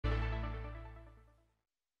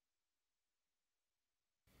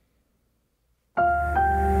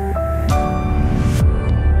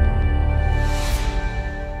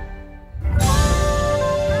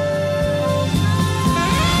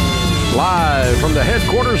Live from the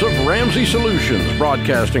headquarters of Ramsey Solutions,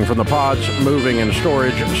 broadcasting from the Pods Moving and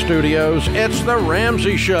Storage Studios, it's the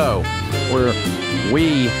Ramsey Show, where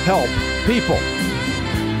we help people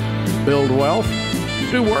build wealth,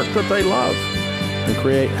 do work that they love, and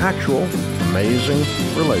create actual amazing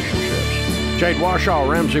relationships. Jade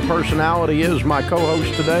Washaw, Ramsey Personality, is my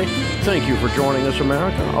co-host today. Thank you for joining us,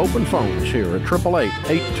 America. Open phones here at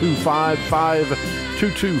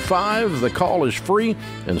 888-825-5225. The call is free,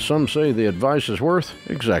 and some say the advice is worth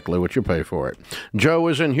exactly what you pay for it. Joe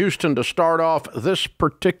is in Houston to start off this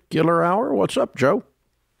particular hour. What's up, Joe?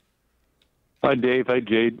 Hi, Dave. Hi,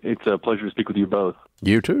 Jade. It's a pleasure to speak with you both.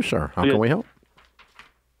 You too, sir. How can we help?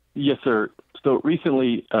 Yes, sir. So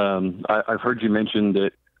recently, I've heard you mention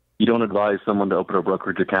that you don't advise someone to open a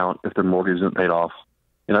brokerage account if their mortgage isn't paid off.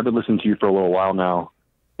 And I've been listening to you for a little while now.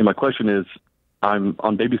 And my question is, I'm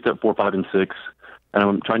on baby step 4, 5, and 6, and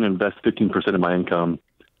I'm trying to invest 15% of my income.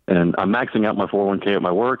 And I'm maxing out my 401k at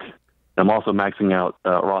my work. And I'm also maxing out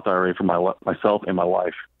a Roth IRA for myself and my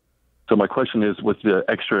wife. So my question is, with the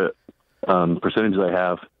extra percentages I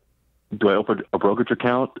have, do I open a brokerage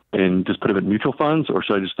account and just put it in mutual funds, or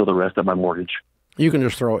should I just throw the rest at my mortgage? You can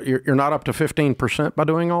just throw it. You're not up to 15% by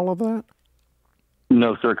doing all of that?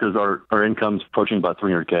 No, sir, because our income's approaching about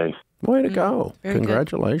 $300K. Way to go.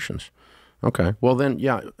 Congratulations. Good. Okay. Well, then,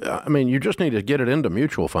 yeah, I mean, you just need to get it into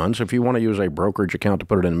mutual funds. If you want to use a brokerage account to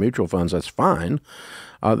put it in mutual funds, that's fine.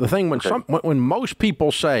 The thing, when most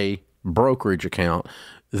people say brokerage account,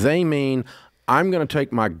 they mean, I'm going to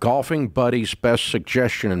take my golfing buddy's best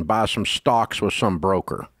suggestion and buy some stocks with some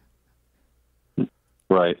broker.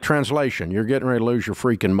 Right. Translation, you're getting ready to lose your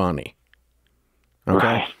freaking money.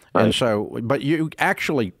 Okay? Right. And so, but you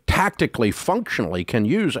actually tactically, functionally can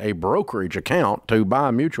use a brokerage account to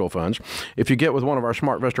buy mutual funds. If you get with one of our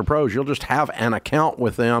SmartVestor Pros, you'll just have an account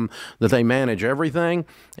with them that they manage everything,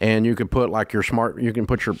 and you can put like you can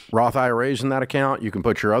put your Roth IRAs in that account, you can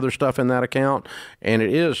put your other stuff in that account, and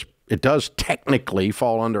it does technically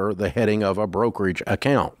fall under the heading of a brokerage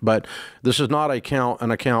account. But this is not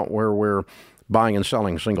an account where we're buying and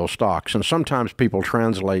selling single stocks. And sometimes people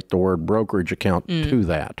translate the word brokerage account to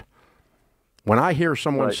that. When I hear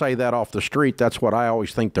someone say that off the street, that's what I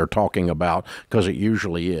always think they're talking about, because it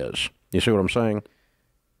usually is. You see what I'm saying?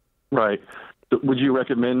 Right. Would you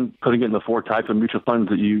recommend putting it in the 4 types of mutual funds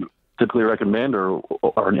that you typically recommend, or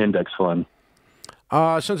an index fund?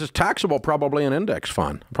 Since it's taxable, probably an index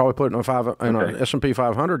fund. Probably put it in an S&P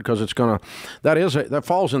 500, because it's going to that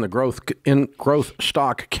falls in the growth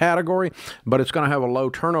stock category, but it's going to have a low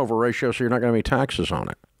turnover ratio, so you're not going to have any taxes on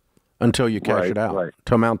it until you cash it out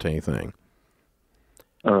to amount to anything.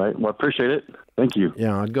 All right. Well, I appreciate it. Thank you.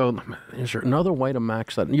 Yeah, I'd go. Is there another way to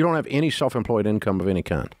max that? You don't have any self-employed income of any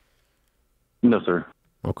kind? No, sir.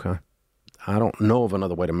 Okay. I don't know of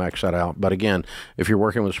another way to max that out. But again, if you're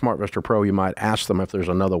working with SmartVestor Pro, you might ask them if there's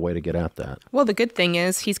another way to get at that. Well, the good thing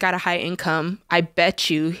is he's got a high income. I bet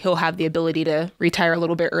you he'll have the ability to retire a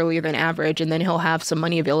little bit earlier than average, and then he'll have some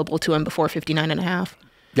money available to him before 59 and a half.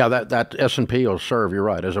 Yeah, that S&P will serve, you're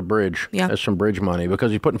right, as a bridge. Yeah. As some bridge money, because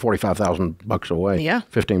he's putting $45,000 away. Yeah.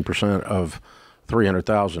 15% of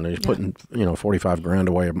 $300,000. He's putting, $45,000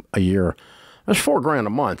 away a year. That's $4,000 a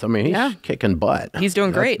month. I mean, he's kicking butt. He's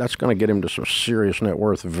doing great. That's going to get him to some serious net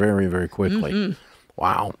worth very, very quickly. Mm-hmm.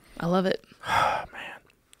 Wow. I love it. Man,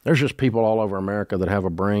 there's just people all over America that have a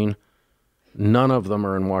brain. None of them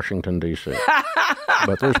are in Washington, D.C.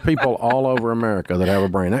 But there's people all over America that have a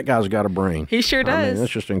brain. That guy's got a brain. He sure does. I mean,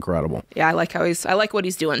 that's just incredible. Yeah, I like what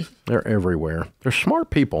he's doing. They're everywhere. They're smart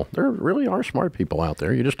people. There really are smart people out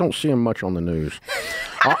there. You just don't see them much on the news.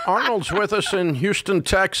 Arnold's with us in Houston,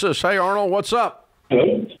 Texas. Hey, Arnold, what's up?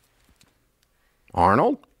 Hello?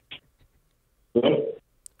 Arnold?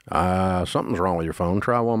 Hello? Something's wrong with your phone.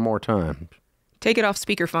 Try one more time. Take it off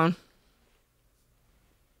speakerphone.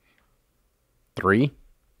 3.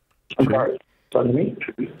 I'm sorry. On me?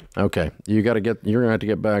 Okay, you're gonna have to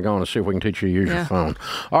get back on and see if we can teach you to use your phone.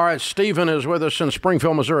 All right, Stephen is with us in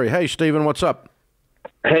Springfield, Missouri. Hey, Stephen, what's up?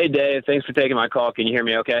 Hey, Dave. Thanks for taking my call. Can you hear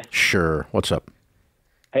me okay? Sure. What's up?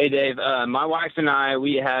 Hey, Dave. My wife and I,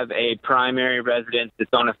 we have a primary residence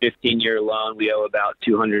that's on a 15-year loan. We owe about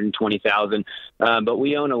 $220,000, but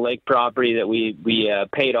we own a lake property that we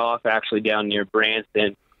paid off actually down near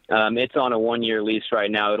Branson. It's on a 1-year lease right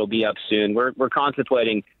now. It'll be up soon. We're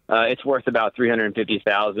contemplating. It's worth about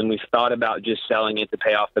 $350,000. We've thought about just selling it to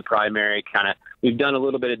pay off the primary. We've done a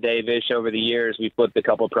little bit of Dave-ish over the years. We flipped a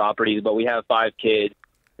couple properties, but we have 5 kids,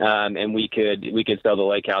 and we could sell the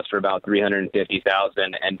lake house for about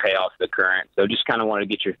 $350,000 and pay off the current. So just kind of want to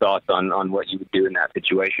get your thoughts on what you would do in that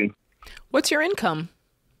situation. What's your income?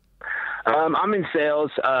 I'm in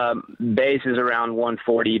sales. Base is around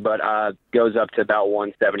 140, but goes up to about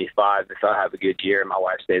 175 if I have a good year and my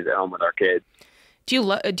wife stays at home with our kids. Do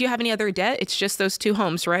you have any other debt? It's just those two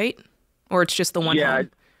homes, right? Or it's just the one home?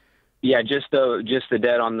 Yeah, just the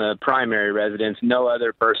debt on the primary residence, no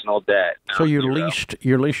other personal debt. So you leased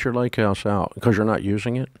your lake house out because you're not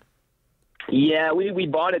using it? Yeah, we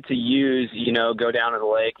bought it to use, go down to the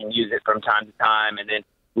lake and use it from time to time, and then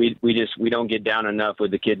we don't get down enough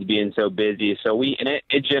with the kids being so busy. So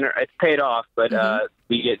it's paid off, but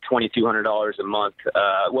we get $2,200 a month.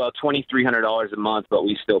 $2,300 a month, but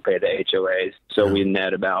we still pay the HOAs. So we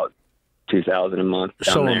net about $2,000 a month.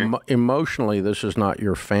 So emotionally, this is not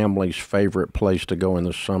your family's favorite place to go in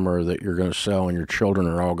the summer that you're going to sell, and your children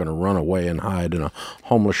are all going to run away and hide in a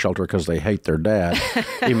homeless shelter because they hate their dad.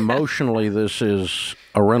 Emotionally, this is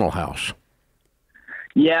a rental house.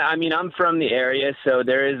 Yeah, I mean, I'm from the area, so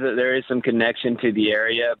there is some connection to the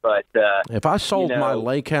area. But if I sold my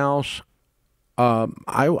lake house,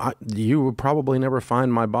 you would probably never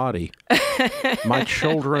find my body. My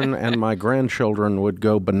children and my grandchildren would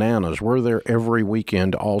go bananas. We're there every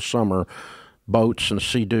weekend all summer, boats and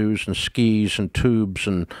sea-doos and skis and tubes.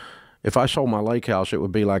 And if I sold my lake house, it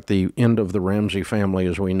would be like the end of the Ramsey family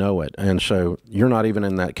as we know it. And so you're not even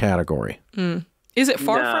in that category. Is it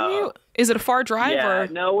far from you? Is it a far drive? Yeah,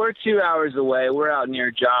 no, we're 2 hours away. We're out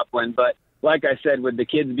near Joplin, but like I said, with the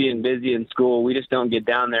kids being busy in school, we just don't get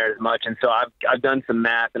down there as much. And so I've done some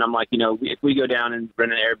math, and I'm like, if we go down and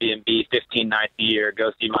rent an Airbnb 15 nights a year,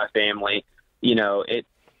 go see my family, the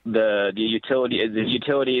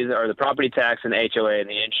utilities or the property tax and the HOA and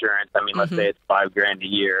the insurance. I mean, let's say it's $5,000 a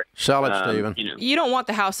year. Sell it, Stephen. You don't want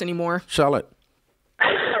the house anymore. Sell it.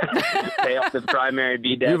 Pay off the primary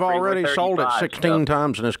B debt. You've already sold it 16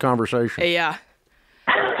 times in this conversation. Yeah.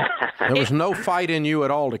 There was no fight in you at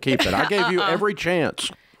all to keep it. I gave you every chance.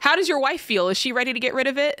 How does your wife feel? Is she ready to get rid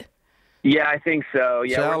of it? Yeah, I think so.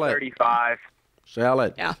 Yeah, Sell we're 35. Sell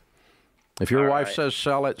it. Yeah. If your wife says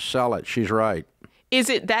sell it, sell it. She's right. Is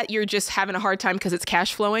it that you're just having a hard time because it's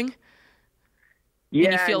cash flowing? Yeah,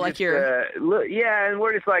 and you feel like you're... and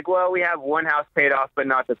we're just like, well, we have one house paid off, but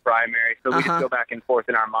not the primary, so we just go back and forth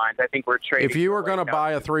in our minds. I think we're trading... If you were going to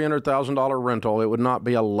buy a $300,000 rental, it would not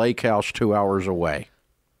be a lake house 2 hours away.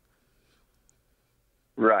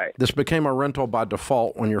 Right. This became a rental by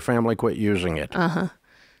default when your family quit using it.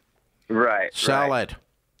 Right. Sell it.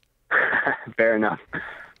 Fair enough.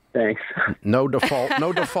 Thanks. No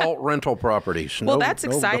default rental properties. Well, that's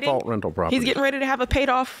exciting. No default rental properties. He's getting ready to have a paid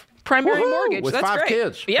off primary mortgage. With That's 5 great.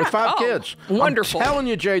 kids. Yeah. With 5 kids. Wonderful. I'm telling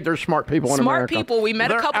you, Jade, there's smart people in America. Smart people. We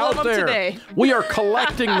met a couple of them today. We are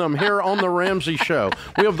collecting them here on the Ramsey Show.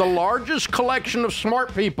 We have the largest collection of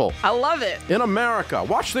smart people. I love it. In America.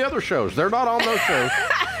 Watch the other shows. They're not on those shows.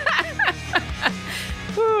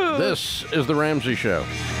 This is the Ramsey Show.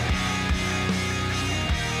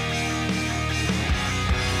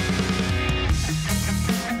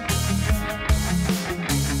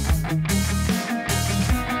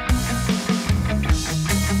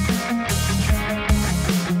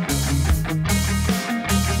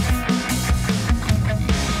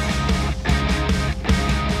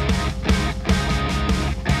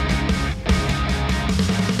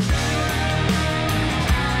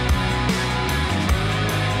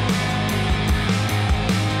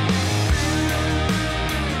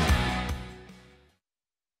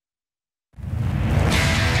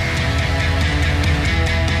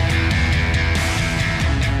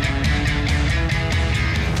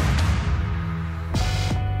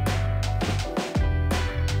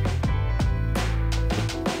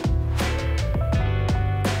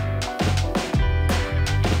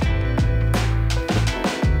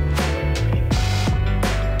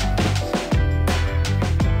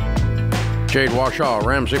 Jade Washaw,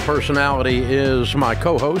 Ramsey Personality, is my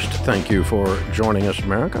co-host. Thank you for joining us,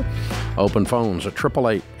 America. Open phones at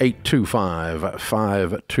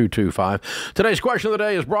 888-825-5225. Today's question of the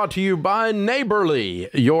day is brought to you by Neighborly,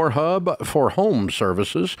 your hub for home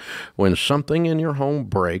services. When something in your home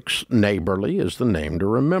breaks, Neighborly is the name to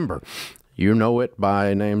remember. You know it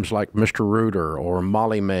by names like Mr. Rooter or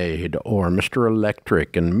Molly Maid or Mr.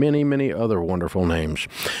 Electric and many, many other wonderful names.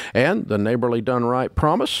 And the Neighborly Done Right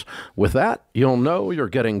promise, with that, you'll know you're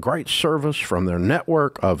getting great service from their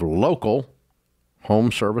network of local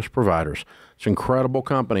home service providers. It's an incredible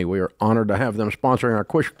company. We are honored to have them sponsoring our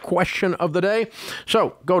question of the day.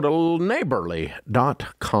 So go to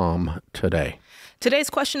neighborly.com today.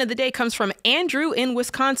 Today's question of the day comes from Andrew in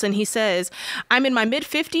Wisconsin. He says, I'm in my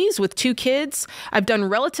mid-50s with 2 kids. I've done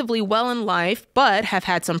relatively well in life, but have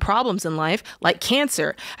had some problems in life, like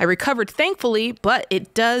cancer. I recovered thankfully, but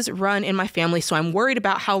it does run in my family, so I'm worried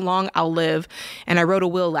about how long I'll live. And I wrote a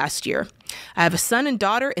will last year. I have a son and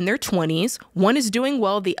daughter in their 20s. One is doing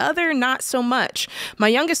well, the other not so much. My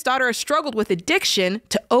youngest daughter has struggled with addiction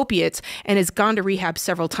to opiates and has gone to rehab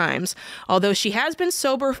several times. Although she has been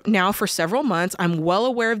sober now for several months, I'm well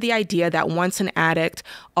aware of the idea that once an addict,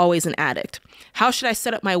 always an addict. How should I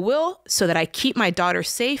set up my will so that I keep my daughter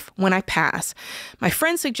safe when I pass? My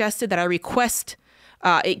friend suggested that I request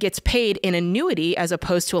it gets paid in annuity as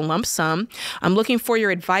opposed to a lump sum. I'm looking for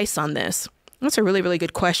your advice on this. That's a really, really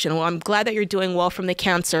good question. Well, I'm glad that you're doing well from the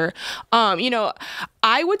cancer.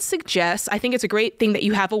 I would suggest, I think it's a great thing that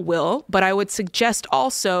you have a will, but I would suggest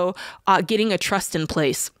also getting a trust in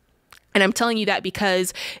place. And I'm telling you that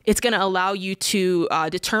because it's going to allow you to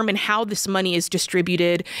determine how this money is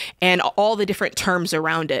distributed and all the different terms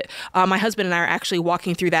around it. My husband and I are actually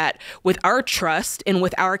walking through that with our trust and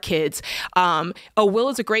with our kids. A will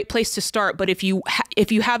is a great place to start, but if you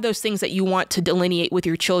have those things that you want to delineate with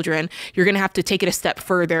your children, you're going to have to take it a step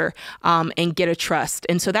further and get a trust.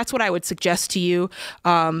 And so that's what I would suggest to you.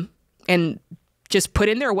 And just put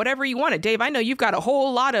in there whatever you want. Dave, I know you've got a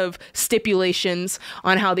whole lot of stipulations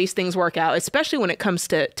on how these things work out, especially when it comes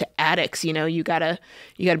to addicts. You gotta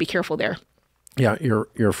be careful there. Yeah,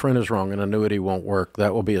 your friend is wrong. An annuity won't work.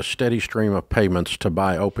 That will be a steady stream of payments to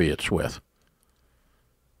buy opiates with.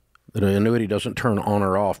 The annuity doesn't turn on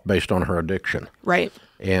or off based on her addiction. Right.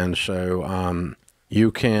 And so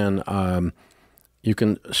you can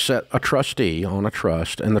set a trustee on a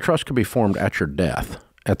trust, and the trust can be formed at your death,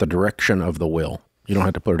 at the direction of the will. You don't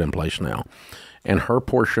have to put it in place now. And her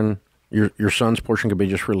portion, your son's portion could be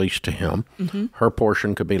just released to him. Mm-hmm. Her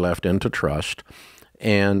portion could be left into trust.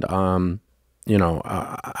 And, I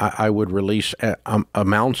would release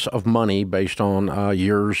amounts of money based on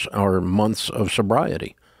years or months of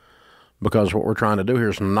sobriety. Because what we're trying to do here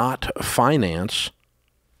is not finance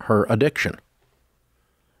her addiction.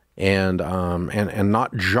 And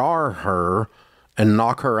not jar her and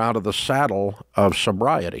knock her out of the saddle of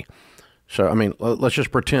sobriety. So, I mean, let's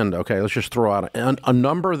just pretend, okay, let's just throw out a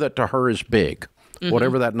number that to her is big. Mm-hmm.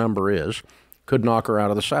 Whatever that number is, could knock her out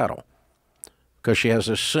of the saddle. Because she has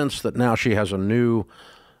this sense that now she has a new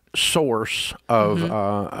source of,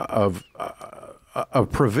 mm-hmm.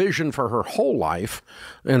 Of provision for her whole life,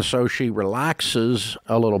 and so she relaxes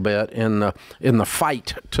a little bit in the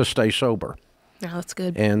fight to stay sober. Yeah, that's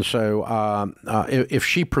good. And so if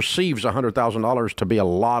she perceives $100,000 to be a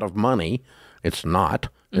lot of money, it's not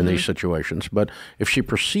in mm-hmm. these situations. But if she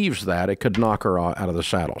perceives that, it could knock her out of the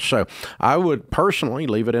saddle. So I would personally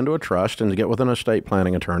leave it into a trust and get with an estate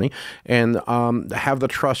planning attorney and have the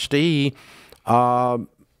trustee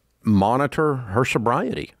monitor her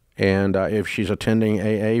sobriety. And if she's attending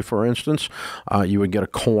AA, for instance, you would get a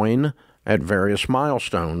coin at various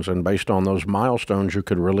milestones. And based on those milestones, you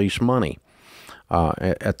could release money.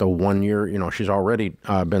 At the 1 year, she's already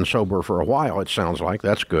been sober for a while, it sounds like.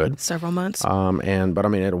 That's good. Several months. But I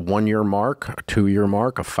mean, at a 1 year mark, a 2 year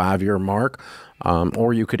mark, a 5 year mark,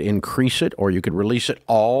 or you could increase it, or you could release it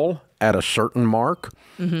all at a certain mark.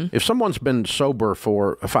 Mm-hmm. If someone's been sober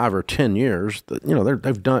for 5 or 10 years,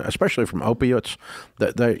 they've done, especially from opiates,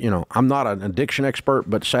 I'm not an addiction expert,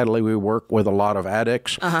 but sadly we work with a lot of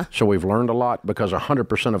addicts. Uh-huh. So we've learned a lot because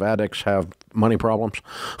 100% of addicts have money problems.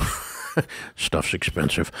 Stuff's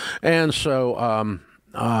expensive. And so,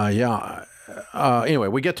 anyway,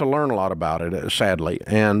 we get to learn a lot about it, sadly,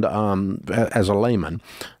 and as a layman,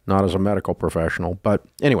 not as a medical professional. But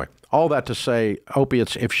anyway, all that to say,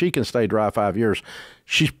 opiates, if she can stay dry 5 years,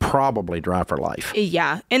 she's probably dry for life.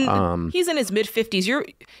 Yeah, and he's in his mid-50s.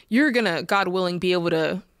 You're going to, God willing, be able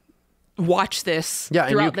to watch this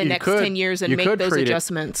throughout the next 10 years and make those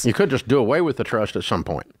adjustments. You could just do away with the trust at some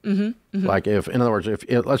point. Mm-hmm, mm-hmm. Like in other words, if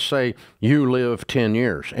let's say you live 10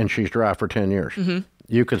 years and she's dry for 10 years, mm-hmm.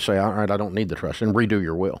 you could say, all right, I don't need the trust, and redo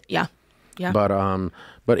your will. Yeah. Yeah.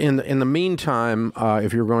 But in the meantime,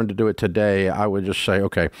 if you're going to do it today, I would just say,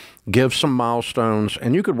 okay, give some milestones,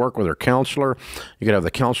 and you could work with her counselor. You could have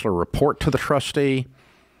the counselor report to the trustee.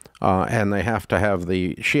 And they have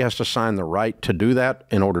to she has to sign the right to do that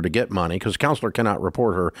in order to get money, because the counselor cannot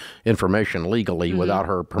report her information legally mm-hmm. without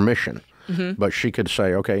her permission. Mm-hmm. But she could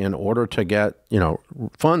say, okay, in order to get,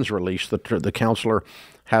 funds released, the counselor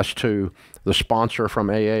has to, the sponsor from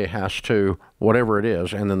AA has to, whatever it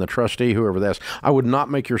is, and then the trustee, whoever that's. I would not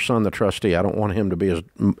make your son the trustee. I don't want him to be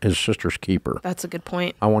his sister's keeper. That's a good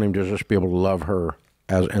point. I want him to just be able to love her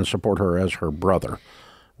and support her as her brother,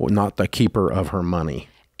 not the keeper of her money.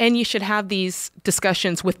 And you should have these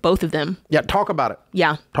discussions with both of them. Yeah, talk about it.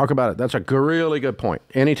 Yeah. Talk about it. That's a really good point.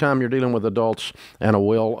 Anytime you're dealing with adults and a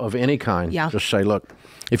will of any kind, just say, look,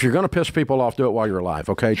 if you're going to piss people off, do it while you're alive,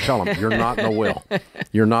 okay? Tell them, you're not in the will.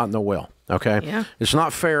 You're not in the will, okay? Yeah. It's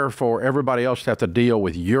not fair for everybody else to have to deal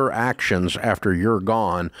with your actions after you're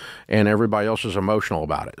gone, and everybody else is emotional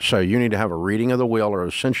about it. So you need to have a reading of the will, or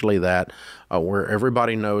essentially that, where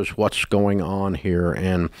everybody knows what's going on here.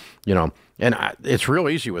 And, it's real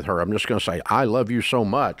easy with her. I'm just going to say, I love you so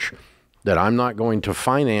much that I'm not going to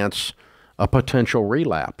finance a potential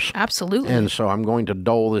relapse. Absolutely. And so I'm going to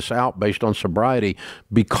dole this out based on sobriety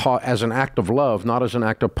as an act of love, not as an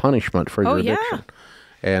act of punishment for your addiction.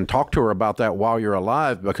 And talk to her about that while you're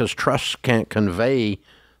alive, because trust can't convey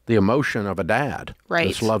the emotion of a dad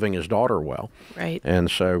that's loving his daughter well. Right. And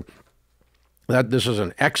so this is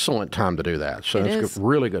an excellent time to do that. So it's a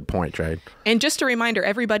really good point, Jade. And just a reminder,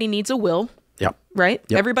 everybody needs a will. Yep. Right?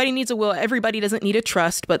 Yep. Everybody needs a will. Everybody doesn't need a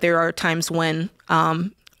trust, but there are times when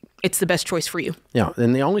it's the best choice for you. Yeah.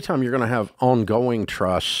 And the only time you're going to have ongoing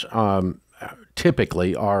trusts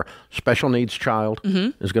typically are special needs child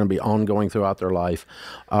is going to be ongoing throughout their life.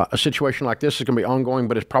 A situation like this is going to be ongoing,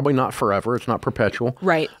 but it's probably not forever. It's not perpetual.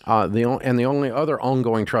 Right. The only other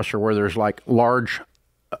ongoing trusts are where there's like large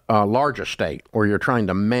estate, where you're trying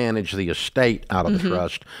to manage the estate out of the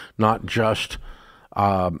trust, not just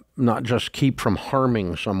keep from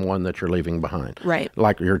harming someone that you're leaving behind. Right.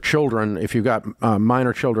 Like your children, if you've got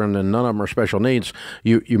minor children and none of them are special needs,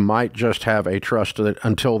 you might just have a trust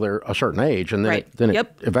until they're a certain age, and then it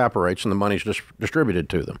evaporates and the money's just distributed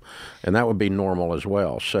to them. And that would be normal as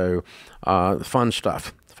well. So fun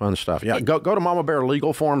stuff. Fun stuff. Yeah, go to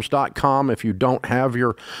mamabearlegalforms.com if you don't have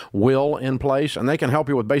your will in place, and they can help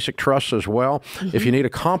you with basic trusts as well. If you need a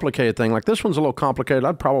complicated thing, like this one's a little complicated,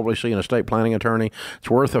 I'd probably see an estate planning attorney. It's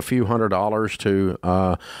worth a few $100s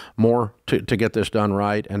to get this done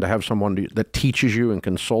right, and to have someone that teaches you and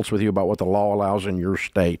consults with you about what the law allows in your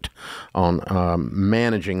state on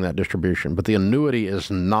managing that distribution. But the annuity is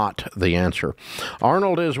not the answer.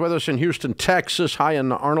 Arnold is with us in Houston, Texas. Hi,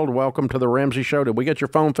 and Arnold, welcome to the Ramsey Show. Did we get your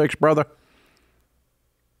phone fixed, brother?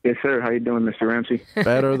 Yes, sir. How you doing, Mr. Ramsey?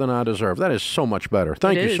 Better than I deserve. That is so much better.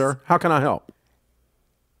 Thank you, sir. How can I help?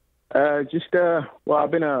 I've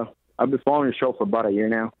been following your show for about a year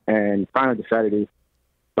now, and finally decided to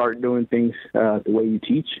start doing things the way you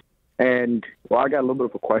teach. And I got a little bit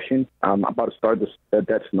of a question. I'm about to start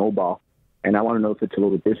that snowball, and I want to know if it's a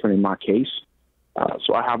little different in my case.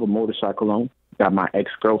 So I have a motorcycle loan that my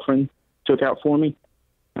ex-girlfriend took out for me.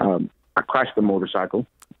 I crashed the motorcycle,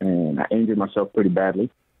 and I injured myself pretty badly.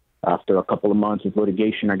 After a couple of months of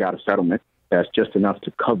litigation, I got a settlement that's just enough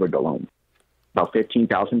to cover the loan, about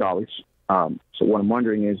 $15,000. So what I'm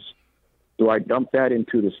wondering is, do I dump that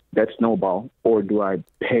into that snowball, or do I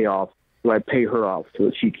pay her off so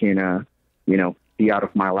that she can, be out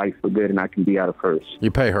of my life for good and I can be out of hers?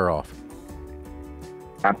 You pay her off.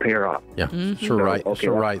 I pay her off. Yeah, it's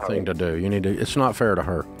the right thing to do. You need to. It's not fair to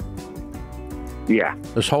her. Yeah.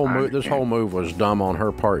 This whole move was dumb on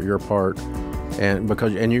her part, your part,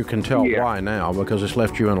 and you can tell why now, because it's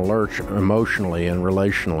left you in a lurch emotionally and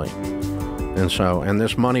relationally. And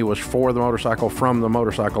this money was for the motorcycle, from the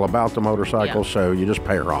motorcycle, about the motorcycle, so you just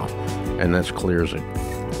pay her off, and that clears it.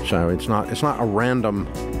 So it's not a random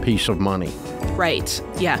piece of money. Right.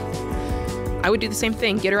 Yeah. I would do the same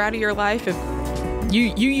thing. Get her out of your life. If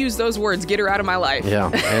you use those words, get her out of my life. Yeah.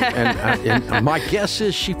 And my guess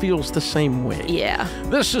is she feels the same way. Yeah.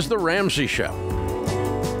 This is the Ramsey Show.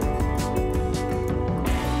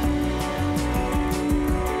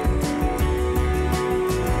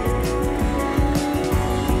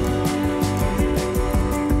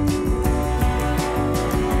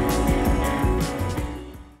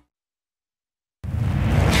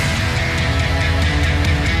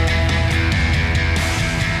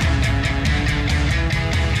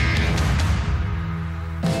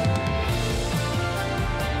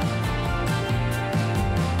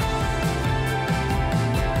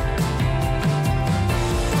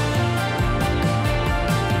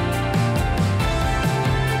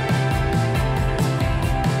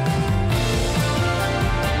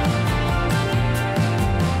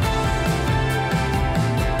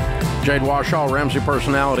 Jade Washaw, Ramsey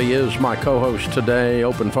Personality, is my co-host today.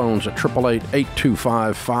 Open phones at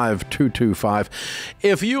 888-825-5225.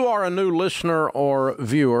 If you are a new listener or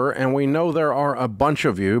viewer, and we know there are a bunch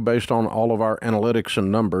of you based on all of our analytics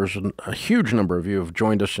and numbers, and a huge number of you have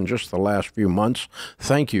joined us in just the last few months.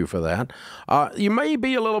 Thank you for that. You may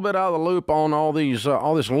be a little bit out of the loop on all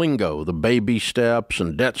this lingo, the baby steps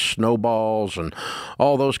and debt snowballs and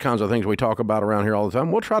all those kinds of things we talk about around here all the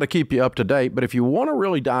time. We'll try to keep you up to date, but if you want to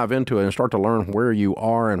really dive into it and start to learn where you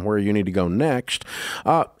are and where you need to go next,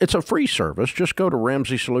 it's a free service. Just go to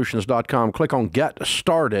RamseySolutions.com, click on Get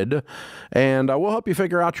Started, and we'll help you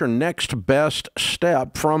figure out your next best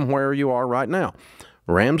step from where you are right now.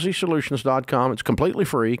 RamseySolutions.com. It's completely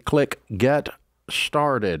free. Click Get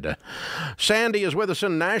Started. Sandy is with us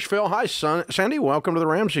in Nashville. Hi, Sandy. Welcome to the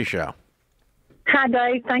Ramsey Show. Hi,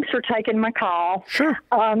 Dave. Thanks for taking my call. Sure.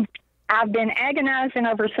 I've been agonizing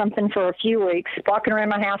over something for a few weeks, walking around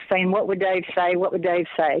my house saying, what would Dave say? What would Dave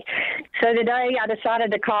say? So today I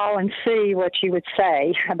decided to call and see what you would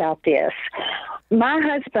say about this. My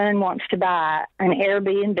husband wants to buy an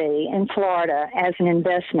Airbnb in Florida as an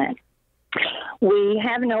investment. We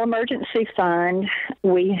have no emergency fund.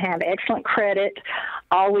 We have excellent credit.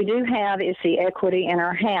 All we do have is the equity in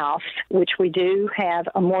our house, which we do have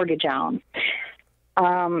a mortgage on.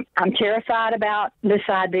 I'm terrified about this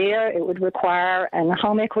idea. It would require a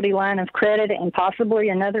home equity line of credit and possibly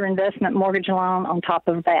another investment mortgage loan on top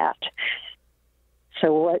of that.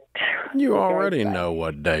 So what? You already know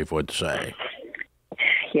what Dave would say.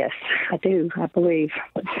 Yes, I do, I believe.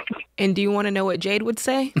 And do you want to know what Jade would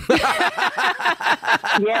say?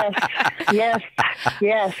 Yes.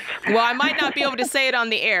 Well, I might not be able to say it on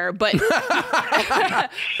the air, but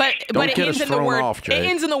but it ends in the word. It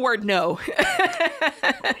ends in the word no.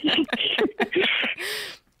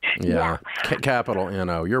 Yeah. Capital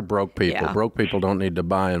N-O. You're broke people. Yeah. Broke people don't need to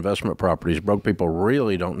buy investment properties. Broke people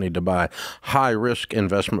really don't need to buy high-risk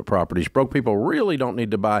investment properties. Broke people really don't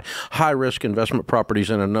need to buy high-risk investment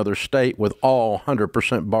properties in another state with all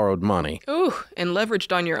 100% borrowed money. Ooh, and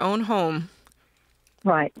leveraged on your own home.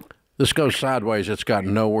 Right. This goes sideways. It's got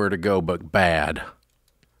nowhere to go but bad.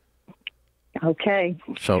 Okay.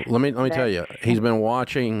 So let me tell you, he's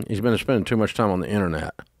been spending too much time on the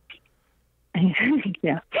internet.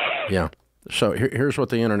 Yeah. Yeah. So here's what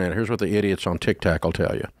the idiots on TikTok will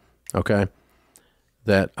tell you. Okay.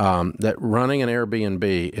 That running an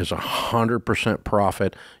Airbnb is 100%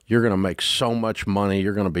 profit. You're going to make so much money.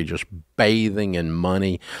 You're going to be just bathing in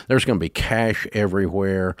money. There's going to be cash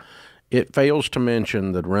everywhere. It fails to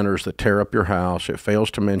mention the renters that tear up your house. It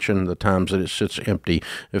fails to mention the times that it sits empty.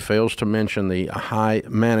 It fails to mention the high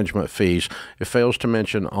management fees. It fails to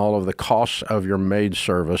mention all of the costs of your maid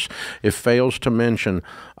service. It fails to mention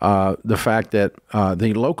the fact that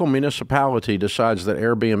the local municipality decides that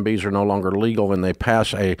Airbnbs are no longer legal and they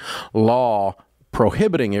pass a law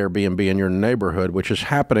prohibiting Airbnb in your neighborhood, which is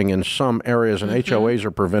happening in some areas, and HOAs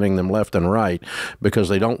are preventing them left and right because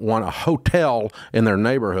they don't want a hotel in their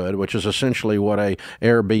neighborhood, which is essentially what a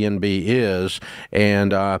Airbnb is.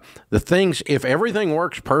 And if everything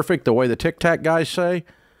works perfect the way the TikTok guys say,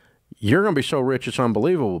 you're going to be so rich it's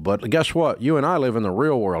unbelievable. But guess what? You and I live in the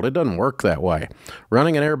real world. It doesn't work that way.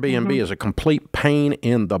 Running an Airbnb is a complete pain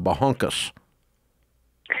in the bahunkus.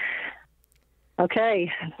 Okay,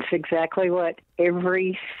 that's exactly what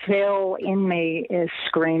every cell in me is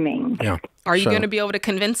screaming. Yeah. Are you going to be able to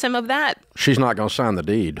convince him of that? She's not going to sign the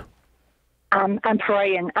deed. I'm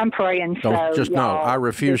praying. I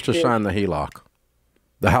refuse to sign the HELOC.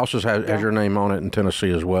 The house has your name on it in Tennessee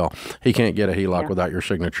as well. He can't get a HELOC without your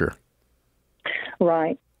signature.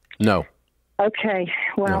 Right. No. Okay.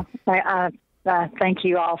 Well, I thank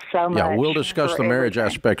you all so much. Yeah, we'll discuss the marriage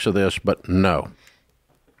aspects of this, but no.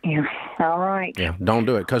 Yeah. All right. Yeah, don't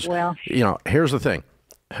do it. Because, here's the thing.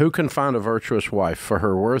 Who can find a virtuous wife? For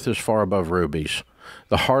her worth is far above rubies.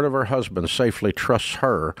 The heart of her husband safely trusts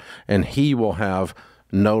her, and he will have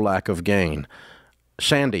no lack of gain.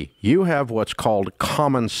 Sandy, you have what's called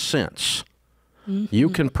common sense. Mm-hmm. You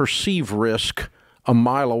can perceive risk a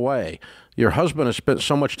mile away. Your husband has spent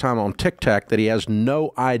so much time on TikTok that he has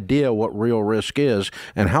no idea what real risk is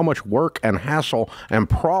and how much work and hassle and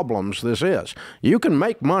problems this is. You can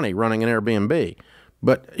make money running an Airbnb,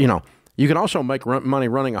 but, you can also make money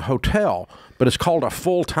running a hotel, but it's called a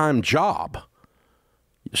full-time job.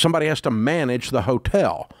 Somebody has to manage the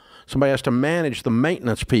hotel. Somebody has to manage the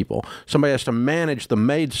maintenance people. Somebody has to manage the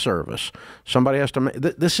maid service. Somebody has to.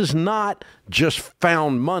 This is not just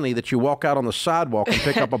found money that you walk out on the sidewalk and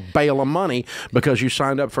pick up a bale of money because you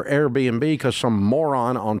signed up for Airbnb because some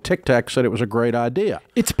moron on TikTok said it was a great idea.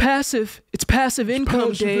 It's passive. It's passive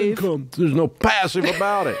income, Dave. There's no passive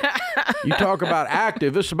about it. You talk about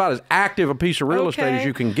active. This is about as active a piece of real estate as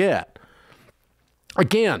you can get.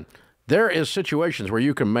 Again, there is situations where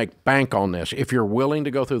you can make bank on this if you're willing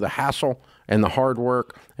to go through the hassle and the hard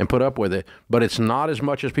work and put up with it, but it's not as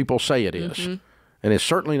much as people say it is. Mm-hmm. And it's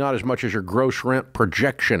certainly not as much as your gross rent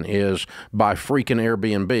projection is by freaking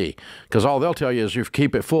Airbnb, because all they'll tell you is if you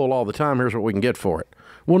keep it full all the time, here's what we can get for it.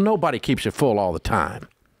 Well, nobody keeps it full all the time,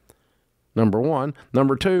 number one.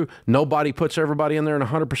 Number two, nobody puts everybody in there and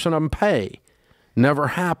 100% of them pay. Never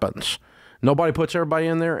happens. Nobody puts everybody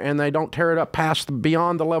in there and they don't tear it up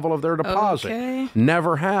beyond the level of their deposit. Okay.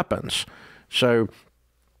 Never happens. So,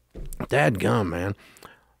 dadgum, man.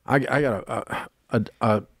 I got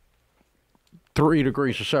a 3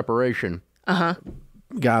 degrees of separation guy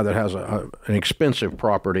that has an expensive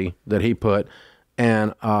property that he put,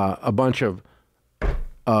 and a bunch of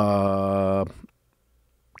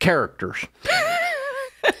characters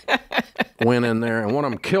went in there, and one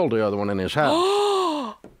of them killed the other one in his house.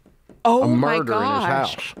 Oh, a murder my in his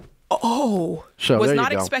gosh. house. Oh, so was there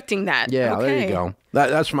not you go. expecting that. Yeah, okay. there you go.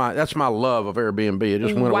 That's my love of Airbnb. It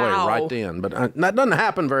just went away right then. But that doesn't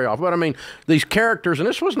happen very often. But I mean, these characters, and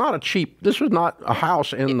this was not a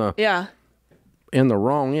house in the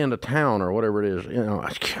wrong end of town or whatever it is. You know,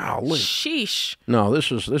 golly. Sheesh. No, this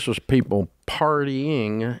was people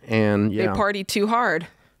partying, and They partied too hard.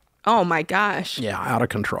 Oh my gosh. Yeah, out of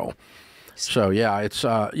control. So yeah, it's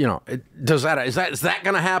is that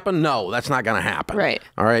going to happen? No, that's not going to happen. Right.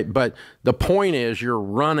 All right, but the point is you're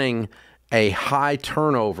running a high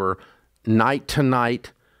turnover night to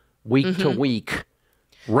night, week to week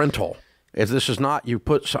rental. If this is not, you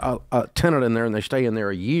put a tenant in there and they stay in there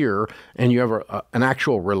a year and you have an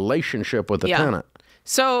actual relationship with the tenant.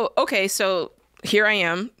 So here I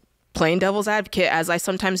am playing devil's advocate, as I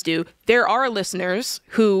sometimes do. There are listeners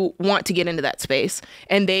who want to get into that space,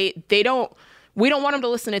 and we don't want them to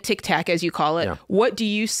listen to TikTok, as you call it. Yeah. What do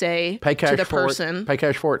you say to the person? Pay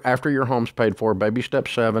cash for it after your home's paid for, baby step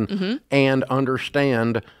 7, and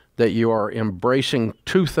understand that you are embracing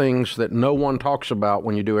 2 things that no one talks about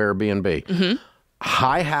when you do Airbnb.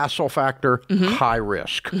 High hassle factor, high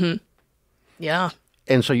risk. Yeah.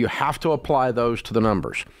 And so you have to apply those to the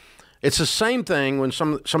numbers. It's the same thing when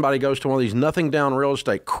somebody goes to one of these nothing down real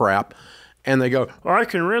estate crap and they go, I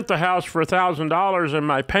can rent the house for $1,000 and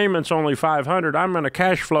my payment's only $500. I'm going to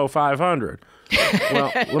cash flow $500.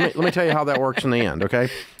 Well, let me tell you how that works in the end, okay?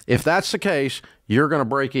 If that's the case, you're going to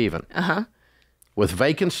break even. With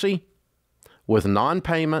vacancy, with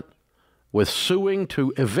non-payment, with suing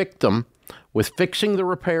to evict them, with fixing the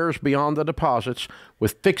repairs beyond the deposits,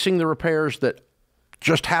 with fixing the repairs that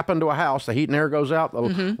just happened to a house, the heat and air goes out,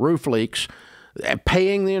 the roof leaks,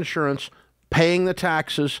 paying the insurance, paying the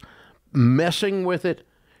taxes, messing with it.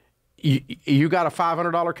 You got a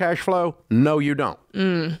 $500 cash flow? No, you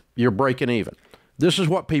don't. You're breaking even. This is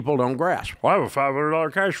what people don't grasp. Well, I have a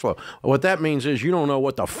 $500 cash flow. What that means is you don't know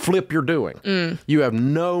what the flip you're doing. You have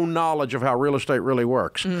no knowledge of how real estate really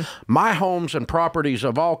works. My homes and properties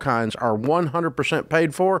of all kinds are 100%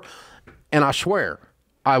 paid for, and I swear,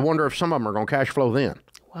 I wonder if some of them are going to cash flow then.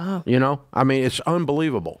 Wow. You know, I mean, it's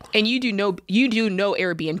unbelievable. And you do know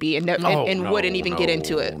Airbnb and wouldn't even get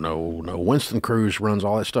into it. No. Winston Cruz runs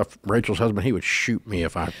all that stuff. Rachel's husband, he would shoot me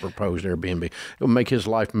if I proposed Airbnb. It would make his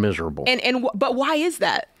life miserable. But why is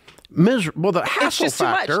that? Well, the hassle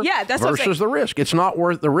factor versus the risk. It's not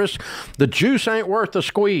worth the risk. The juice ain't worth the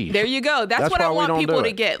squeeze. There you go. That's what I want people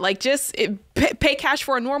to get. Like, just pay cash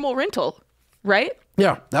for a normal rental, right?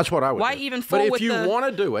 Yeah, that's what I would Why do. even fool But with if you want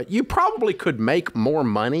to do it, you probably could make more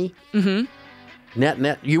money.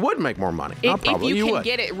 Net, you would make more money. If you can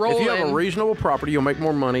get it rolling. If you have a reasonable property, you'll make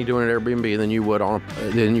more money doing an Airbnb than you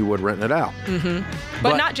would renting it out.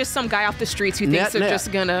 But not just some guy off the streets who thinks they're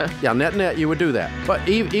just gonna. Yeah, net, you would do that. But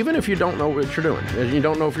even if you don't know what you're doing, and you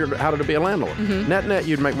don't know how to be a landlord, net,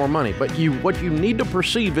 you'd make more money. But what you need to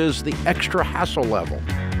perceive is the extra hassle level.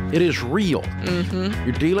 It is real.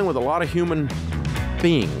 You're dealing with a lot of human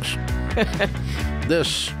beings.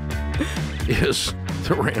 This is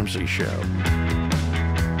The Ramsey Show.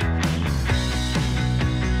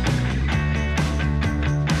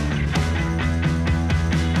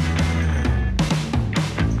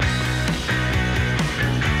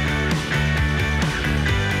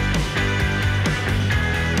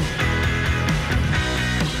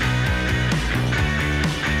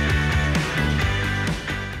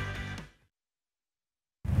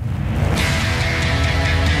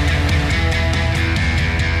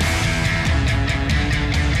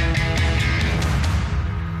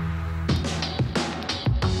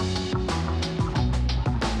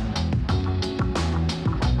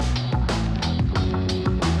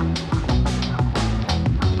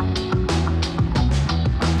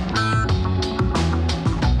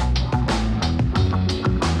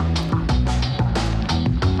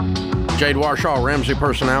 Jade Warshaw, Ramsey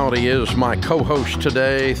Personality, is my co-host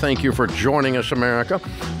today. Thank you for joining us, America.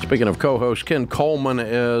 Speaking of co-hosts, Ken Coleman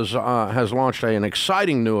has launched an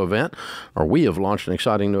exciting new event, or we have launched an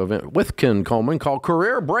exciting new event with Ken Coleman called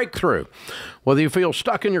Career Breakthrough. Whether you feel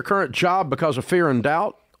stuck in your current job because of fear and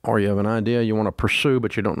doubt, or you have an idea you want to pursue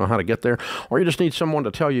but you don't know how to get there, or you just need someone to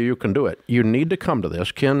tell you can do it, you need to come to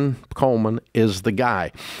this. Ken Coleman is the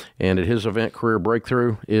guy, and at his event, Career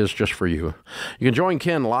Breakthrough, is just for you. You can join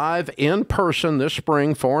Ken live in person this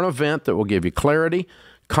spring for an event that will give you clarity,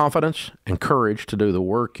 confidence, and courage to do the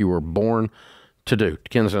work you were born to do.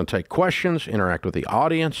 Ken's going to take questions, interact with the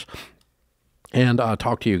audience, and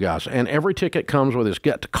talk to you guys. And every ticket comes with his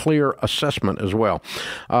Get Clear assessment as well.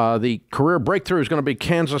 The Career Breakthrough is going to be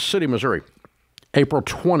Kansas City, Missouri, April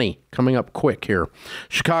 20, coming up quick here.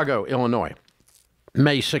 Chicago, Illinois,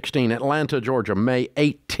 May 16, Atlanta, Georgia, May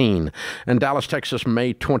 18, and Dallas, Texas,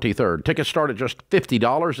 May 23rd. Tickets start at just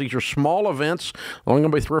 $50. These are small events, only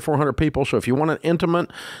going to be 300 or 400 people. So if you want an intimate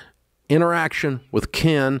interaction with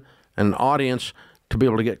Ken and an audience, to be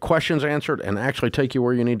able to get questions answered and actually take you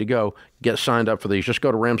where you need to go, get signed up for these. Just go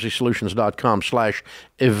to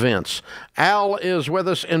RamseySolutions.com/events. Al is with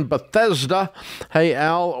us in Bethesda. Hey,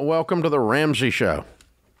 Al, welcome to the Ramsey Show.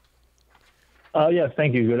 Yes,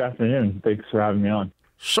 thank you. Good afternoon. Thanks for having me on.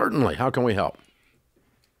 Certainly. How can we help?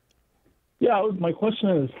 Yeah, my question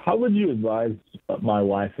is, how would you advise my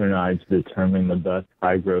wife and I to determine the best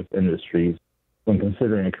high-growth industries when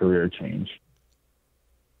considering a career change?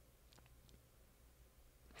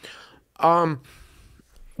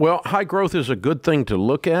 Well, high growth is a good thing to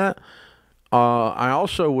look at. I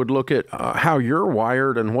also would look at how you're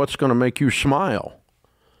wired and what's going to make you smile.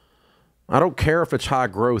 I don't care if it's high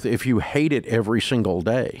growth if you hate it every single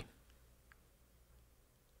day.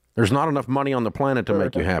 There's not enough money on the planet to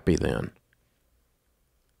make you happy then.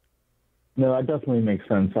 No, that definitely makes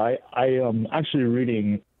sense. I am actually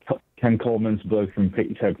reading Ken Coleman's book, From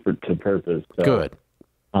Paycheck to Purpose. So, good.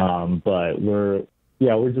 But we're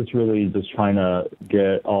just really just trying to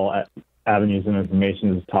get all avenues and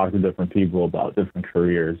information to talk to different people about different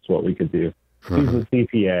careers, what we could do. He's a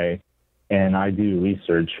CPA, and I do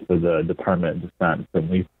research for the Department of Defense, and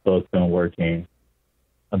we've both been working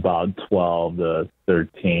about 12 to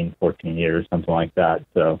 13, 14 years, something like that.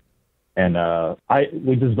 So, and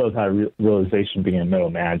we just both had a realization being in middle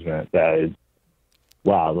management that is,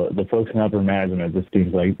 wow, the folks in upper management, it just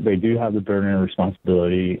seems like they do have the burden of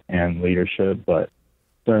responsibility and leadership, but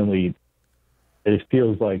certainly it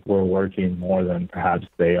feels like we're working more than perhaps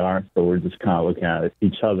they are. So we're just kind of looking at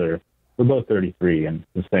each other. We're both 33 and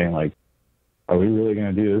just saying, like, are we really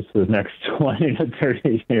going to do this for the next 20 to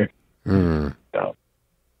 30 years? So.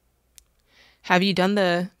 Have you done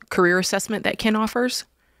the career assessment that Ken offers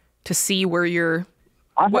to see where you're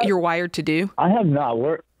wired to do? I have not.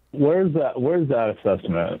 Where's that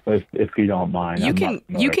assessment, if you don't mind? You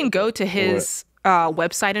can go to his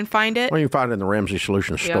website and find it. Well, you can find it in the Ramsey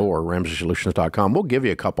Solutions store, RamseySolutions.com. We'll give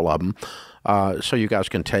you a couple of them so you guys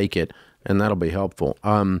can take it, and that'll be helpful.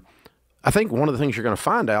 I think one of the things you're going to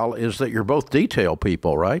find, Al, is that you're both detail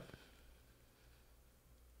people, right?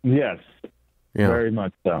 Yes, very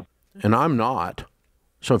much so. And I'm not.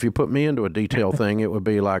 So if you put me into a detail thing, it would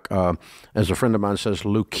be like, as a friend of mine says,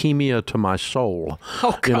 leukemia to my soul.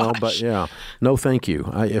 Oh, gosh. You know, but yeah, no, thank you.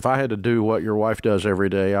 If I had to do what your wife does every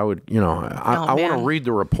day, I would, I want to read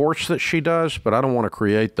the reports that she does, but I don't want to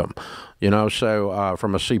create them, so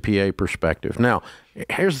from a CPA perspective. Now,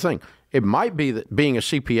 here's the thing. It might be that being a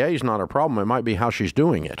CPA is not a problem. It might be how she's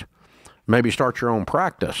doing it. Maybe start your own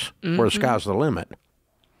practice where the sky's the limit.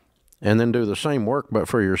 And then do the same work, but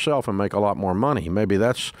for yourself, and make a lot more money. Maybe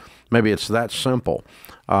it's that simple.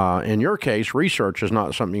 In your case, research is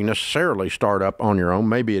not something you necessarily start up on your own.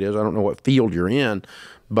 Maybe it is. I don't know what field you're in,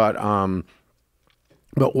 but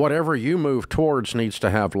whatever you move towards needs to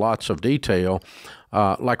have lots of detail.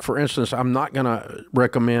 Like, for instance, I'm not going to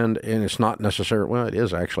recommend, and it's not necessarily, well, it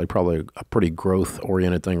is actually probably a pretty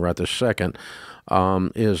growth-oriented thing right this second,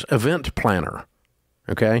 is event planner,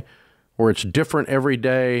 okay? Where it's different every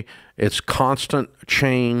day, it's constant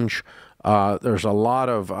change. There's a lot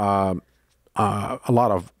of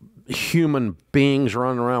human beings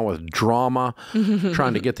running around with drama,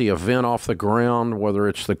 trying to get the event off the ground. Whether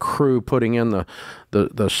it's the crew putting in the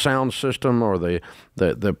sound system, or the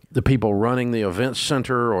people running the event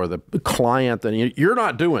center, or the client. Then you're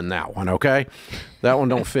not doing that one, okay? That one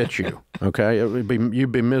don't fit you, okay?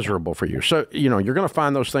 You'd be miserable for you. So you're going to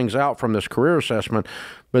find those things out from this career assessment.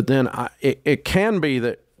 But then it can be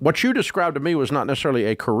that what you described to me was not necessarily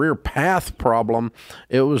a career path problem.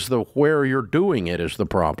 It was the where you're doing it is the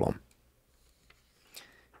problem.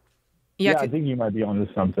 Yeah, I think you might be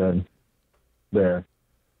onto something. there.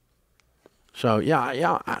 So,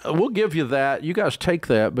 yeah, we'll give you that. You guys take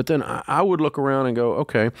that. But then I would look around and go,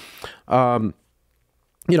 okay,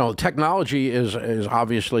 technology is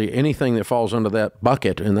obviously anything that falls under that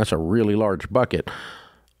bucket, and that's a really large bucket.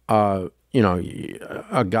 A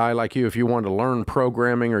guy like you, if you wanted to learn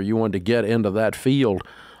programming or you wanted to get into that field,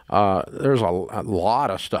 there's a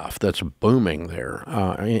lot of stuff that's booming there.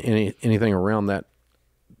 Anything around that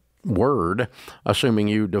word, assuming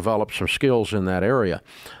you develop some skills in that area.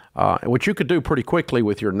 Which you could do pretty quickly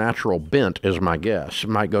with your natural bent, is my guess. You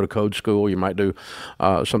might go to code school. You might do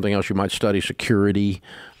something else. You might study security,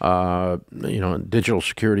 digital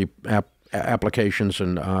security applications,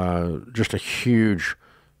 and just a huge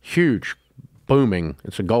booming.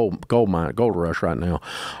 It's a gold rush right now.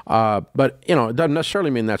 But it doesn't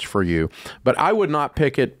necessarily mean that's for you. But I would not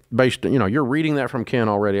pick it based. You're reading that from Ken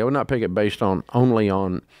already. I would not pick it based only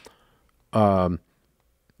on.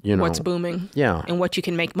 What's booming, yeah, and what you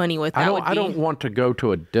can make money with. I don't want to go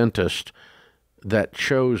to a dentist that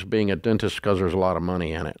chose being a dentist because there's a lot of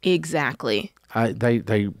money in it. Exactly. You're not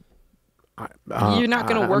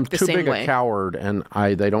going to work the same way. I'm too big a coward, and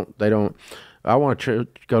they don't. I want to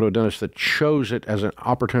go to a dentist that chose it as an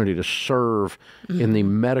opportunity to serve in the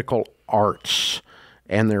medical arts,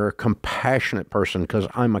 and they're a compassionate person because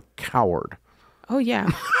I'm a coward. Oh yeah.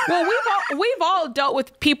 Well, we've all dealt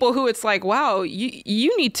with people who it's like, wow,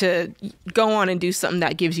 you need to go on and do something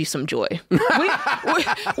that gives you some joy.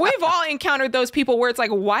 We've all encountered those people where it's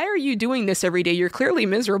like, why are you doing this every day? You're clearly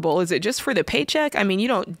miserable. Is it just for the paycheck? I mean,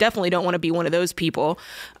 you definitely don't want to be one of those people.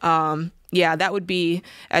 Yeah, that would be,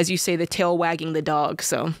 as you say, the tail wagging the dog.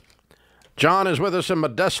 So, John is with us in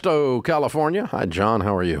Modesto, California. Hi, John.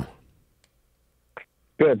 How are you?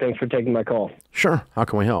 Good. Thanks for taking my call. Sure. How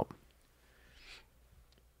can we help?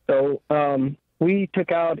 So we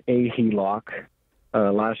took out a HELOC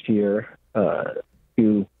last year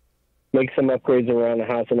to make some upgrades around the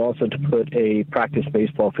house and also to put a practice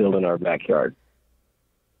baseball field in our backyard.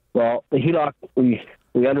 Well, the HELOC, we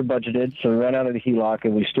under budgeted, so we ran out of the HELOC,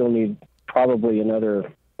 and we still need probably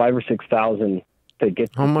another $5,000 or $6,000 to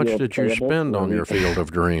get. How much did you spend on your field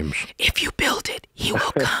of dreams? If you build it, he will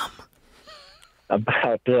come.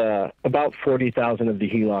 About 40,000 of the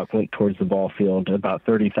HELOC went towards the ball field. About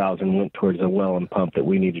 30,000 went towards a well and pump that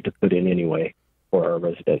we needed to put in anyway for our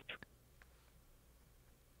residents.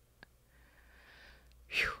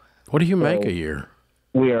 What do you make a year?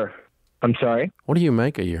 I'm sorry? What do you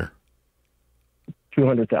make a year?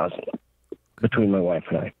 $200,000 between my wife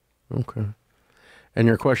and I. Okay. And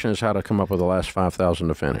your question is how to come up with the last $5,000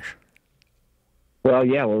 to finish? Well,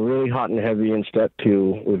 yeah, we're really hot and heavy in step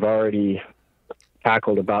 2. We've already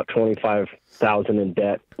tackled about $25,000 in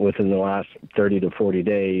debt within the last 30 to 40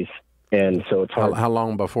 days, and so it's hard. How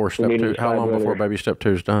long before step 2? How long before baby step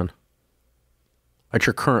 2 is done? At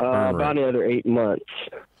your current burn rate? About another 8 months.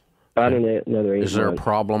 Another 8 months. Is there a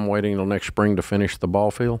problem waiting until next spring to finish the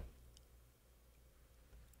ball field?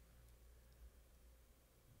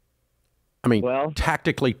 I mean,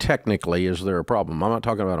 technically, is there a problem? I'm not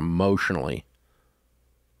talking about emotionally.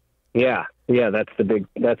 Yeah, that's the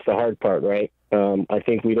hard part, right? I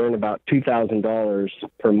think we'd earn about $2,000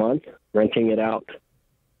 per month renting it out,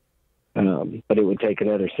 but it would take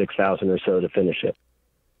another $6,000 or so to finish it.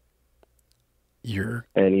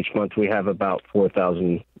 And each month we have about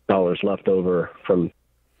 $4,000 left over from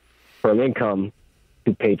income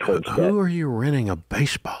to pay towards debt. Who are you renting a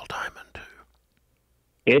baseball diamond to?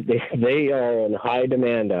 They are in high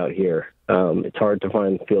demand out here. It's hard to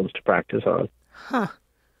find fields to practice on. Huh.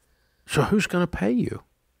 So who's going to pay you?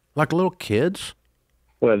 Like little kids?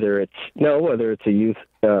 Whether it's a youth,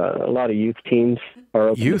 a lot of youth teams are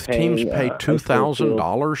open Youth to paying, teams pay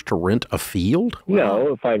 $2,000 to rent a field?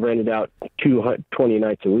 No, if I rented out 20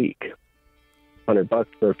 nights a week, $100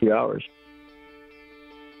 for a few hours.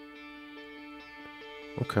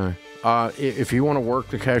 Okay. If you want to work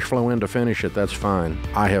the cash flow in to finish it, that's fine.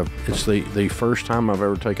 It's the first time I've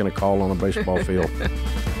ever taken a call on a baseball field.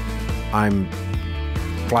 I'm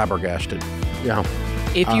flabbergasted. Yeah.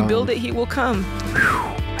 If you build it, he will come.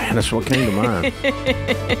 Man, that's what came to mind.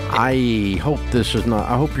 I hope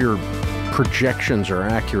I hope your projections are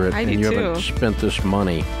accurate and you haven't spent this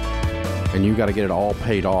money and you got to get it all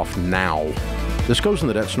paid off now. This goes in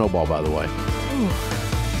the debt snowball, by the way.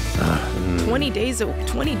 20 days.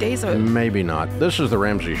 Maybe not. This is the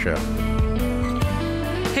Ramsey Show.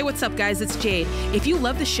 Hey, what's up, guys? It's Jade. If you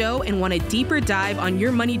love the show and want a deeper dive on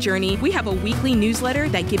your money journey, we have a weekly newsletter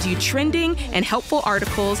that gives you trending and helpful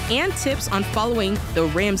articles and tips on following the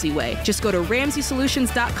Ramsey way. Just go to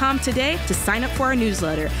RamseySolutions.com today to sign up for our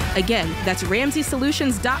newsletter. Again, that's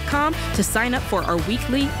RamseySolutions.com to sign up for our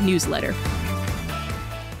weekly newsletter.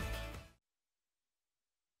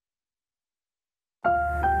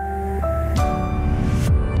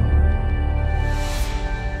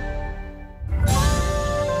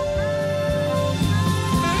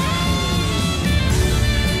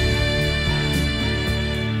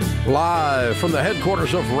 Live from the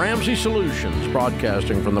headquarters of Ramsey Solutions,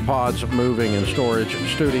 broadcasting from the Pods Moving and Storage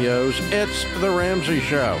Studios. It's the Ramsey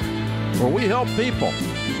Show, where we help people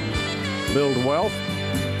build wealth,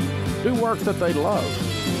 do work that they love,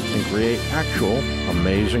 and create actual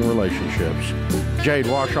amazing relationships. Jade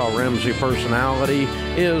Washaw, Ramsey Personality,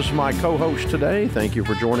 is my co-host today. Thank you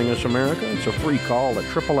for joining us, America. It's a free call at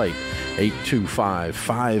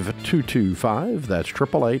 888-825-5225. That's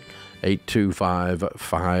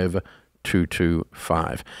 888-825-5225.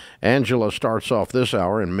 Angela starts off this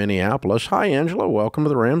hour in Minneapolis. Hi, Angela. Welcome to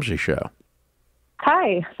the Ramsey Show.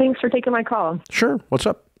 Hi. Thanks for taking my call. Sure. What's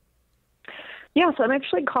up? Yes, I'm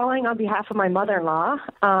actually calling on behalf of my mother-in-law.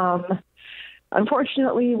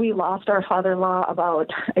 Unfortunately, we lost our father-in-law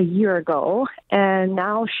about a year ago, and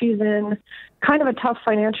now she's in kind of a tough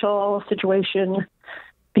financial situation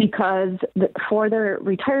because for their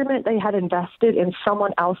retirement, they had invested in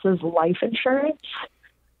someone else's life insurance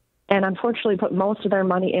and unfortunately put most of their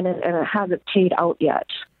money in it, and it hasn't paid out yet.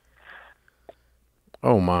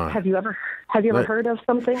 Oh, my. Have you ever heard of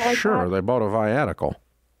something like that? Sure. They bought a viatical.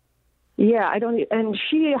 Yeah, I don't, and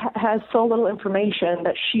she has so little information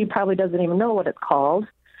that she probably doesn't even know what it's called.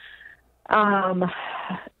 And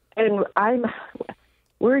I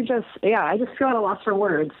just feel at a loss for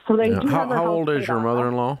words. So they do have how old is your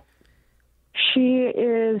mother-in-law? She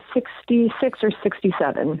is 66 or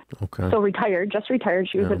 67. Okay. So just retired.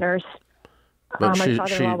 She was a nurse. But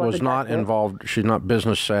she was not involved. She's not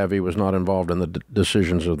business savvy. Was not involved in the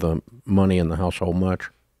decisions of the money in the household much.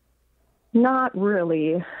 Not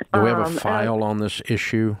really. Do we have a file on this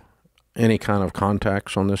issue? Any kind of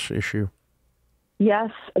contacts on this issue?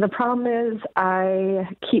 Yes. The problem is I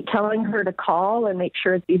keep telling her to call and make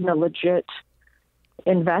sure it's even a legit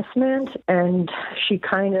investment, and she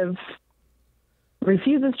kind of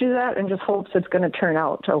refuses to do that and just hopes it's going to turn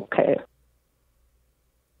out okay.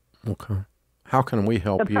 Okay. How can we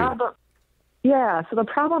help you? Yeah. So the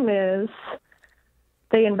problem is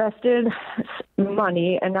they invested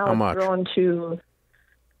money, and now it's grown to.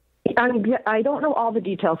 I don't know all the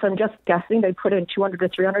details, so I'm just guessing they put in $200,000 to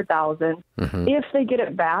 $300,000. Mm-hmm. If they get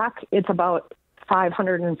it back, it's about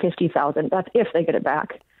 $550,000. That's if they get it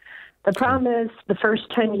back. The problem is the first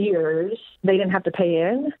 10 years they didn't have to pay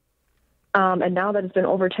in, and now that it's been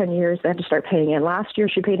over 10 years, they have to start paying in. Last year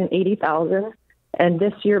she paid in $80,000, and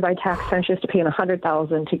this year by tax time she has to pay in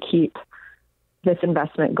 $100,000 to keep this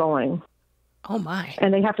investment going. Oh, my.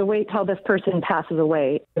 And they have to wait till this person passes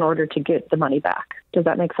away in order to get the money back. Does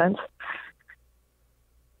that make sense?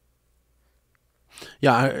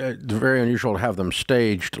 Yeah, it's very unusual to have them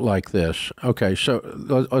staged like this. Okay, so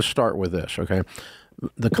let's start with this, okay?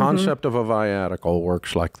 The concept of a viatical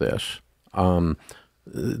works like this.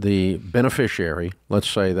 The beneficiary, let's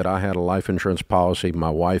say that I had a life insurance policy,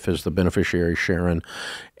 my wife is the beneficiary, Sharon,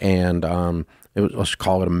 and let's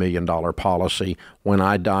call it $1 million policy. When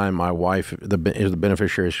I die, my wife is the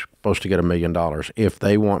beneficiary is supposed to get $1 million. If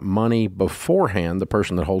they want money beforehand, the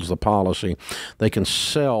person that holds the policy, they can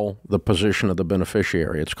sell the position of the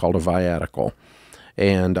beneficiary. It's called a viatical,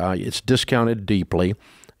 and it's discounted deeply.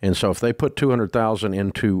 And so if they put $200,000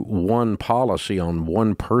 into one policy on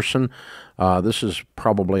one person, this is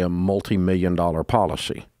probably a multi-million-dollar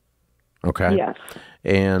policy. Okay. Yes.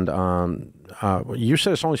 And you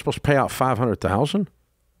said it's only supposed to pay out $500,000.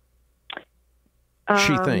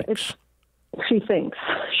 She thinks.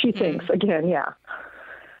 She thinks again. Yeah.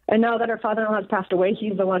 And now that her father-in-law has passed away,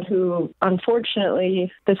 he's the one who,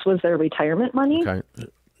 unfortunately, this was their retirement money. Okay.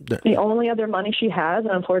 The only other money she has,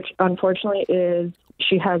 unfortunately, is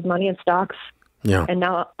she has money in stocks. Yeah. And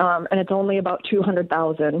now, and it's only about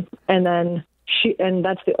 $200,000, and then. And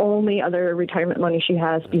that's the only other retirement money she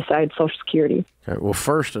has besides Social Security. Okay. Well,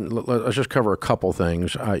 first, let's just cover a couple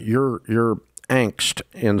things. Your angst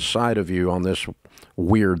inside of you on this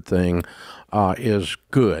weird thing is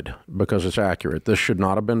good because it's accurate. This should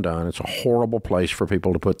not have been done. It's a horrible place for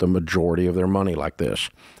people to put the majority of their money like this.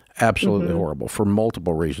 Absolutely horrible for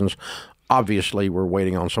multiple reasons. Obviously, we're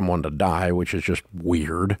waiting on someone to die, which is just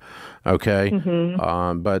weird, okay?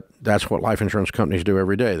 But that's what life insurance companies do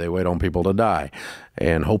every day. They wait on people to die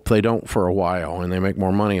and hope they don't for a while, and they make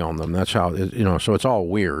more money on them. That's how, so it's all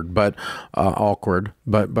weird, but awkward.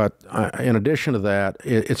 But in addition to that,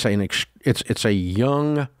 it's a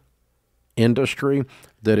young industry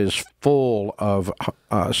that is full of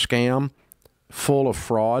scam, full of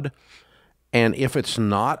fraud. And if it's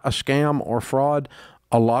not a scam or fraud,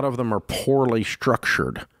 a lot of them are poorly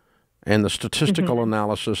structured, and the statistical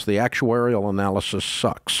analysis, the actuarial analysis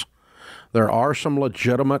sucks. There are some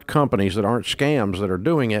legitimate companies that aren't scams that are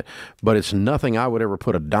doing it, but it's nothing I would ever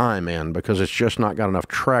put a dime in because it's just not got enough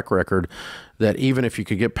track record that even if you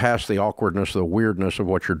could get past the awkwardness, the weirdness of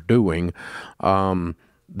what you're doing, then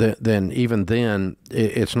even then,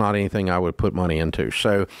 it's not anything I would put money into.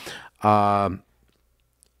 So, so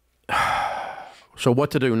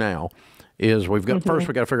what to do now is we've got, first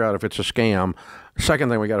we got to figure out if it's a scam. Second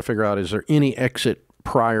thing we got to figure out, is there any exit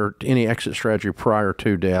strategy prior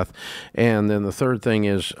to death? And then the third thing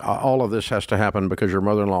is all of this has to happen because your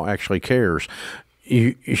mother-in-law actually cares.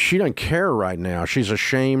 She doesn't care right now. She's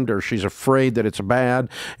ashamed or she's afraid that it's bad.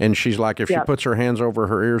 And she's like, if she puts her hands over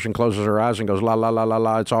her ears and closes her eyes and goes, la, la, la, la,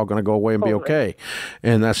 la, it's all going to go away and be okay.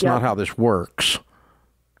 And that's not how this works.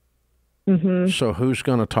 So who's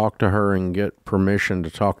going to talk to her and get permission to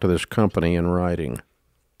talk to this company in writing?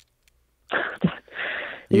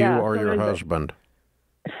 You or your husband?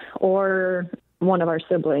 Or one of our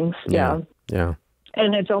siblings. Yeah.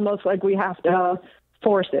 And it's almost like we have to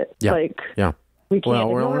force it. We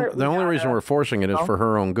can't the only reason we're forcing it is for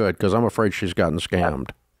her own good, because I'm afraid she's gotten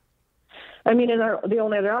scammed. I mean, the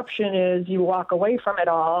only other option is you walk away from it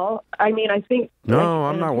all. I mean, I think... No,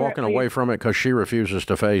 I'm not walking away from it because she refuses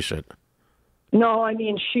to face it. No, I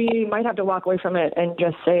mean, she might have to walk away from it and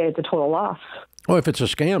just say it's a total loss. Well, if it's a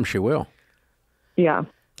scam, she will. Yeah.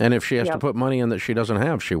 And if she has to put money in that she doesn't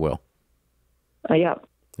have, she will. Yeah,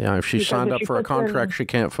 if she signed up for a contract she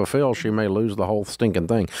can't fulfill, she may lose the whole stinking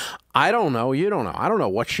thing. I don't know. You don't know. I don't know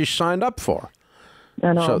what she signed up for.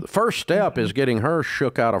 I know. So the first step is getting her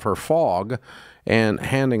shook out of her fog and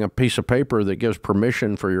handing a piece of paper that gives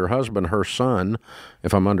permission for your husband, her son,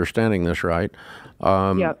 if I'm understanding this right,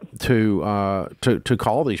 to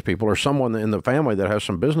call these people or someone in the family that has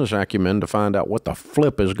some business acumen to find out what the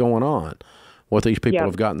flip is going on, what these people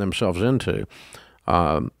have gotten themselves into.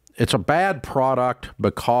 It's a bad product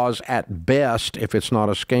because at best, if it's not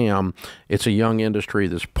a scam, it's a young industry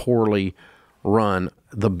that's poorly run.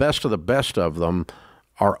 The best of them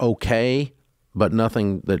are okay, but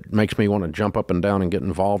nothing that makes me want to jump up and down and get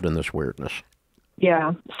involved in this weirdness.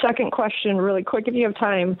 Yeah. Second question, really quick, if you have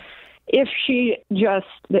time. If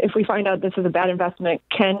we find out this is a bad investment,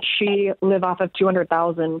 can she live off of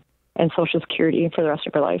 $200,000 and Social Security for the rest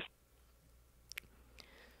of her life?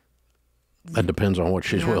 That depends on what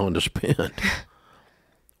she's willing to spend.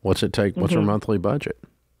 What's it take? What's her monthly budget?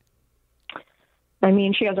 I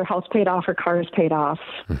mean, she has her house paid off, her car is paid off,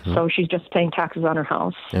 so she's just paying taxes on her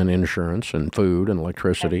house. And insurance and food and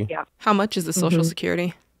electricity. How much is the Social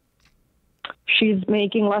Security? She's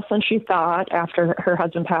making less than she thought after her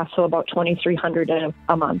husband passed, so about $2,300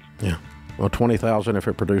 a month. Yeah. Well, $20,000 if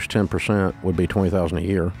it produced 10% would be $20,000 a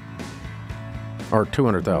year. Or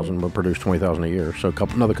 $200,000 would produce $20,000 a year, so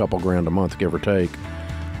another couple grand a month, give or take.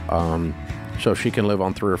 So if she can live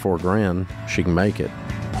on $3 or $4 grand, she can make it,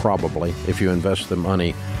 probably, if you invest the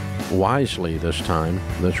money wisely this time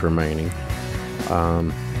that's remaining.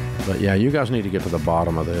 But yeah, you guys need to get to the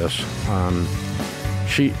bottom of this.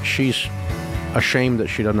 She's ashamed that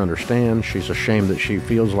she doesn't understand. She's ashamed that she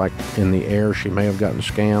feels like in the air she may have gotten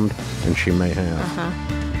scammed, and she may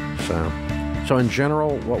have. So in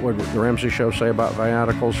general, what would the Ramsey Show say about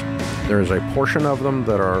viaticals? There is a portion of them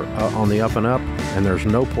that are on the up and up, and there's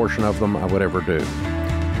no portion of them I would ever do.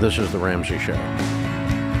 This is the Ramsey Show.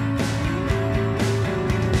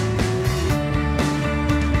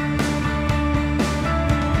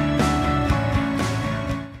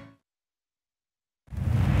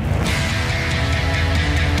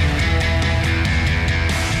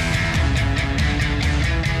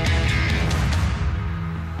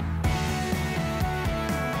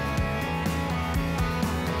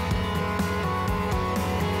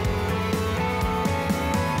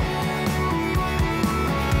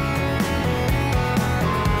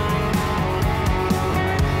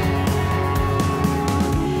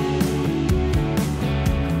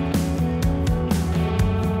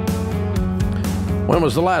 When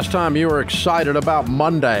was the last time you were excited about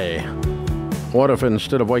Monday? What if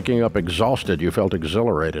instead of waking up exhausted, you felt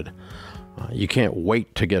exhilarated? You can't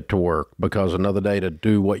wait to get to work because another day to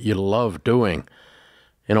do what you love doing.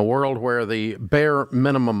 In a world where the bare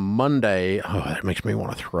minimum Monday, that makes me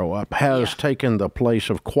want to throw up, has taken the place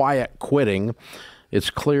of quiet quitting, it's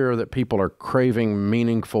clear that people are craving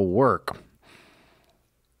meaningful work.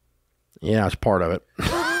 Yeah, it's part of it.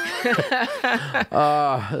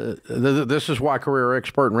 This is why career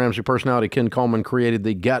expert and Ramsey personality Ken Coleman created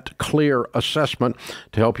the Get Clear assessment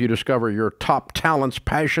to help you discover your top talents,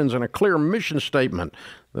 passions, and a clear mission statement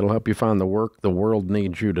that'll help you find the work the world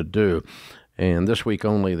needs you to do. And this week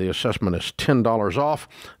only, the assessment is $10 off.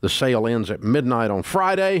 The sale ends at midnight on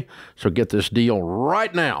Friday, so get this deal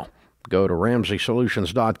right now Go to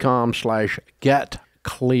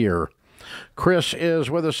RamseySolutions.com/getclear. Chris is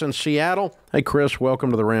with us in Seattle. Hey, Chris,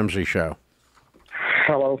 welcome to the Ramsey Show.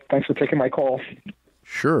 Hello. Thanks for taking my call.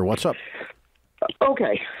 Sure. What's up?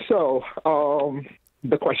 Okay. So,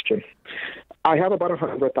 the question. I have about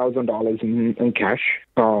 $100,000 in cash,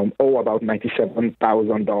 owe about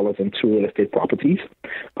 $97,000 in 2 real estate properties.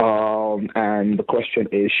 And the question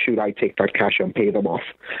is, should I take that cash and pay them off?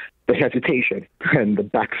 The hesitation and the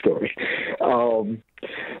backstory.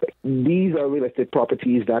 These are real estate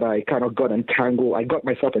properties that I kind of got entangled. I got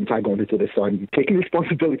myself entangled into this, so I'm taking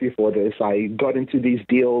responsibility for this. I got into these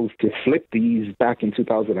deals to flip these back in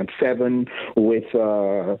 2007 with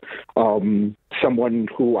someone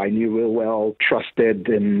who I knew real well, trusted,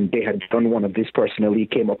 and they had done one of these personally.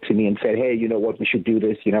 Came up to me and said, "Hey, you know what? We should do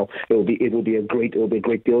this. You know, it will be a great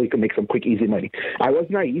deal. You can make some quick, easy money." I was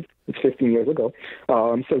naive. It's 15 years ago.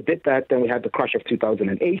 So did that. Then we had the crash of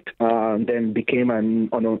 2008. Then became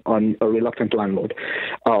a reluctant landlord.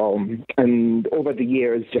 And over the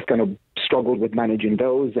years, just kind of struggled with managing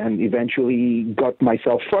those, and eventually got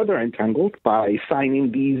myself further entangled by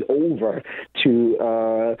signing these over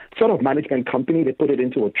to sort of management company. They put it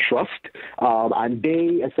into a trust, and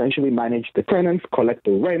they essentially manage the tenants, collect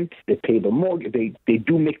the rent, they pay the mortgage, they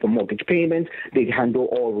do make the mortgage payments, they handle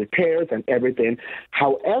all repairs and everything.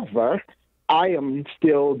 However, I am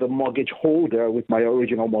still the mortgage holder with my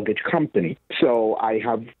original mortgage company. So I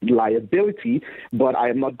have liability, but I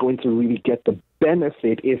am not going to really get the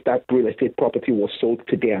benefit if that real estate property was sold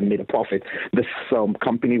today and made a profit. This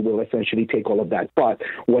company will essentially take all of that. But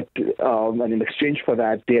and in exchange for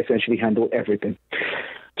that, they essentially handle everything.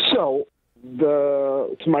 So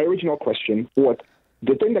to my original question,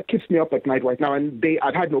 the thing that keeps me up at night right now, and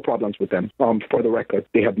I've had no problems with them, for the record.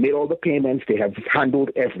 They have made all the payments. They have handled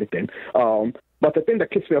everything. But the thing that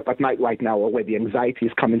keeps me up at night right now, or where the anxiety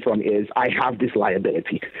is coming from, is I have this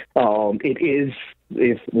liability. It is,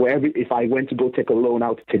 if I went to go take a loan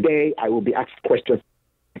out today, I will be asked questions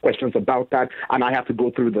about that, and I have to go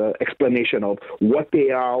through the explanation of what they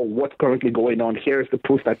are, what's currently going on. Here's the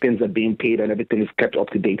proof that things are being paid and everything is kept up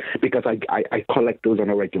to date, because I collect those on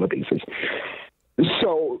a regular basis.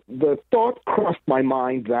 So the thought crossed my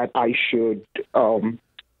mind that I should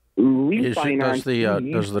refinance.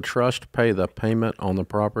 Does the trust pay the payment on the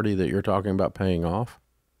property that you're talking about paying off?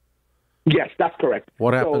 Yes, that's correct.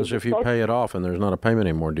 What happens if you pay it off and there's not a payment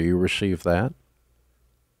anymore? Do you receive that?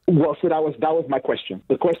 Well, so that was my question.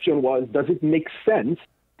 The question was, does it make sense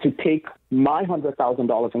to take my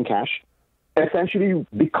 $100,000 in cash, essentially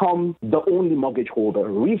become the only mortgage holder,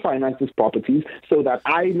 refinance these properties so that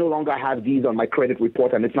I no longer have these on my credit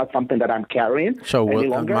report and it's not something that I'm carrying? So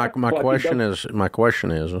my question is,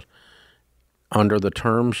 under the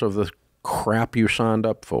terms of the crap you signed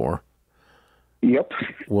up for, yep,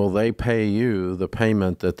 will they pay you the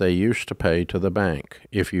payment that they used to pay to the bank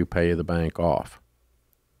if you pay the bank off?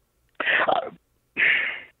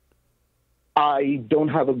 I don't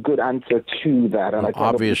have a good answer to that. And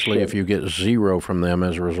obviously, if you get zero from them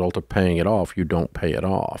as a result of paying it off, you don't pay it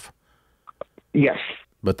off. Yes.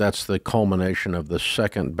 But that's the culmination of the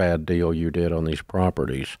second bad deal you did on these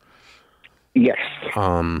properties. Yes.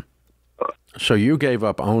 So you gave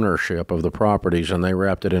up ownership of the properties and they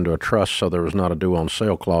wrapped it into a trust so there was not a due on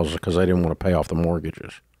sale clause because they didn't want to pay off the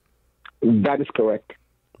mortgages. That is correct.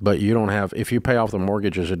 But you don't have, if you pay off the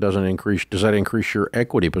mortgages, it doesn't increase, does that increase your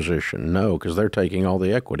equity position? No, because they're taking all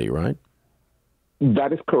the equity, right?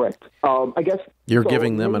 That is correct. I guess you're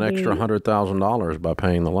giving them an extra $100,000 by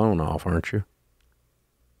paying the loan off, aren't you?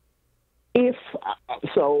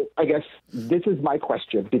 So, I guess this is my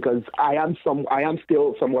question, because I am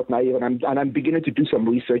still somewhat naive, and I'm beginning to do some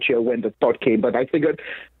research here when the thought came. But I figured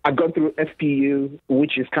I've gone through FPU,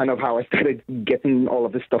 which is kind of how I started getting all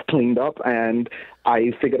of this stuff cleaned up, and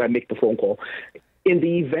I figured I'd make the phone call. In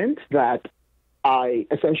the event that I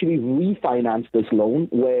essentially refinance this loan,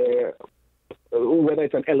 whether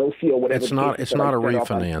it's an LLC or whatever, it's not a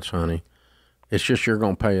refinance, honey. It's just you're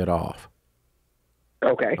going to pay it off.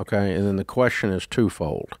 Okay. Okay, and then the question is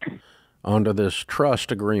twofold. Under this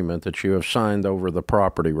trust agreement that you have signed over the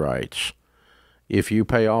property rights, if you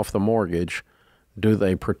pay off the mortgage, do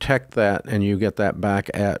they protect that and you get that back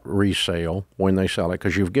at resale when they sell it?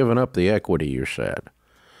 Because you've given up the equity, you said.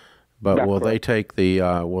 But That's will correct. they take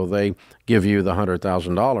will they give you the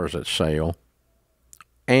 $100,000 at sale,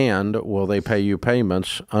 and will they pay you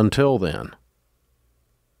payments until then?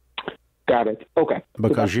 Got it. Okay.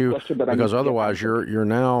 Because otherwise you're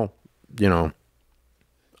now, they're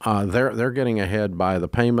getting ahead by the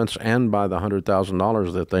payments and by the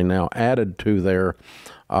 $100,000 that they now added to their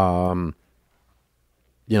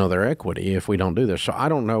their equity if we don't do this. So I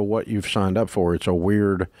don't know what you've signed up for. It's a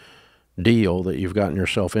weird deal that you've gotten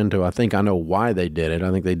yourself into. I think I know why they did it.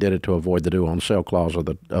 I think they did it to avoid the due on sale clause of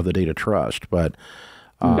the deed of trust. But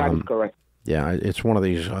that is correct. Yeah, it's one of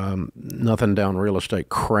these nothing down real estate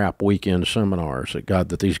crap weekend seminars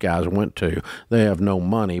that these guys went to. They have no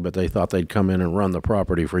money, but they thought they'd come in and run the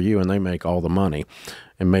property for you, and they make all the money,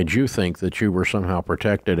 and made you think that you were somehow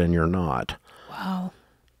protected, and you're not. Wow.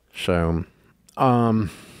 So,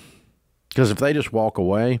 because if they just walk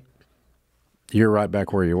away, you're right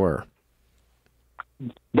back where you were.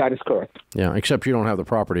 That is correct. Yeah, except you don't have the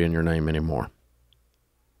property in your name anymore.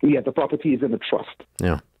 Yeah, the property is in the trust.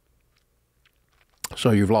 Yeah.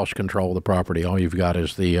 So you've lost control of the property. All you've got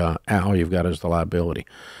is the liability.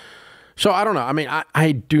 So I don't know. I mean,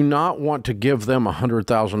 I do not want to give them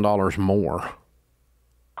 $100,000 more.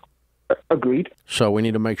 Agreed. So we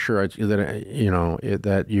need to make sure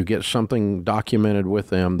that you get something documented with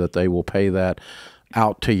them that they will pay that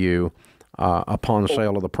out to you upon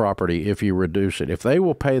sale of the property if you reduce it. If they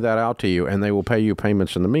will pay that out to you and they will pay you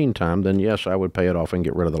payments in the meantime, then yes, I would pay it off and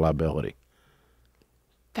get rid of the liability.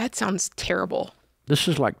 That sounds terrible. This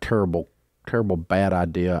is like terrible bad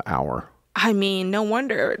idea hour. I mean, no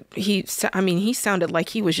wonder he sounded like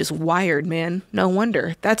he was just wired, man. No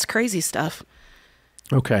wonder. That's crazy stuff.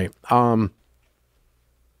 Okay.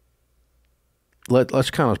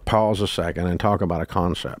 Let's kind of pause a second and talk about a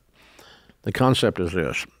concept. The concept is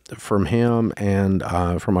this. From him and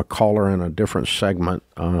from a caller in a different segment,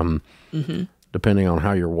 depending on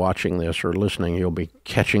how you're watching this or listening, you'll be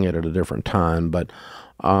catching it at a different time, but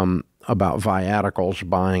about viaticals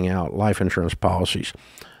buying out life insurance policies.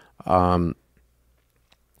 I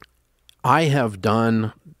have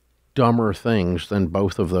done dumber things than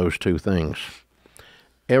both of those two things.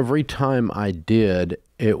 Every time I did,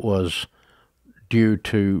 it was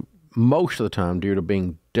most of the time due to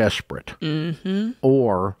being desperate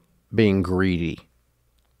or being greedy.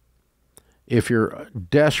 If you're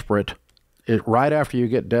desperate, right after you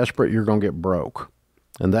get desperate, you're going to get broke.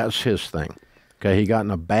 And that's his thing. Okay, he got in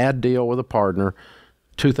a bad deal with a partner,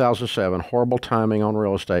 2007, horrible timing on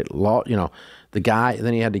real estate. The guy,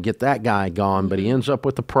 then he had to get that guy gone, but he ends up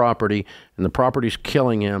with the property, and the property's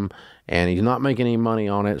killing him, and he's not making any money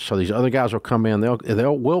on it. So these other guys will come in,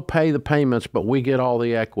 we'll pay the payments, but we get all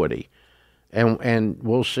the equity, and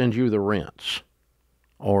we'll send you the rents,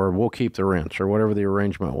 or we'll keep the rents, or whatever the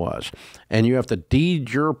arrangement was. And you have to deed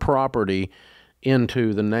your property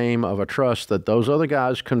into the name of a trust that those other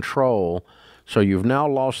guys control. So you've now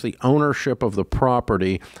lost the ownership of the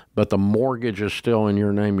property, but the mortgage is still in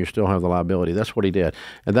your name. You still have the liability. That's what he did.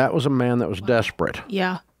 And that was a man that was desperate.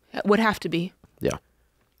 Yeah, it would have to be. Yeah,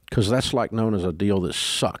 because that's like known as a deal that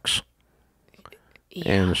sucks.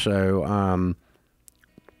 Yeah. And so,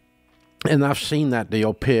 and I've seen that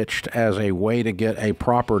deal pitched as a way to get a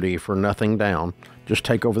property for nothing down. Just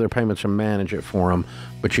take over their payments and manage it for them,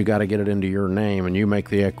 but you got to get it into your name, and you make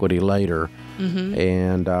the equity later.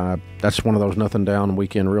 And that's one of those nothing down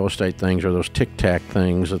weekend real estate things, or those tic-tac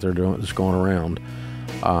things that they're doing that's going around.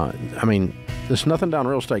 I mean, this nothing down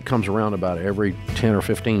real estate comes around about every 10 or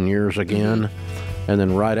 15 years again, and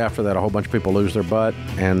then right after that, a whole bunch of people lose their butt,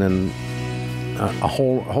 and then a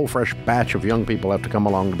whole fresh batch of young people have to come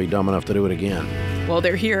along to be dumb enough to do it again. Well,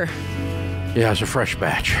 they're here. Yeah, it's a fresh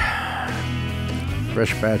batch.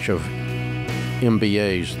 Fresh batch of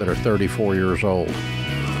MBAs that are 34 years old.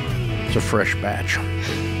 It's a fresh batch.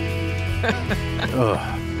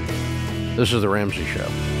 This is the Ramsey Show.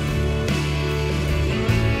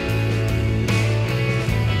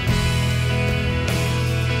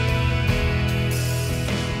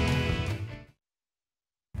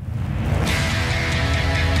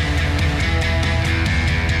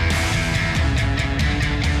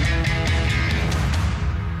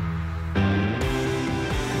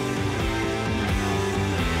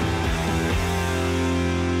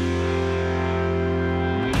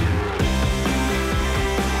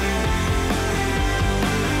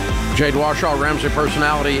 Jade Warshaw, Ramsey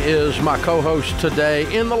Personality, is my co-host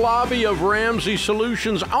today in the lobby of Ramsey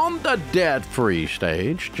Solutions on the debt-free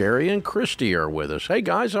stage. Jerry and Christy are with us. Hey,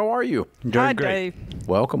 guys, how are you? Doing great. Dave.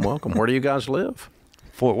 Welcome. Where do you guys live?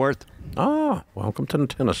 Fort Worth. Ah, welcome to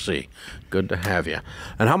Tennessee. Good to have you.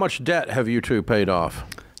 And how much debt have you two paid off?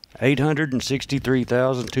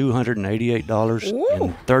 $863,288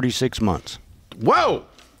 in 36 months. Whoa!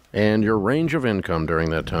 And your range of income during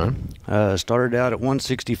that time? Started out at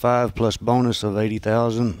 $165 plus bonus of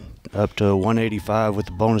 $80,000, up to $185 with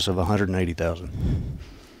the bonus of $180,000.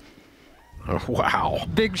 Oh, wow.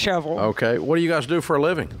 Big shovel. Okay. What do you guys do for a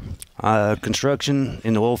living? Construction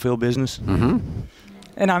in the oil field business.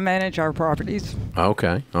 and I manage our properties.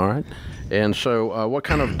 Okay, all right. And so what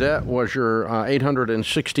kind of debt was your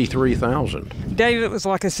 $863,000? Dave, it was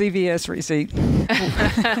like a CVS receipt.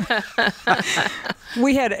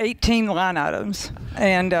 We had 18 line items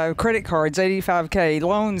and credit cards, $85K,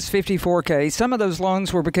 loans, $54K. Some of those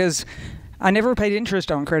loans were because I never paid interest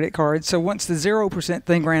on credit cards, so once the 0%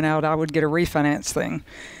 thing ran out, I would get a refinance thing.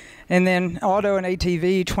 And then auto and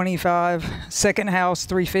ATV, 25, second house,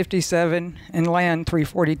 357, and land,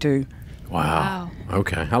 342. Wow.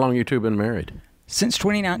 Okay. How long you two been married? Since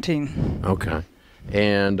 2019. Okay.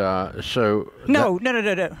 And so... No.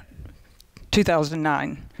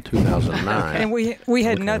 2009. 2009. And we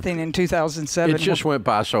had nothing in 2007. It just went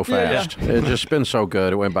by so fast. Yeah. It just been so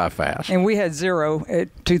good. It went by fast. And we had 0 at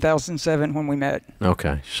 2007 when we met.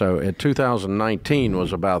 Okay. So at 2019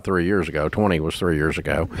 was about 3 years ago. 20 was 3 years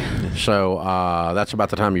ago. So that's about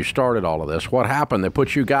the time you started all of this. What happened that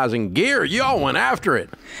put you guys in gear? Y'all went after it.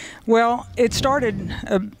 Well, it started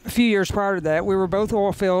a few years prior to that. We were both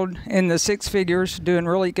oil field in the six figures, doing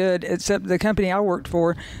really good, except the company I worked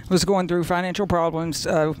for was going through financial problems,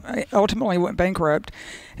 ultimately went bankrupt.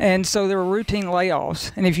 And so there were routine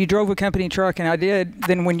layoffs. And if you drove a company truck, and I did,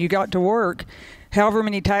 then when you got to work, however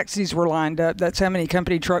many taxis were lined up, that's how many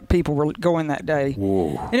company truck people were going that day.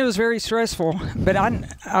 Whoa. And it was very stressful, but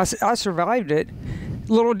I survived it.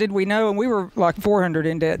 Little did we know, and we were like 400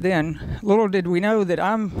 in debt then, little did we know that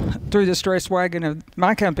I'm through the stress wagon of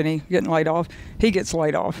my company getting laid off. He gets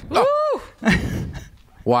laid off. Oh.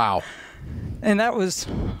 Wow. And that was,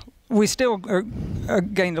 we still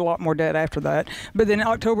gained a lot more debt after that. But then in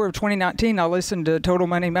October of 2019, I listened to Total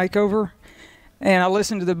Money Makeover, and I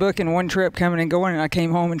listened to the book in one trip coming and going, and I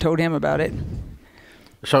came home and told him about it.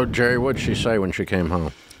 So, Jerry, what did she say when she came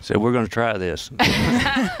home? Said, we're going to try this.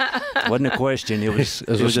 Wasn't a question. It was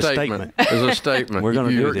a statement. It was a statement. We're going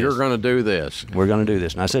to do this. You're going to do this. We're going to do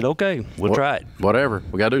this. And I said, okay, we'll try it. Whatever.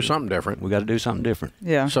 We got to do something different. We got to do something different.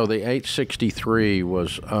 Yeah. So the 863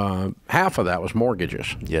 was, half of that was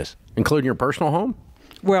mortgages. Yes. Including your personal home?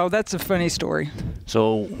 Well, that's a funny story.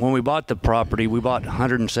 So when we bought the property, we bought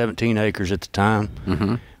 117 acres at the time.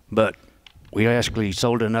 Mm-hmm. But we actually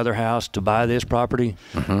sold another house to buy this property.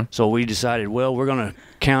 Mm-hmm. So we decided, well, we're going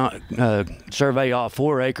to survey off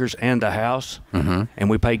 4 acres and the house, mm-hmm. and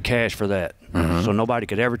we paid cash for that. Mm-hmm. So nobody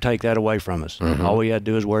could ever take that away from us. Mm-hmm. All we had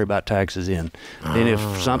to do is worry about taxes in. Then if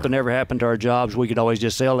something ever happened to our jobs, we could always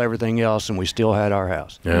just sell everything else, and we still had our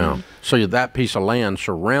house. Yeah. Mm-hmm. So that piece of land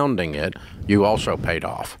surrounding it, you also paid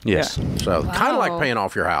off. Yes. Yeah. So kind of like paying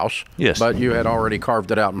off your house. Yes. But you had already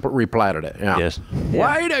carved it out and replatted it. Yeah. Yes.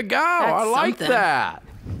 Way to go. I like that.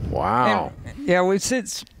 Wow. And, yeah, we've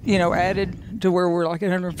since, added to where we're like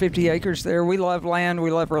 150 acres there. We love land.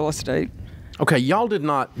 We love real estate. Okay, y'all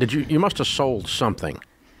you must have sold something.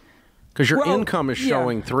 Because your income is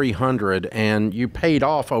showing 300, and you paid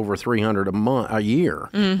off over 300 a year.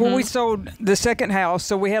 Mm-hmm. Well, we sold the second house,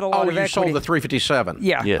 so we had a lot of equity. Oh, you sold the 357.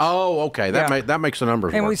 Yeah. Yes. Oh, okay. That makes the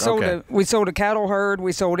numbers and work. we sold a cattle herd.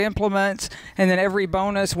 We sold implements, and then every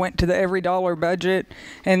bonus went to the every dollar budget.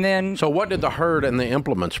 And then. So what did the herd and the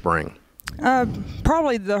implements bring?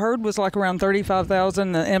 Probably the herd was like around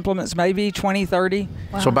 35,000. The implements maybe 20, 30.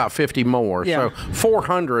 Wow. So about 50 more. Yeah. So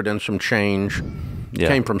 400 and some change. Yeah.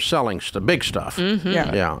 Came from selling big stuff. Mm-hmm.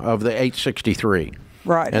 Yeah, of the 863.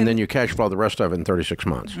 Right. And then you cash flow the rest of it in 36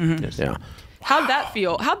 months. Mm-hmm. Yes. Yeah. How'd that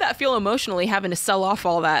feel? How'd that feel emotionally, having to sell off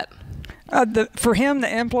all that? For him, the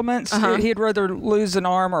implements, he'd rather lose an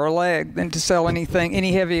arm or a leg than to sell anything,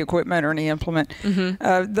 any heavy equipment or any implement.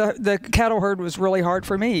 Mm-hmm. The cattle herd was really hard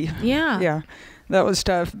for me. Yeah. Yeah, that was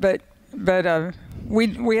tough. But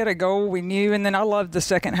we had a goal we knew, and then I loved the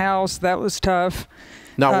second house. That was tough.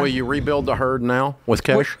 Now, will you rebuild the herd now with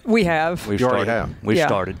cash? We have. We've already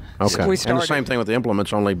started. Okay. We started. And the same thing with the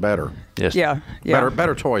implements, only better. Yes. Yeah.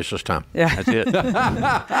 Better toys this time. Yeah. That's it.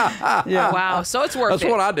 Yeah. Wow. So it's worth it.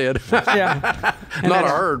 That's what I did. Yeah. Not a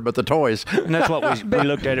herd, but the toys. And that's what we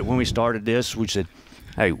looked at it when we started this. We said,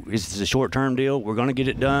 hey, this is a short-term deal. We're going to get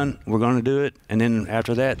it done. We're going to do it. And then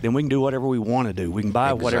after that, then we can do whatever we want to do. We can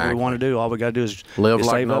buy whatever we want to do. All we got to do is live like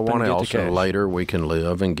save no up one and else. get the cash. And later we can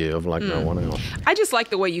live and give like no one else. I just like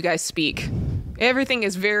the way you guys speak. Everything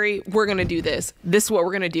is we're going to do this. This is what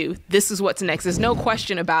we're going to do. This is what's next. There's no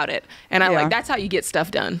question about it. And I that's how you get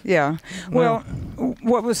stuff done. Yeah. Well,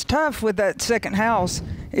 what was tough with that second house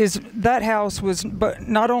is that house was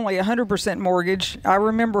not only 100% mortgage. I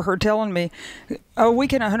remember her telling me, we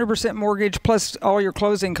can 100% mortgage plus all your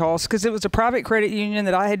closing costs, because it was a private credit union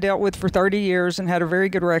that I had dealt with for 30 years and had a very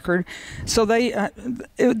good record. So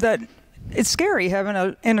it's scary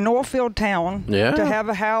having in an oil field town to have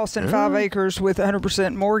a house and 5 acres with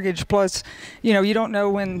 100% mortgage plus, you don't know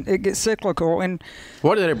when it gets cyclical. And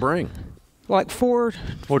what did it bring? Like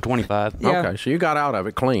 $425. Yeah. Okay, so you got out of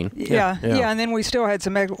it clean. Yeah, and then we still had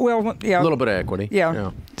some a little bit of equity.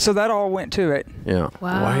 Yeah. So that all went to it. Yeah.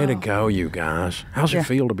 Wow. Way to go, you guys. How's it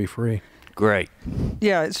feel to be free? Great.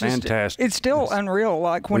 Yeah, it's fantastic. It's still unreal.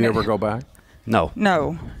 Like when you ever go back? No.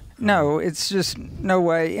 No, it's just no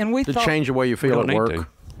way. And we Did it change the way you feel at work?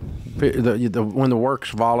 When the work's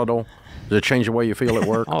volatile, does it change the way you feel at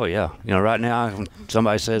work? Oh yeah. Right now, when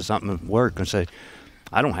somebody says something at work and say,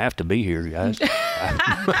 I don't have to be here, guys.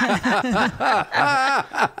 I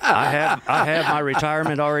have my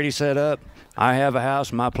retirement already set up. I have a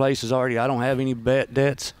house. My place is already. I don't have any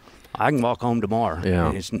debts. I can walk home tomorrow.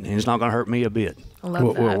 Yeah, it's not going to hurt me a bit.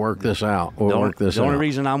 We'll work this out. The only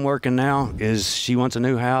reason I'm working now is she wants a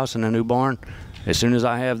new house and a new barn. As soon as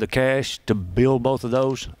I have the cash to build both of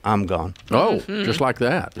those, I'm gone. Oh, just like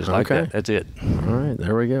that. Just like that. That's it. All right,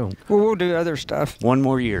 there we go. Well, we'll do other stuff. One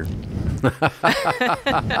more year.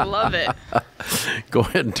 I love it. Go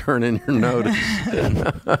ahead and turn in your notice.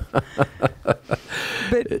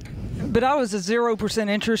 But I was a 0%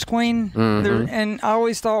 interest queen, and I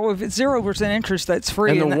always thought, well, if it's 0% interest, that's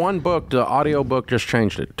free. And the one book, the audio book, just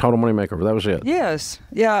changed it. Total Money Makeover. That was it. Yes.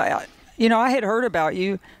 Yeah. I had heard about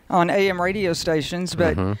you on AM radio stations,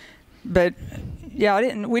 but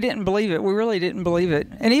yeah, we didn't believe it. We really didn't believe it.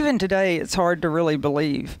 And even today, it's hard to really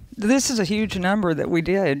believe. This is a huge number that we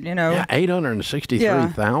did, Yeah,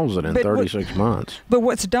 863,000 in 36 months. But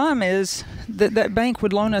what's dumb is that bank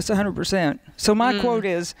would loan us 100%. So my quote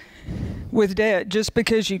is, with debt, just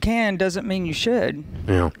because you can doesn't mean you should.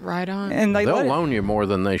 Yeah. Right on. And they'll loan you more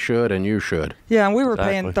than they should, and you should. Yeah, and we were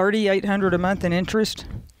paying $3,800 a month in interest.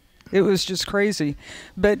 It was just crazy.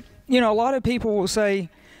 But, a lot of people will say,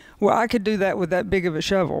 well, I could do that with that big of a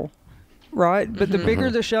shovel, right? But the bigger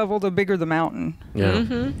the shovel, the bigger the mountain.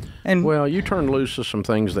 Yeah. And you turned loose of some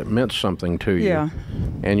things that meant something to you. Yeah.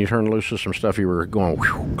 And you turned loose of some stuff you were going,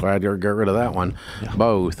 glad you got rid of that one. Yeah.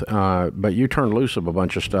 Both. But you turned loose of a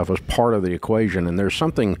bunch of stuff as part of the equation. And there's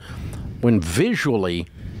something, when visually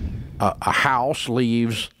a house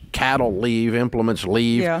leaves, cattle leave, implements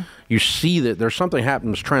leave. Yeah. You see that there's something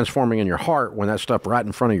happens transforming in your heart when that stuff right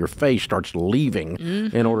in front of your face starts leaving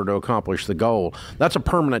in order to accomplish the goal. That's a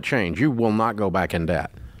permanent change. You will not go back in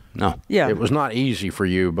debt. No. Yeah. It was not easy for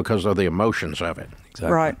you because of the emotions of it.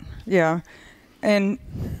 Exactly. Right. Yeah. And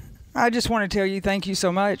I just want to tell you thank you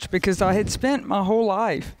so much, because I had spent my whole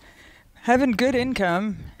life having good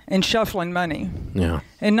income and shuffling money. Yeah.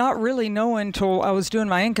 And not really knowing until I was doing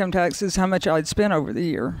my income taxes how much I'd spent over the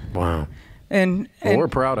year. Wow. And we're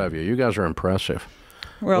proud of you. You guys are impressive.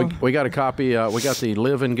 Well, we got a copy. We got the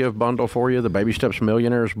Live and Give bundle for you, the Baby Steps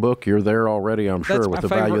Millionaires book. You're there already, I'm sure, with the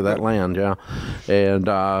value of that land. Yeah, and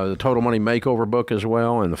the Total Money Makeover book as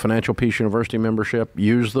well, and the Financial Peace University membership.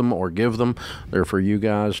 Use them or give them. They're for you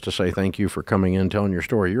guys to say thank you for coming in, telling your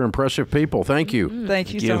story. You're impressive people. Thank you.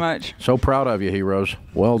 Thank you so much. So proud of you, heroes.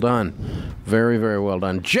 Well done. Very, very well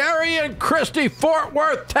done. Jerry and Christy, Fort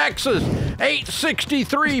Worth, Texas.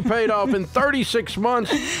 $863 paid off in 36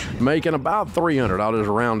 months, making about $300. I'll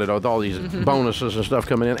just round it with all these bonuses and stuff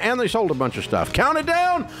coming in. And they sold a bunch of stuff. Count it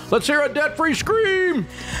down. Let's hear a debt-free scream.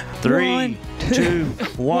 3, 2,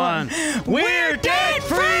 1. We're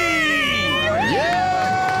debt-free! Yeah!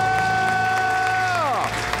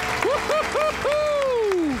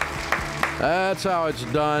 That's how it's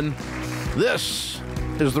done. This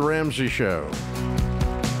is The Ramsey Show.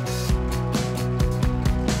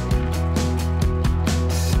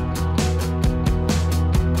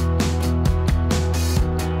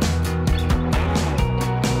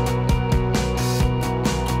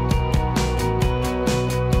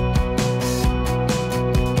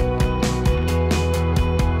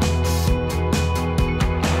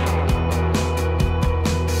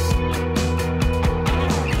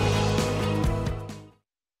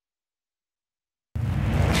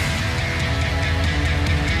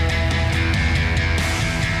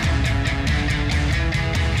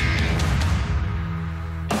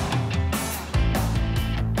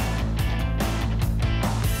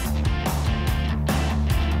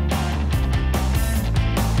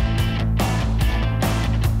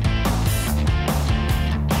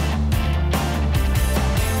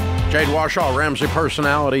 Jade Washaw, Ramsey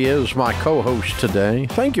Personality, is my co-host today.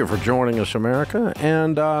 Thank you for joining us, America,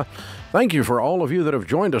 and thank you for all of you that have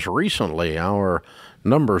joined us recently. Our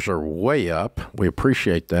numbers are way up. We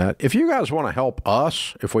appreciate that. If you guys want to help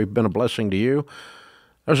us, if we've been a blessing to you,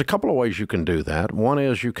 there's a couple of ways you can do that. One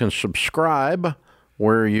is you can subscribe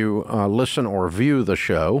where you listen or view the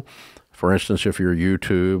show. For instance, if you're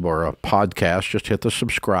YouTube or a podcast, just hit the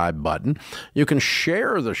subscribe button. You can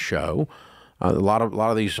share the show. A lot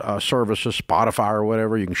of these services, Spotify or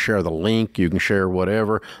whatever, you can share the link, you can share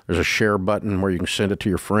whatever. There's a share button where you can send it to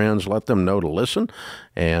your friends, let them know to listen,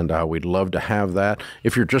 and we'd love to have that.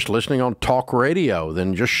 If you're just listening on talk radio,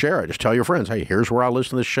 then just share it. Just tell your friends, hey, here's where I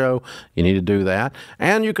listen to this show. You need to do that.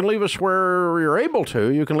 And you can leave us where you're able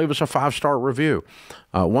to. You can leave us a 5-star review.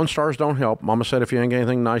 1 stars don't help. Mama said if you ain't got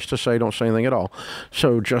anything nice to say, don't say anything at all.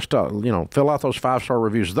 So just, fill out those 5-star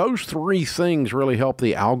reviews. Those 3 things really help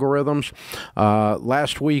the algorithms.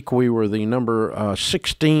 Last week, we were the number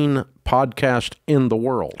 16 podcast in the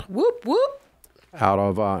world. Whoop, whoop. Out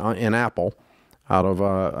of, in Apple, out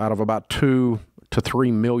of about 2 to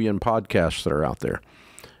 3 million podcasts that are out there.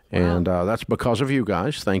 And that's because of you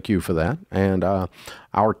guys. Thank you for that. And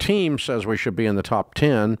our team says we should be in the top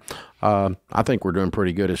 10. I think we're doing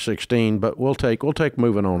pretty good at 16, but we'll take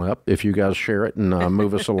moving on up if you guys share it and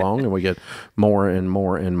move us along, and we get more and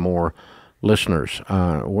more and more listeners.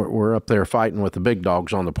 We're up there fighting with the big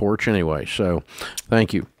dogs on the porch anyway. So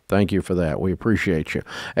thank you. Thank you for that. We appreciate you.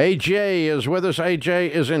 AJ is with us. AJ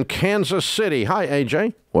is in Kansas City. Hi,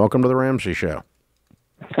 AJ. Welcome to the Ramsey Show.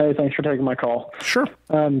 Hey, thanks for taking my call. Sure.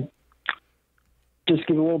 Just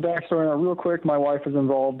give a little backstory on it real quick. My wife was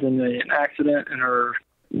involved in an accident in her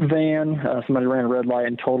van. Somebody ran a red light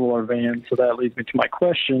and totaled our van. So that leads me to my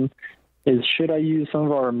question is, should I use some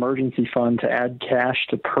of our emergency fund to add cash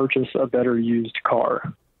to purchase a better used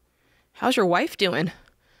car? How's your wife doing?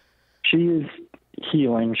 She is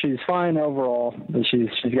healing. She's fine overall, but she's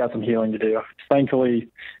got some healing to do. Thankfully,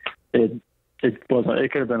 it wasn't.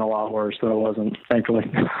 It could have been a lot worse, but it wasn't, thankfully.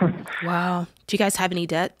 Wow. Do you guys have any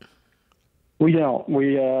debt? We don't.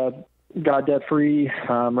 We got debt-free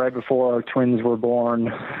right before our twins were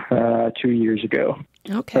born 2 years ago.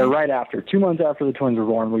 Okay. Right after. 2 months after the twins were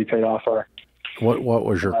born, we paid off our... What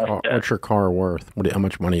was your car? What's your car worth? How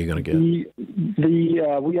much money are you going to get? We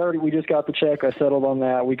just got the check. I settled on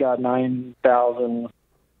that. We got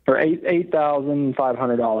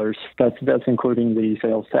 $8,500. That's including the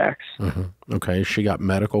sales tax. Mm-hmm. Okay. She got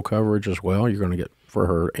medical coverage as well. You're going to get for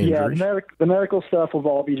her injuries. Yeah, the medical stuff will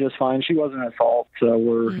all be just fine. She wasn't at fault, so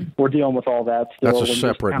we're dealing with all that still. That's a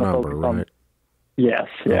separate number, right? Yes.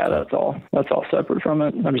 Yeah, okay. That's all separate from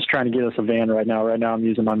it. I'm just trying to get us a van right now. Right now, I'm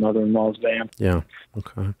using my mother-in-law's van. Yeah.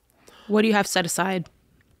 Okay. What do you have set aside?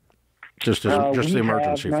 Just the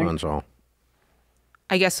emergency funds, all.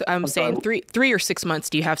 I guess I'm saying 3 or 6 months.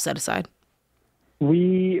 Do you have set aside?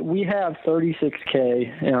 We have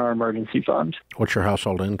 $36K in our emergency fund. What's your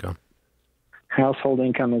household income? Household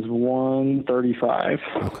income is $135.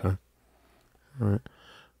 Okay. All right.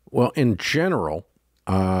 Well, in general,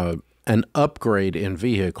 an upgrade in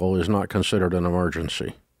vehicle is not considered an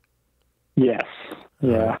emergency. Yes.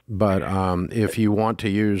 Yeah. But if you want to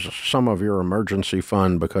use some of your emergency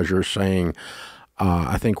fund because you're saying,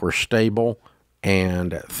 I think we're stable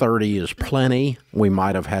and 30 is plenty, we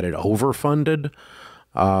might have had it overfunded,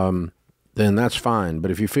 then that's fine. But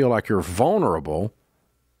if you feel like you're vulnerable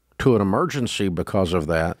to an emergency because of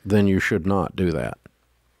that, then you should not do that.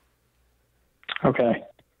 Okay.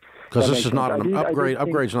 Because this is not an upgrade.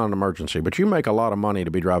 Upgrade's not an emergency, but you make a lot of money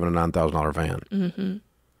to be driving a $9,000 van. Mm-hmm.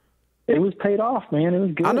 It was paid off, man. It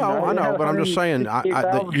was good. I know, but I'm just saying,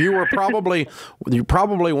 you were probably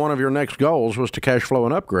one of your next goals was to cash flow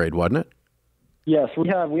an upgrade, wasn't it? Yes, we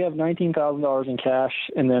have $19,000 in cash,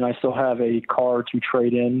 and then I still have a car to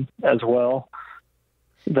trade in as well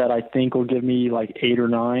that I think will give me like 8 or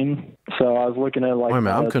 9. So I was looking at like. Wait a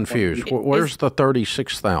minute, I'm confused. Where's the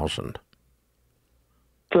 $36,000?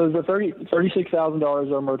 So the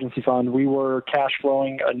 $36,000 emergency fund. We were cash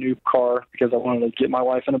flowing a new car because I wanted to get my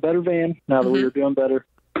wife in a better van. Now that we were doing better,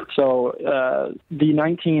 so the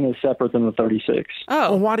 19 is separate than the 36.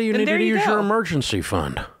 Oh, well, why do you need to use your emergency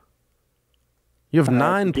fund? You have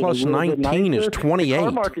 9 plus 19 is 28. The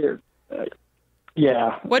car market,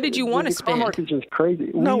 yeah. What did you want to spend? The car market's just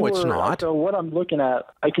crazy. No, it's not. So what I'm looking at,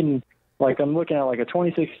 I'm looking at like a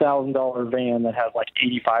 $26,000 van that has like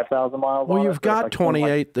 85,000 miles. Well, on you've it, got like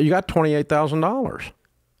 $28,000. You got $28,000.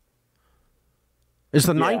 Is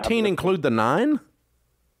the 19 include the 9?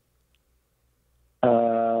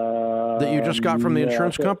 That you just got from the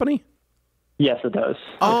insurance company? Yes, it does.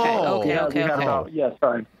 Oh, okay. Yes,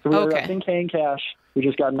 sorry. So we got 10K in cash. We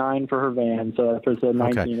just got 9 for her van, so that's 19.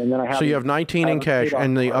 Okay. And then I have. So you have 19 in cash,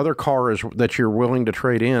 and the other car that you're willing to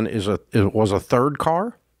trade in was a third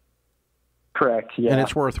car? Correct. Yeah. And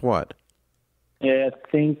it's worth what? Yeah, I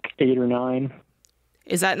think 8 or 9.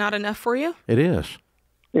 Is that not enough for you? It is.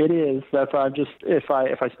 It is. That's why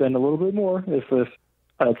if I spend a little bit more, if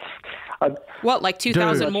What, like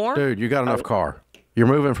 2,000 more? Dude, you got enough car. You're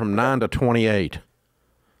moving from 9 to 28.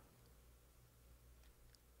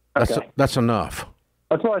 That's enough.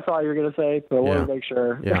 That's what I thought you were going to say, but I wanted to make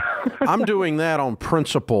sure. Yeah. I'm doing that on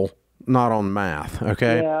principle, not on math,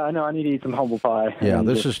 okay? Yeah, I know. I need to eat some humble pie. Yeah,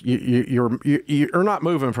 this is you're not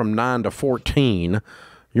moving from 9 to 14.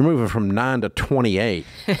 You're moving from 9 to 28.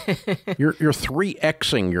 You're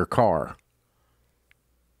 3Xing your car.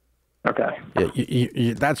 Okay.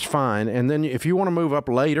 Yeah, that's fine. And then if you want to move up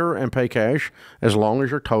later and pay cash, as long as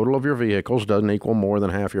your total of your vehicles doesn't equal more than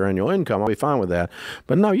half your annual income, I'll be fine with that.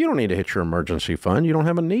 But no, you don't need to hit your emergency fund. You don't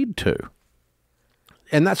have a need to.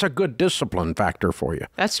 And that's a good discipline factor for you.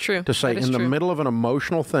 That's true. To say, in the true. middle of an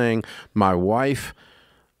emotional thing, my wife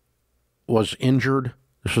was injured.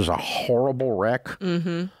 This was a horrible wreck.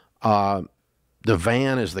 Mm-hmm. The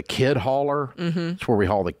van is the kid hauler. Mm-hmm. It's where we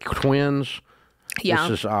haul the twins. Yeah.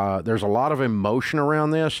 This is, there's a lot of emotion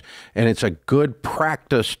around this, and it's a good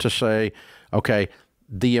practice to say, okay,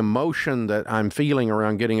 the emotion that I'm feeling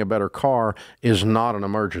around getting a better car is not an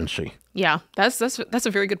emergency. Yeah, that's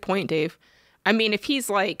a very good point, Dave. I mean, if he's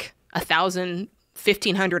like 1,000,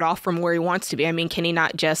 1,500 off from where he wants to be, I mean, can he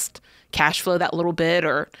not just cash flow that little bit,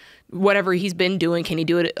 or whatever he's been doing? Can he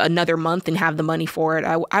do it another month and have the money for it?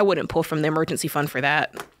 I wouldn't pull from the emergency fund for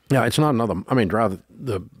that. Yeah, it's not another. I mean, drive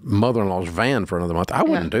the mother-in-law's van for another month. I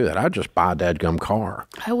wouldn't do that. I'd just buy a dadgum car.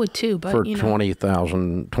 I would too, but for you know.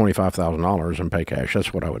 $25,000 and pay cash.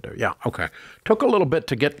 That's what I would do. Yeah, okay. Took a little bit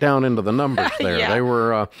to get down into the numbers there. Yeah. They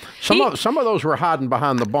were some of those were hiding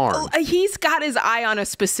behind the barn. He's got his eye on a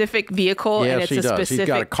specific vehicle, Yes, and it's he a does. specific He's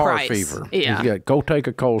got a car price. fever. Yeah. Go take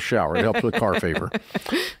a cold shower. It helps with car fever.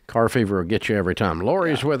 Car fever will get you every time.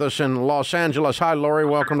 Lori's with us in Los Angeles. Hi, Lori.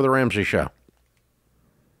 Welcome to the Ramsey Show.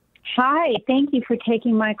 Hi, thank you for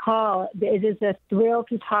taking my call. It is a thrill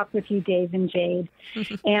to talk with you, Dave and Jade.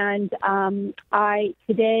 And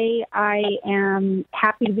today I am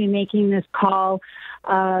happy to be making this call,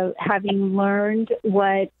 having learned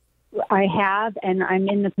what I have, and I'm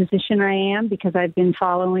in the position I am because I've been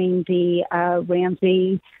following the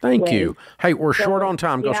Ramsey Thank way. you. Hey, we're short on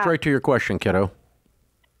time. Go yeah. straight to your question, kiddo.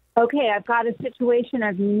 Okay, I've got a situation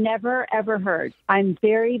I've never, ever heard. I'm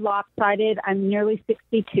very lopsided. I'm nearly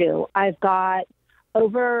 62. I've got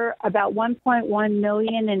over about $1.1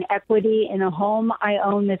 million in equity in a home I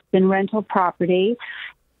own that's been rental property.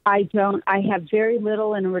 I have very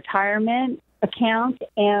little in a retirement account,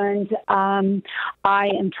 and I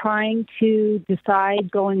am trying to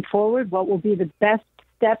decide going forward what will be the best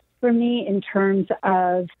steps for me in terms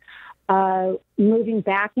of moving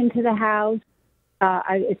back into the house.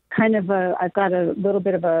 It's kind of I've got a little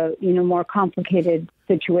bit of a, more complicated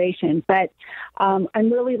situation, but I'm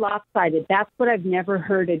really lopsided. That's what I've never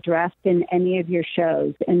heard addressed in any of your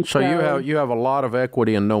shows. And so you have a lot of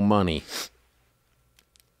equity and no money.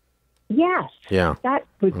 Yes. Yeah. That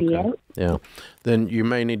would be it. Yeah. Then you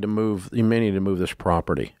may need to move. You may need to move this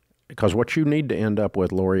property, because what you need to end up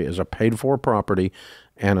with, Lori, is a paid-for property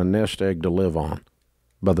and a nest egg to live on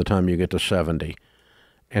by the time you get to 70.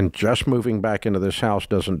 And just moving back into this house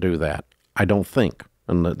doesn't do that, I don't think.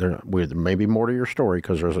 And there may be more to your story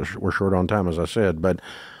because we're short on time, as I said. But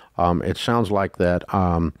it sounds like that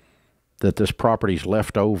this property's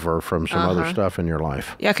left over from some other stuff in your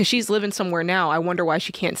life. Yeah, because she's living somewhere now. I wonder why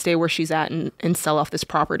she can't stay where she's at and sell off this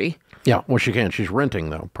property. Yeah, well, she can. She's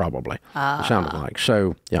renting, though, probably. It sounded like.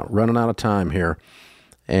 So, yeah, running out of time here.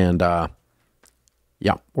 And,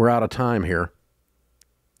 yeah, we're out of time here.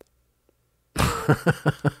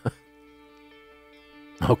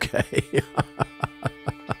 Okay.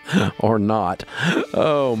 Or not.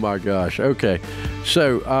 Oh, my gosh. Okay.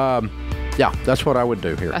 So, yeah, that's what I would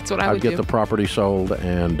do here. That's what I would I'd get do. the property sold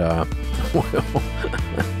and,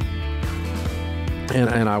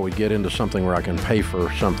 and I would get into something where I can pay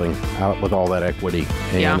for something out with all that equity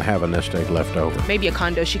and have a nest egg left over. Maybe a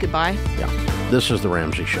condo she could buy. Yeah. This is The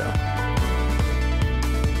Ramsey Show.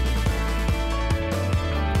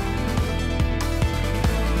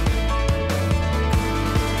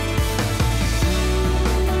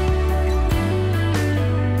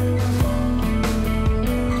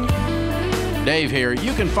 Dave here.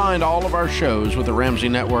 You can find all of our shows with the Ramsey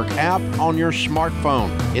Network app on your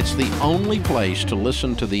smartphone. It's the only place to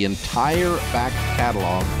listen to the entire back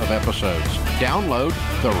catalog of episodes. Download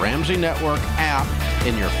the Ramsey Network app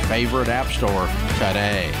in your favorite app store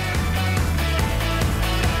today.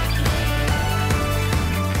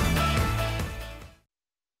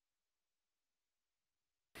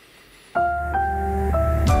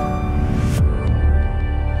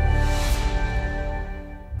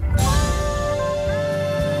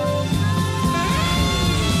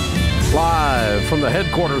 From From the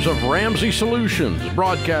headquarters of Ramsey Solutions,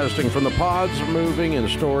 broadcasting from the Pods Moving and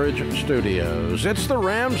Storage Studios, it's the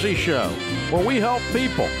Ramsey Show, where we help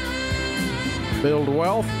people build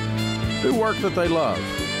wealth, do work that they love,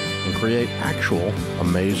 and create actual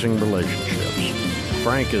amazing relationships.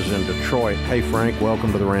 Frank is in Detroit. Hey, Frank,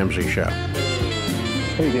 welcome to the Ramsey Show.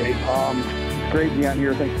 Hey, Dave. Great to be on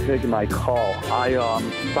here. Thanks for taking my call. I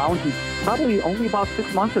found you probably only about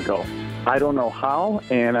 6 months ago. I don't know how,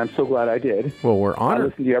 and I'm so glad I did. Well, we're honored. I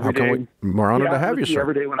listen to you every day. We're honored to have you, sir.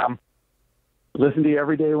 Listen to you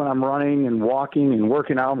every day when I'm running and walking and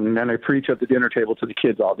working out, and then I preach at the dinner table to the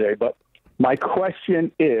kids all day. But my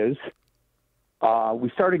question is,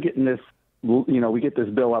 we started getting this, we get this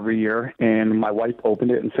bill every year, and my wife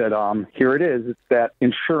opened it and said, here it is. It's that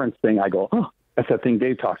insurance thing. I go, oh, that's that thing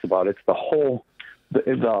Dave talks about. It's the whole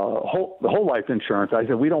life insurance. I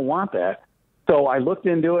said, we don't want that. So I looked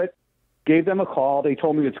into it, gave them a call. They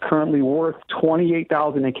told me it's currently worth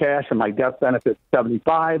 $28,000 in cash, and my death benefit's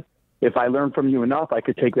 $75,000. If I learn from you enough, I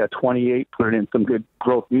could take that $28,000, put it in some good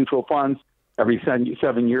growth mutual funds. Every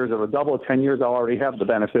 7 years of a double, 10 years, I'll already have the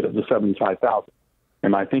benefit of the $75,000.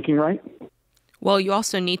 Am I thinking right? Well, you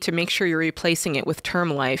also need to make sure you're replacing it with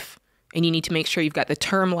term life, and you need to make sure you've got the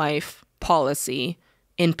term life policy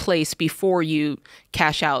in place before you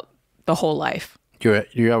cash out the whole life. Do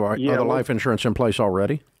you have other life insurance in place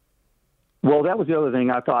already? Well, that was the other thing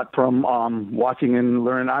I thought from watching and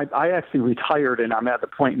learning. I actually retired, and I'm at the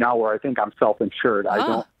point now where I think I'm self-insured. I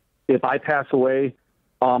don't. If I pass away,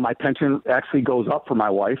 my pension actually goes up for my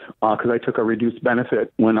wife because I took a reduced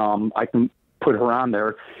benefit when I can put her on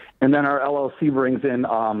there. And then our LLC brings in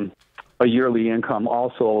a yearly income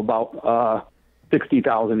also about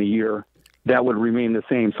 $60,000 a year. That would remain the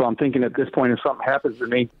same. So I'm thinking at this point, if something happens to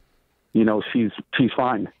me, she's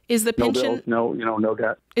fine. Is the pension no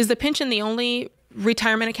debt? Is the pension the only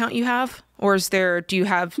retirement account you have, or do you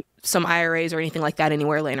have some IRAs or anything like that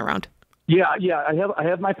anywhere laying around? Yeah. I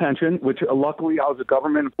have my pension, which luckily I was a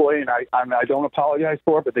government employee, and I don't apologize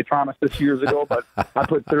for it, but they promised this years ago. But I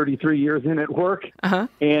put 33 years in at work,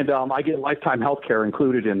 and I get lifetime health care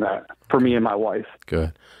included in that for me and my wife.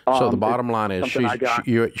 Good. So the bottom line is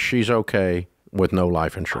she's okay with no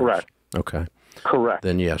life insurance. Correct. Okay. Correct.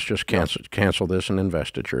 Then yes, just cancel this and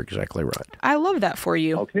invest it. You're exactly right. I love that for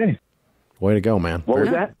you. Okay. Way to go, man. What was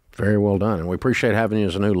that? Very well done. And we appreciate having you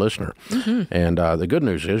as a new listener. Mm-hmm. And the good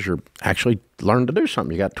news is you're actually learned to do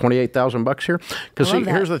something. You got $28,000 here. Because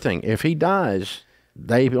here's the thing. If he dies,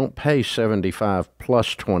 they don't pay $75,000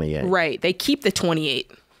 plus $28,000. Right. They keep the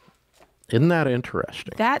 $28,000. Isn't that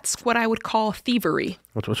interesting? That's what I would call thievery.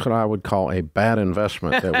 That's what I would call a bad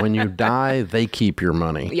investment. That when you die, they keep your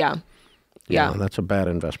money. Yeah. Yeah. That's a bad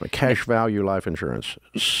investment. Cash value life insurance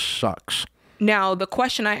sucks. Now, the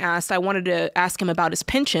question I asked, I wanted to ask him about his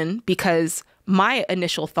pension because my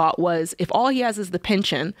initial thought was if all he has is the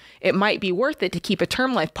pension, it might be worth it to keep a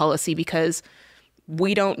term life policy because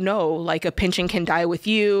we don't know, like a pension can die with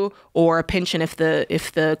you or a pension if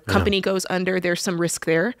the company goes under, there's some risk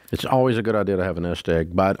there. It's always a good idea to have a nest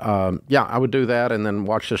egg. But I would do that and then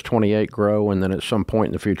watch this 28 grow. And then at some point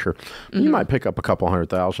in the future, you might pick up a couple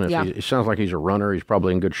 $100,000. It sounds like he's a runner. He's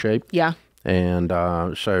probably in good shape. Yeah. And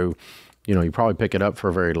so... you probably pick it up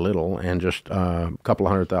for very little and just a couple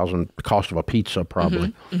of $100,000, the cost of a pizza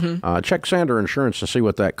probably. Check Sander Insurance to see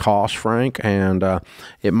what that costs, Frank, and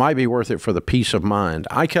it might be worth it for the peace of mind.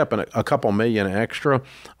 I kept a couple million extra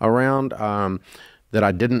around that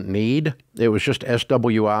I didn't need. It was just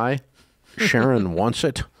SWI. Sharon wants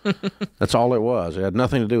it. That's all it was. It had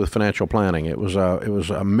nothing to do with financial planning. It was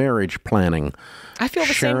a marriage planning. I feel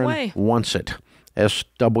the Sharon same way. Wants it.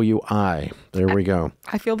 SWI. There we go.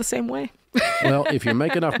 I feel the same way. Well, if you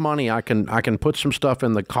make enough money, I can put some stuff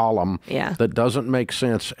in the column that doesn't make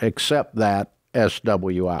sense except that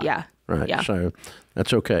SWI. Yeah. Right. Yeah. So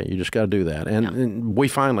that's okay. You just got to do that. And we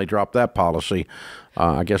finally dropped that policy.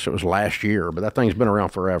 I guess it was last year, but that thing's been around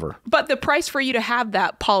forever. But the price for you to have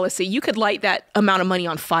that policy, you could light that amount of money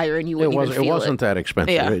on fire and you wouldn't even feel it. It wasn't that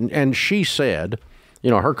expensive. Yeah. And she said...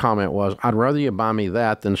 her comment was, I'd rather you buy me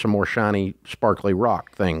that than some more shiny, sparkly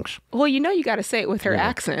rock things. Well, you got to say it with her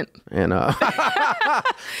accent. And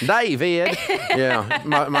David. Yeah,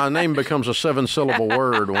 my name becomes a 7-syllable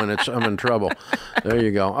word when I'm in trouble. There you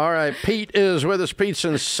go. All right, Pete is with us. Pete's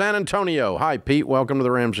in San Antonio. Hi, Pete. Welcome to the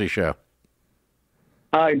Ramsey Show.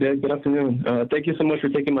 Hi, Dave. Good afternoon. Thank you so much for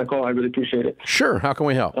taking my call. I really appreciate it. Sure. How can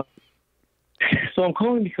we help? So I'm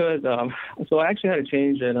calling because I actually had a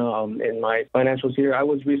change in my financials here. I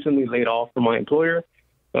was recently laid off from my employer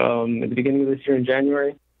at the beginning of this year in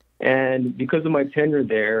January. And because of my tenure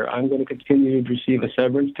there, I'm going to continue to receive a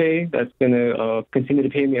severance pay that's going to continue to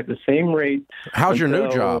pay me at the same rate. How's your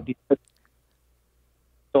new job?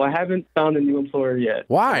 So I haven't found a new employer yet.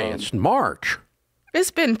 Why? It's March.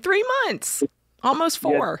 It's been 3 months, almost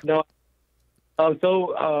 4. Yes, no.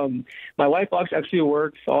 My wife actually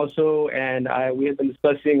works also, and we had been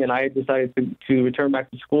discussing, and I decided to return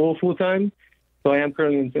back to school full time. So I am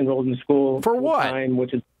currently enrolled in school for what? Full-time,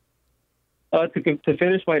 which is to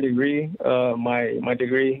finish my degree. My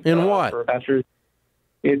degree in what? For a bachelor's.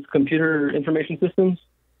 It's computer information systems.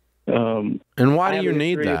 And why do you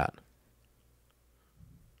need that?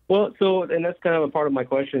 Well, and that's kind of a part of my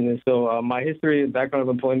question. And so my history and background of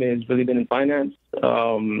employment has really been in finance,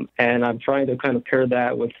 and I'm trying to kind of pair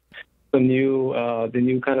that with the new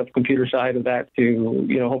kind of computer side of that to,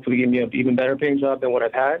 hopefully give me an even better paying job than what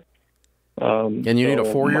I've had. And you need a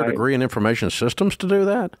 4-year degree in information systems to do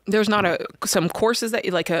that? There's not some courses that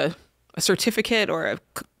like a certificate or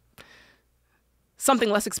something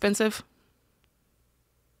less expensive?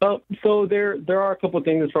 So there are a couple of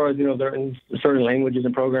things as far as, there in certain languages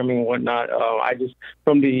and programming and whatnot. I just,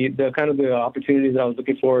 from the kind of the opportunities I was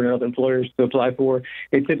looking for and other employers to apply for,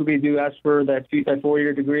 they typically do ask for that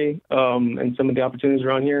 4-year degree and some of the opportunities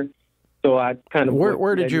around here. So I kind of...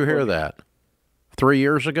 Where did you hear that? 3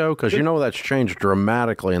 years ago? Because that's changed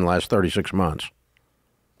dramatically in the last 36 months.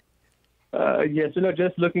 Yes,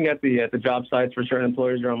 just looking at the job sites for certain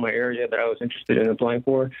employers around my area that I was interested in applying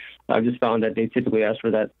for, I just found that they typically ask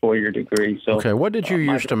for that 4-year degree. So, okay, what did you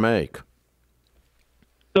used to make?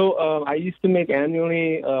 So I used to make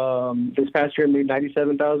annually. This past year, I made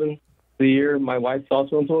 $97,000 a year. My wife's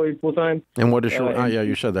also employed full time. And what does she?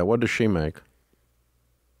 You said that. What does she make?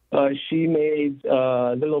 She made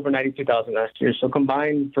a little over $92,000 last year. So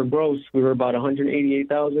combined for gross, we were about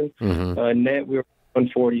 $188,000. Mm-hmm. Net, we were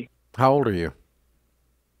 $140,000. How old are you?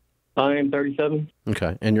 I am 37.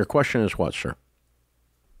 Okay. And your question is what, sir?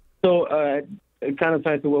 So it kind of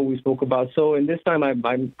ties to what we spoke about. So in this time,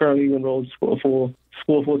 I'm currently enrolled full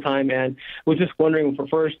time, and was just wondering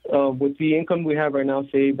with the income we have right now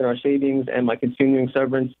saved in our savings and my continuing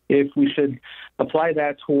severance, if we should apply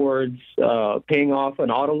that towards paying off an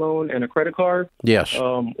auto loan and a credit card. Yes.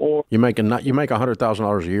 Or you make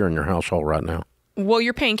 $100,000 a year in your household right now. Well,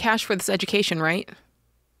 you're paying cash for this education, right?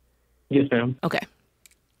 Yes, ma'am. Okay.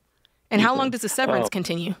 And how long does the severance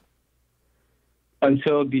continue?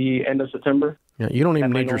 Until the end of September. Yeah, you don't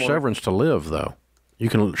even need your severance to live, though. You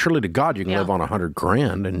can surely to God you can live on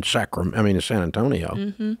 $100,000 in San Antonio.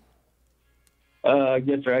 Mm-hmm.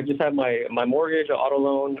 Yes, sir. I just have my mortgage, auto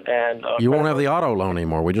loan, and you won't have the auto loan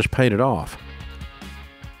anymore. We just paid it off.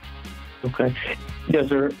 Okay. Yes,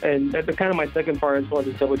 sir. And that's kind of my second part as well,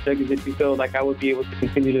 just double check, is if you feel like I would be able to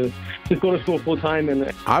continue to just go to school full time.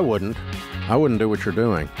 And I wouldn't do what you're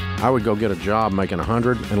doing. I would go get a job making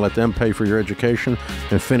 $100 and let them pay for your education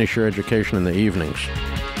and finish your education in the evenings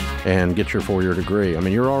and get your 4-year degree. I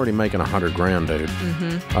mean, you're already making $100,000, dude.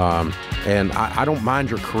 Mm-hmm. And I don't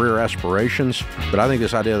mind your career aspirations, but I think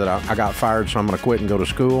this idea that I got fired, so I'm going to quit and go to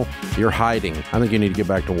school, you're hiding. I think you need to get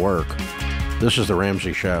back to work. This is The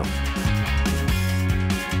Ramsey Show.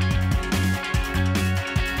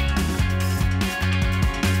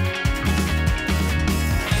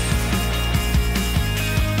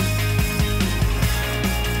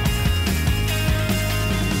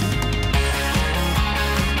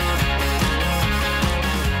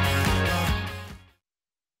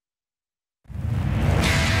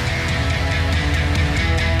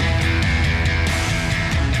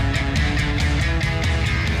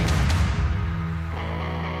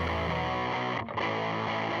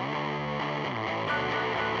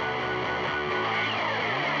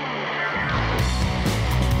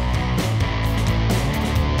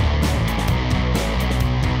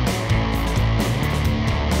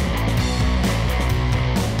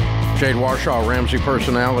 Jade Warshaw, Ramsey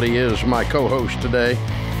Personality, is my co-host today.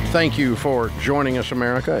 Thank you for joining us,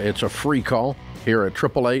 America. It's a free call here at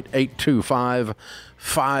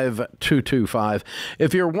 888-825-5225.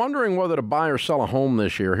 If you're wondering whether to buy or sell a home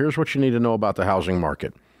this year, here's what you need to know about the housing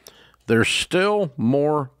market. There's still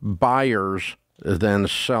more buyers than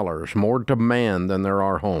sellers, more demand than there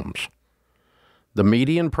are homes. The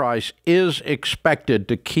median price is expected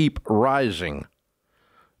to keep rising,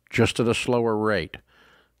 just at a slower rate.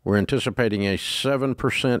 We're anticipating a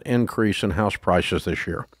 7% increase in house prices this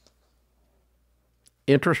year.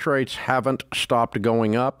 Interest rates haven't stopped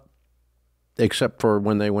going up, except for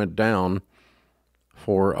when they went down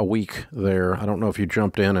for a week there. I don't know if you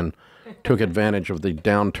jumped in and took advantage of the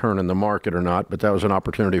downturn in the market or not, but that was an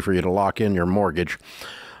opportunity for you to lock in your mortgage.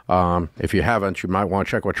 If you haven't, you might want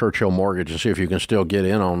to check with Churchill Mortgage and see if you can still get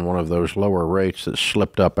in on one of those lower rates that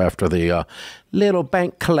slipped up after the little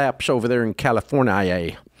bank collapse over there in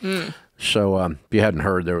California. So if you hadn't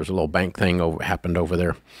heard, there was a little bank thing happened over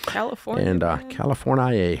there. California. And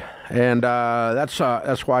California. And that's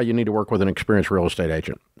why you need to work with an experienced real estate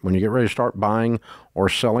agent. When you get ready to start buying or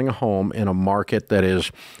selling a home in a market that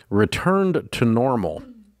is returned to normal,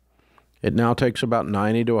 it now takes about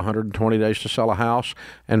 90 to 120 days to sell a house,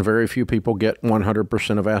 and very few people get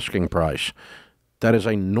 100% of asking price. That is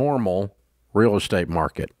a normal real estate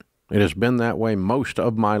market. It has been that way most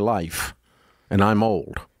of my life, and I'm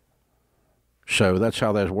old. So that's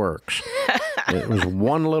how that works. It was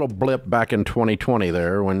one little blip back in 2020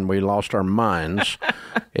 there when we lost our minds.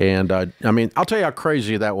 And, I mean, I'll tell you how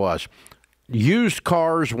crazy that was. Used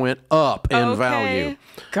cars went up in value.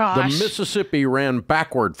 Gosh. The Mississippi ran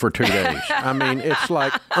backward for 2 days. I mean, it's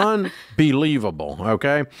like unbelievable,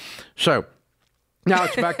 okay? So now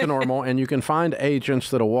it's back to normal, and you can find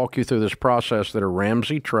agents that will walk you through this process that are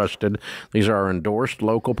Ramsey trusted. These are our endorsed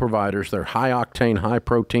local providers. They're high-octane,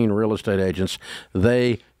 high-protein real estate agents.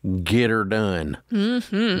 They get her done.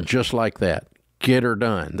 Just like that. Get her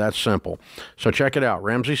done. That's simple. So check it out,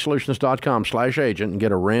 RamseySolutions.com/agent, and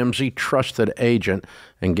get a Ramsey trusted agent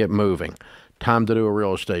and get moving. Time to do a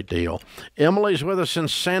real estate deal. Emily's with us in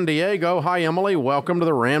San Diego. Hi, Emily. Welcome to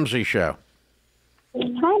the Ramsey Show.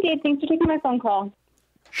 Hi, Dave. Thanks for taking my phone call.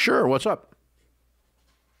 Sure. What's up?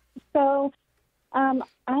 So I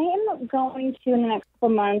am going to, in the next couple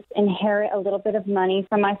months, inherit a little bit of money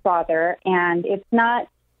from my father, and it's not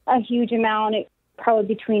a huge amount. It's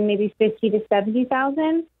probably between maybe $50,000 to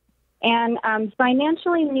 $70,000. And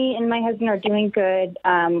financially, me and my husband are doing good.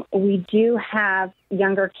 We do have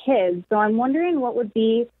younger kids, so I'm wondering what would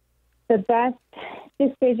be the best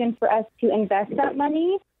decision for us to invest that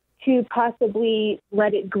money to possibly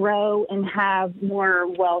let it grow and have more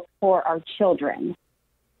wealth for our children.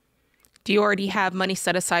 Do you already have money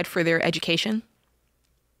set aside for their education?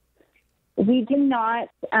 We do not.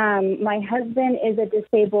 My husband is a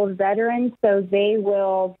disabled veteran, so they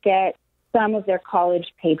will get some of their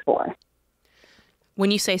college paid for.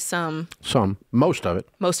 When you say some? Some. Most of it.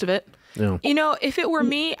 Most of it? Yeah. You know, if it were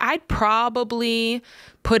me, I'd probably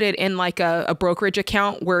put it in like a brokerage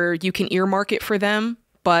account where you can earmark it for them,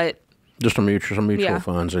 but... Just some mutual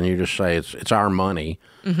funds, and you just say it's our money,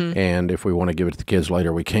 and if we want to give it to the kids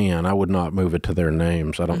later, we can. I would not move it to their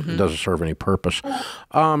names. It doesn't serve any purpose.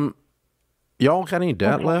 Y'all got any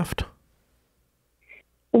debt left?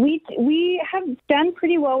 We have done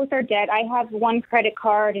pretty well with our debt. I have one credit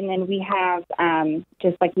card, and then we have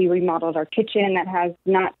just like we remodeled our kitchen that has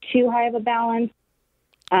not too high of a balance,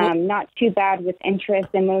 not too bad with interest,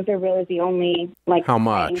 and those are really the only how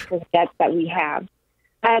much interest debts that we have.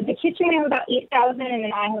 The kitchen we have about $8,000, and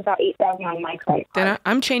then I have about $8,000 on my credit card. Then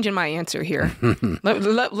I'm changing my answer here.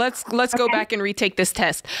 Let's go back and retake this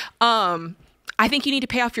test. I think you need to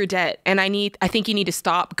pay off your debt, and I think you need to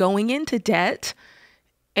stop going into debt,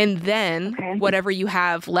 and then whatever you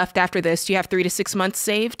have left after this, do you have 3 to 6 months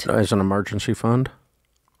saved as an emergency fund?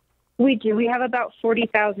 We do. We have about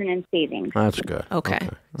 $40,000 in savings. That's good. Okay.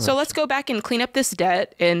 So let's go back and clean up this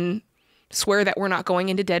debt and swear that we're not going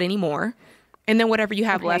into debt anymore. And then whatever you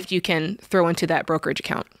have left, you can throw into that brokerage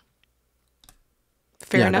account.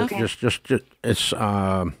 Fair enough? Just it's,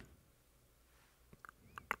 how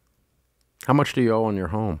much do you owe on your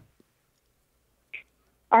home?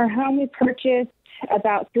 Our home we purchased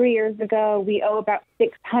about 3 years ago. We owe about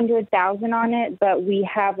 $600,000 on it, but we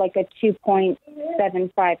have like a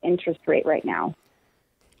 2.75 interest rate right now.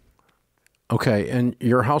 Okay, and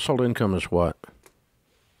your household income is what?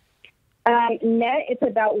 Net, it's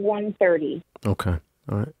about $130,000. Okay.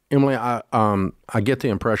 All right. Emily, I get the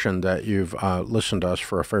impression that you've listened to us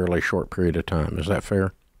for a fairly short period of time. Is that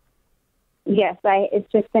fair? Yes.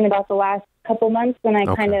 It's just been about the last couple months when I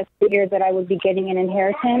kind of figured that I would be getting an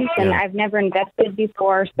inheritance, and I've never invested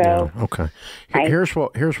before. So okay. Here's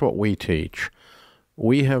what we teach.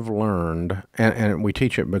 We have learned, and we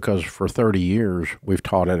teach it because for 30 years we've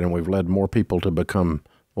taught it, and we've led more people to become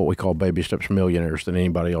what we call baby steps millionaires than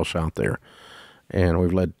anybody else out there. And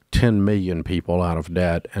we've led 10 million people out of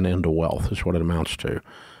debt and into wealth is what it amounts to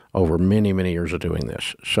over many, many years of doing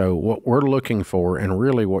this. So what we're looking for, and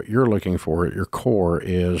really what you're looking for at your core,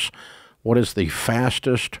 is what is the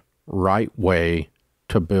fastest, right way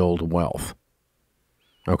to build wealth.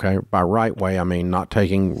 Okay? By right way, I mean not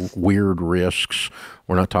taking weird risks.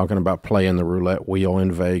 We're not talking about playing the roulette wheel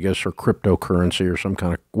in Vegas or cryptocurrency or some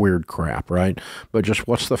kind of weird crap, right? But just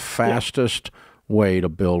what's the fastest way to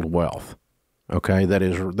build wealth? Okay?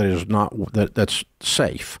 That's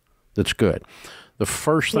safe. That's good. The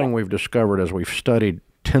first thing we've discovered as we've studied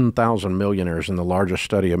 10,000 millionaires in the largest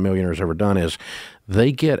study of millionaires ever done is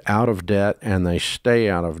they get out of debt and they stay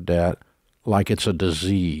out of debt like it's a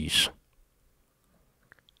disease.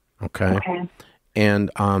 Okay?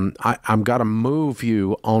 And I've got to move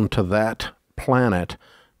you onto that planet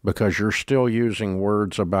because you're still using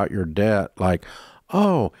words about your debt like,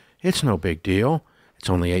 oh, it's no big deal. It's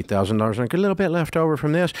only $8,000 and a little bit left over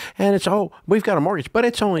from this. And it's, oh, we've got a mortgage, but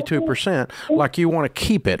it's only 2%. Like you want to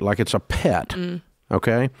keep it like it's a pet.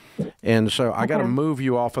 Okay? And so I got to move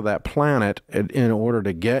you off of that planet in order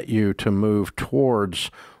to get you to move towards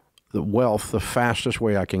the wealth the fastest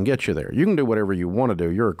way I can get you there. You can do whatever you want to do.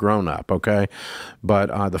 You're a grown-up, okay?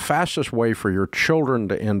 But the fastest way for your children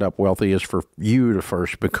to end up wealthy is for you to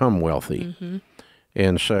first become wealthy.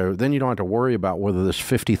 And so then you don't have to worry about whether this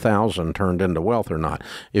 $50,000 turned into wealth or not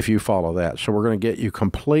if you follow that. So we're going to get you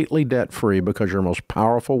completely debt-free because your most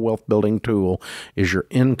powerful wealth-building tool is your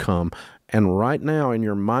income. And right now in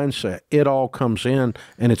your mindset, it all comes in,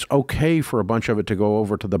 and it's okay for a bunch of it to go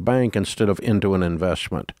over to the bank instead of into an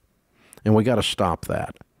investment. And we got to stop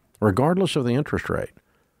that, regardless of the interest rate.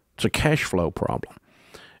 It's a cash flow problem.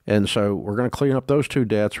 And so we're going to clean up those two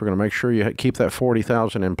debts. We're going to make sure you keep that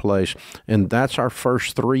 $40,000 in place. And that's our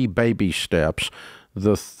first 3 baby steps.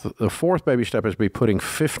 The fourth baby step is be putting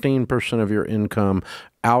 15% of your income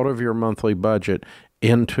out of your monthly budget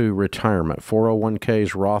into retirement,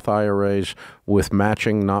 401ks, Roth IRAs, with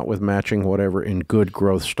matching, not with matching, whatever, in good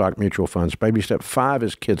growth stock mutual funds. Baby step 5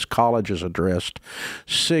 is kids' college is addressed.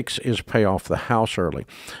 6 is pay off the house early.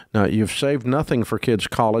 Now, you've saved nothing for kids'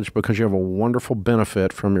 college because you have a wonderful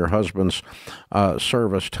benefit from your husband's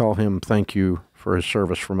service. Tell him thank you for his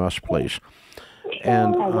service from us, please.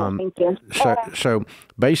 And so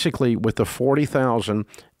basically with the 40,000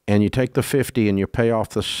 and you take the 50 and you pay off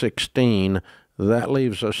the 16, that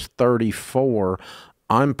leaves us 34.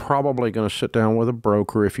 I'm probably going to sit down with a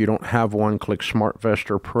broker. If you don't have one, click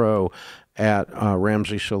SmartVestor Pro at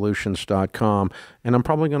RamseySolutions.com. And I'm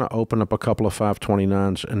probably going to open up a couple of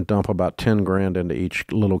 529s and dump about 10 grand into each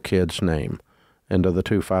little kid's name, into the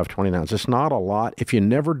 2 529s. It's not a lot. If you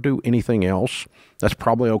never do anything else, that's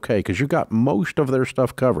probably okay because you got most of their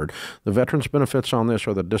stuff covered. The veterans benefits on this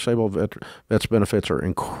or the disabled vets benefits are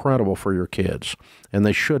incredible for your kids, and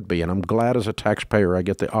they should be. And I'm glad as a taxpayer I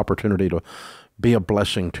get the opportunity to be a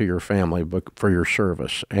blessing to your family for your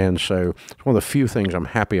service. And so it's one of the few things I'm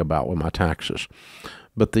happy about with my taxes.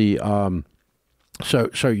 But the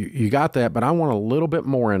so you got that, but I want a little bit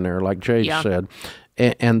more in there, like Jade said.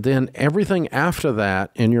 And then everything after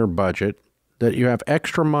that in your budget that you have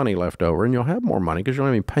extra money left over, and you'll have more money because you don't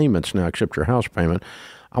have any payments now except your house payment.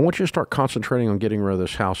 I want you to start concentrating on getting rid of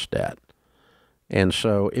this house debt. And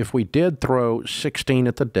so if we did throw 16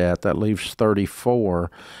 at the debt, that leaves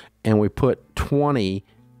 34, and we put 20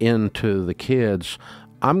 into the kids,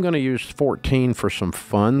 I'm going to use 14 for some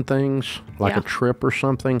fun things, like a trip or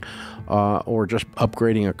something, or just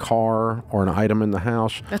upgrading a car or an item in the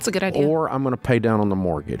house. That's a good idea. Or I'm going to pay down on the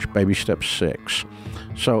mortgage, baby step 6.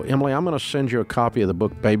 So, Emily, I'm going to send you a copy of the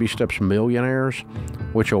book Baby Steps Millionaires,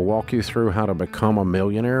 which will walk you through how to become a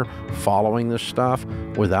millionaire following this stuff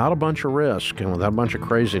without a bunch of risk and without a bunch of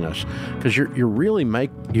craziness. Because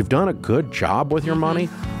you've done a good job with your money.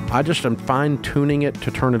 I just am fine-tuning it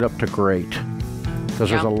to turn it up to great. Because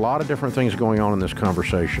there's a lot of different things going on in this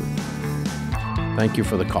conversation. Thank you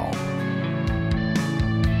for the call.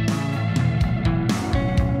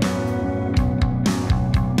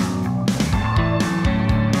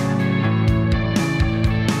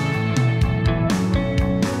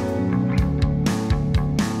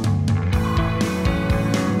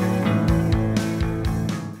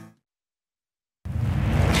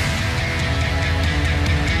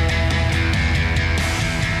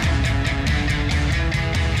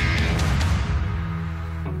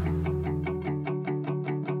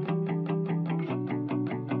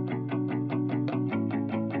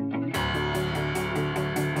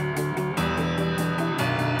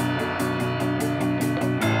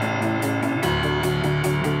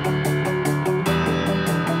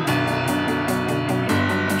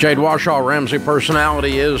 Jade Warshaw, Ramsey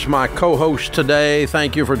Personality, is my co-host today.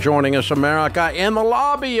 Thank you for joining us, America, in the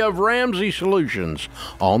lobby of Ramsey Solutions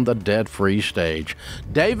on the debt-free stage.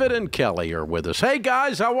 David and Kelly are with us. Hey,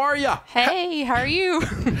 guys, how are you? Hey, how are you?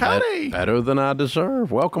 Howdy. Better than I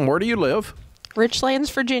deserve. Welcome. Where do you live?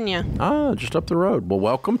 Richlands, Virginia. Ah, just up the road. Well,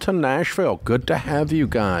 welcome to Nashville. Good to have you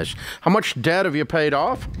guys. How much debt have you paid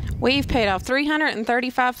off? We've paid off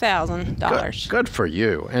 $335,000. Good for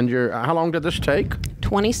you. And how long did this take?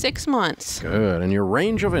 26 months. Good. And your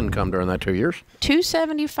range of income during that 2 years?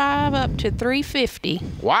 275 up to 350.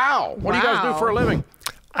 Wow. What do you guys do for a living?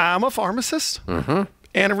 I'm a pharmacist and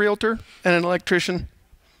a realtor and an electrician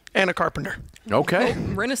and a carpenter. Okay.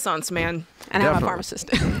 Renaissance man. And I'm a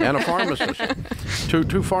pharmacist. And a pharmacist.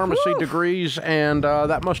 two pharmacy degrees, and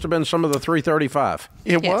that must have been some of the 335.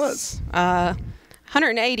 It was.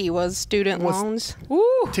 180 was student loans. Woo!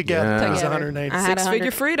 Together. It was 180.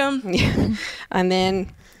 Six-figure freedom. Yeah. And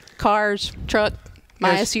then cars, truck,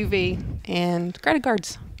 my Yes. SUV, and credit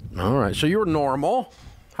cards. All right. So you were normal.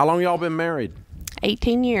 How long y'all been married?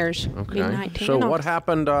 18 years. Okay. 19 So in what August.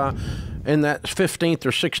 happened in that 15th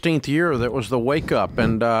or 16th year that was the wake up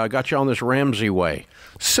and got you on this Ramsey way?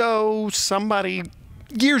 So somebody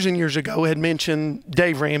years and years ago had mentioned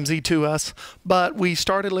Dave Ramsey to us, but I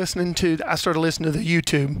started listening to the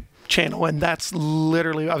YouTube channel, and that's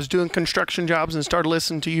literally, I was doing construction jobs and started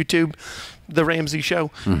listening to YouTube, the Ramsey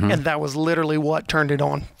Show, and that was literally what turned it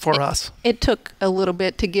on for us. It took a little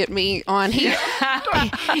bit to get me on. He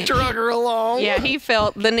drug her along. Yeah, he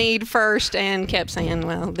felt the need first and kept saying,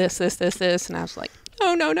 well, this. And I was like,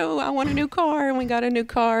 no, I want a new car. And we got a new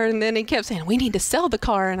car. And then he kept saying, we need to sell the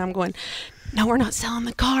car. And I'm going, no, we're not selling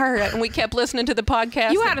the car. And we kept listening to the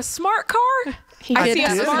podcast. You had a smart car? I see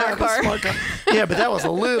a smart car. Yeah, but that was a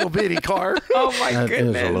little bitty car. Oh my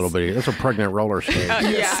goodness. That is a little bitty. That's a pregnant roller skate.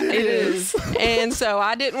 Yeah, it is. And so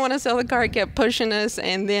I didn't want to sell the car. He kept pushing us.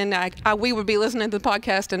 And then we would be listening to the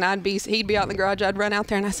podcast, and he'd be out in the garage. I'd run out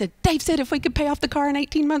there, and I said, Dave said if we could pay off the car in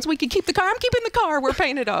 18 months, we could keep the car. I'm keeping the car. We're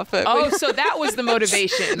paying it off. So that was the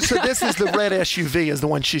motivation. So this is the red SUV is the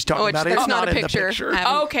one she's talking about. It's not in the picture.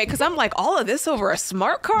 Okay, because I'm like, all of this over a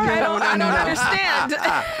smart car? I don't understand.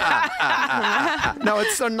 No,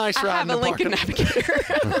 it's a nice ride. I have a Lincoln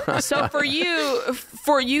Navigator. So for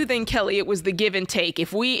you then, Kelly, it was the give and take.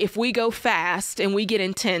 If we go fast and we get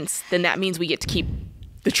intense, then that means we get to keep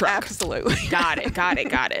the truck. Absolutely. Got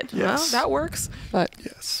it. Yes. Well, that works. But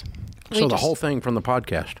yes. So the whole thing from the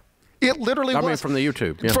podcast. It literally was. I mean, from the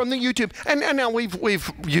YouTube. Yeah. From the YouTube. And now we've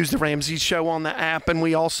used the Ramsey Show on the app, and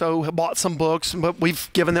we also have bought some books, but we've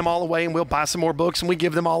given them all away, and we'll buy some more books, and we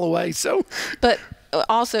give them all away. So, but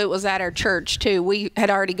also it was at our church too. We had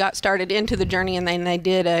already got started into the journey, and then they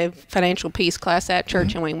did a financial peace class at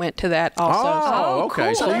church, and we went to that also. Oh, okay.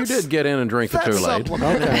 Cool. So you did get in and drink the Kool-Aid.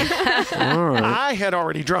 Okay. All right. I had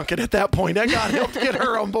already drunk it at that point. I got help to get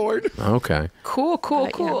her on board. Okay. Cool.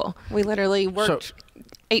 Yeah, we literally worked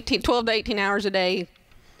 12 to 18 hours a day,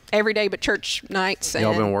 every day but church nights.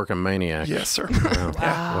 Y'all been working maniacs. Yes, sir.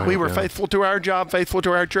 Wow. We were faithful to our job, faithful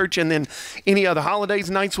to our church, and then any other holidays,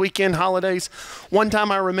 nights, weekend holidays. One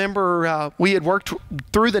time I remember we had worked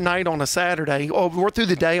through the night on a Saturday, or worked through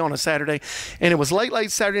the day on a Saturday, and it was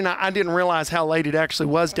late Saturday night. I didn't realize how late it actually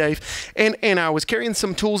was, Dave. And I was carrying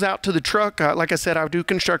some tools out to the truck. Like I said, I do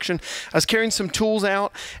construction. I was carrying some tools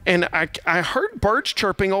out, and I heard birds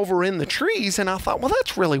chirping over in the trees, and I thought, well,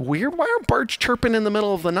 that's really weird. Why are birds chirping in the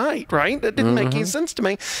middle of the night, right? That didn't make any sense to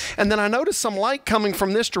me. And then I noticed some light coming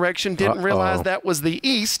from this direction, didn't realize that was the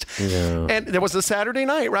east. Yeah. And there was a Saturday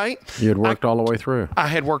night, right? You had worked all the way through. I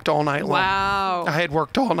had worked all night long. Wow. I had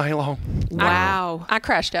worked all night long. Wow. I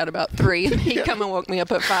crashed out about 3. He come and woke me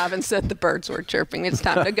up at 5 and said the birds were chirping. It's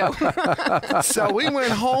time to go. So we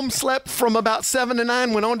went home, slept from about 7 to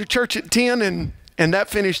 9, went on to church at 10, and that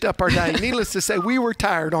finished up our day. Needless to say, we were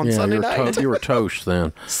tired on Sunday night. You were toast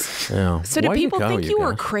then. Yeah. So did people think you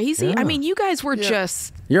were crazy? Yeah. I mean, you guys were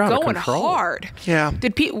just You're out of going control. hard. Yeah.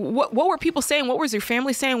 What were people saying? What was your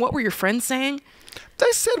family saying? What were your friends saying?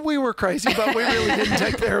 They said we were crazy, but we really didn't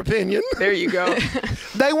take their opinion. There you go.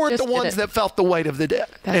 They weren't the ones that felt the weight of the debt.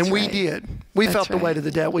 That's and we right. did. We felt the weight of the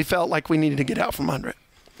debt. We felt like we needed to get out from under it.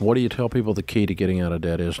 What do you tell people the key to getting out of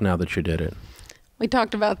debt is now that you did it? We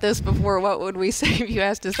talked about this before. What would we say if you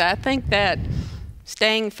asked us that? I think that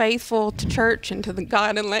staying faithful to church and to the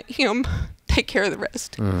God and let Him take care of the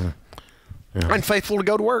rest. Yeah. And faithful to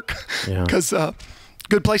go to work. Yeah. Because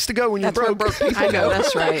good place to go when you're broke. I know,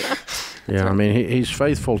 that's right. Yeah, I mean, he's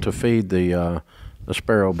faithful to feed the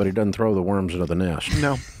sparrow, but he doesn't throw the worms into the nest.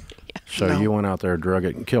 No. So you went out there, drug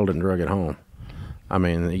it, and killed it, and drug it home. I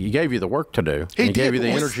mean, he gave you the work to do. He gave you the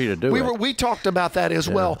energy to do it. We talked about that as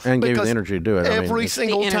well. And gave you the energy to do it. Every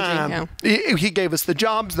single time. He gave us the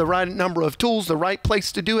jobs, the right number of tools, the right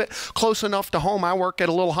place to do it, close enough to home. I work at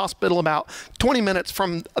a little hospital about 20 minutes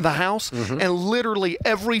from the house, and literally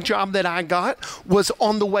every job that I got was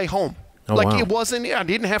on the way home. Oh, wow. It wasn't, I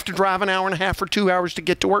didn't have to drive an hour and a half or 2 hours to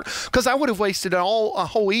get to work, because I would have wasted a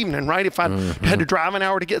whole evening, right? If I had to drive an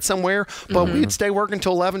hour to get somewhere, but we'd stay working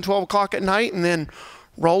until 11, 12 o'clock at night, and then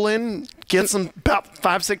roll in, get some about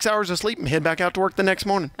 5-6 hours of sleep, and head back out to work the next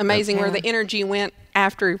morning. Amazing where the energy went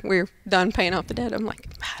after we're done paying off the debt. I'm like,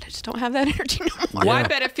 I just don't have that energy no more. Well, I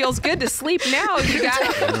bet it feels good to sleep now. You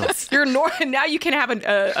got now you can have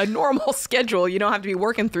a normal schedule. You don't have to be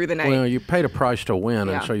working through the night. Well, you paid a price to win,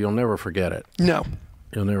 and so you'll never forget it. No.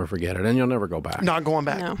 You'll never forget it, and you'll never go back. Not going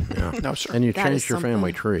back. No. Yeah. No, sir. And you That changed is your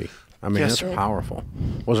family something. tree. I mean, Yes, that's sir. powerful.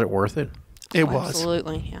 Was it worth it? It was.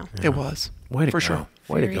 Absolutely, yeah. It was. Way to For go. sure.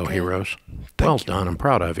 Way to Very go, good. heroes. Well done. I'm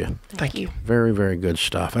proud of you. Thank you. Very, very good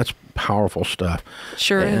stuff. That's powerful stuff.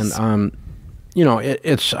 Sure and, is. you know,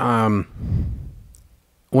 it's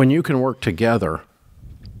when you can work together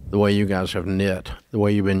the way you guys have knit, the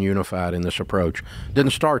way you've been unified in this approach.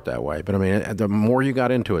 Didn't start that way, but I mean, the more you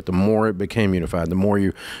got into it, the more it became unified, the more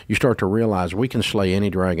you start to realize we can slay any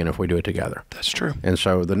dragon if we do it together. That's true. And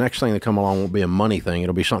so the next thing that come along won't be a money thing,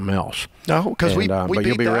 it'll be something else. No, because we but beat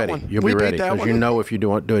you'll be that ready. one. You'll We be beat ready that because you one. know if you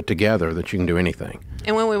do it together that you can do anything.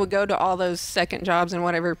 And when we would go to all those second jobs and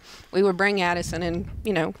whatever, we would bring Addison, and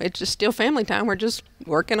it's just still family time. We're just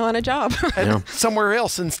working on a job. Somewhere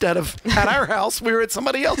else instead of at our house, we were at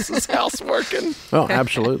somebody else's house working. Well,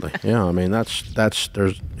 absolutely. Yeah, I mean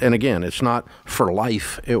there's and again, it's not for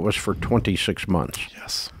life. It was for 26 months.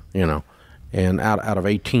 Yes. And out of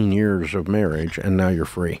 18 years of marriage, and now you're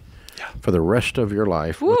free. For the rest of your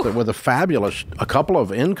life, with a fabulous, a couple of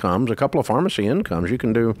pharmacy incomes, you're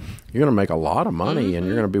going to make a lot of money, and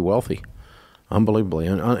you're going to be wealthy, unbelievably,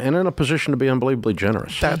 and in a position to be unbelievably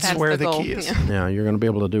generous. That's where the key is. Yeah, you're going to be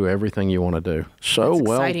able to do everything you want to do. So That's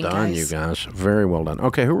well exciting, done, guys. you guys. Very well done.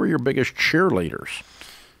 Okay, who are your biggest cheerleaders?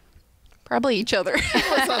 Probably each other.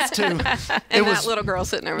 It was us too. And that little girl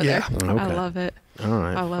sitting over there. Okay. I love it. All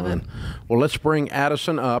right. I love fine. it. Well, let's bring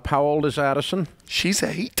Addison up. How old is Addison? She's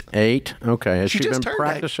 8. 8. Okay. Has She she just been turned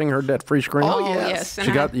practicing her debt-free scream? Oh, yes.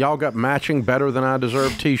 Y'all got matching Better Than I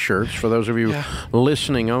Deserve T-shirts. For those of you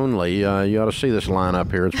listening only, you ought to see this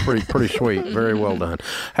lineup here. It's pretty sweet. Very well done.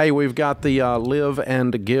 Hey, we've got the Live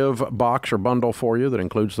and Give box or bundle for you that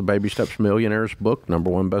includes the Baby Steps Millionaires book,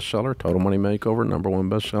 #1 bestseller, Total Money Makeover, #1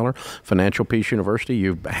 bestseller, Financial Peace University.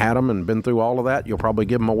 You've had them and been through all of that. You'll probably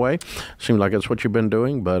give them away. Seems like it's what you've been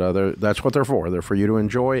doing, but that's what they're for. They're for you to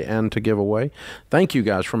enjoy and to give away. Thank you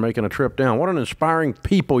guys for making a trip down. What an inspiring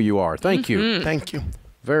people you are. Thank you. Thank you.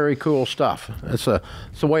 Very cool stuff. It's the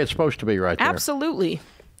way it's supposed to be right there. Absolutely.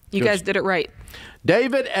 You Good. guys did it right.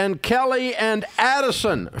 David and Kelly and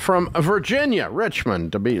Addison from Virginia,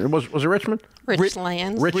 Richmond. Was it Richmond?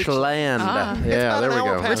 Richland. Richland. Ah. Yeah, there we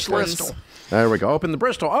go. Past Bristol. There we go. Up in the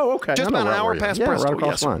Bristol. Oh, okay. Just I know about an right hour where you are. past Yeah, Bristol, right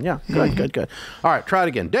across yes, the line. Yeah, good. All right, try it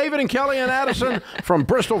again. David and Kelly and Addison from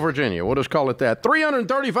Bristol, Virginia. We'll just call it that.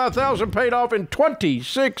 $335,000 paid off in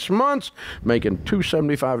 26 months, making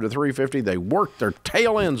 $275 to $350. They worked their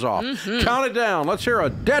tail ends off. Count it down. Let's hear a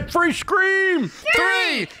debt-free scream.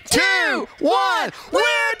 3, 2, 1. We're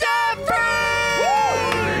debt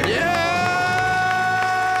free! Yeah!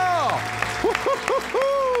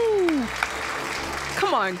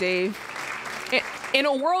 Come on, Dave. In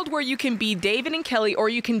a world where you can be David and Kelly or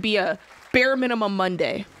you can be a bare minimum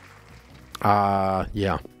Monday.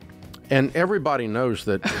 Yeah. And everybody knows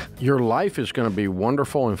that your life is going to be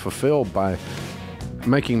wonderful and fulfilled by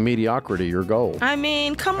making mediocrity your goal. I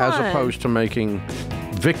mean, come on. As opposed to making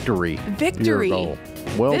victory your goal.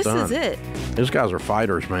 Well this done. This is it. These guys are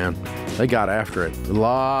fighters, man. They got after it. A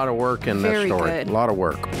lot of work in that Very story. good. A lot of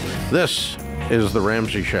work. This is The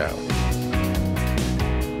Ramsey Show.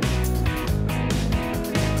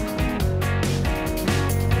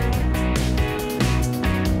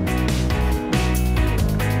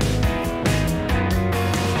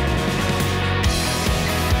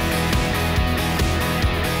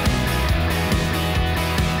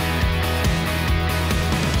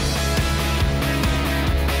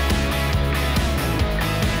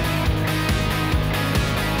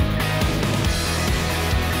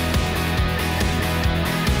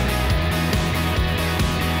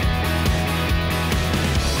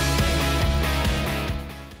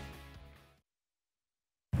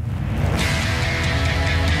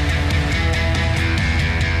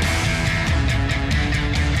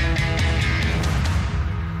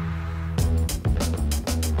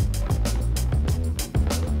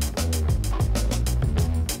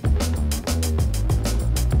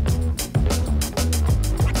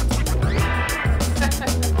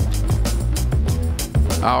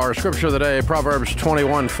 Our scripture of the day, Proverbs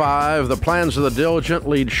 21:5. The plans of the diligent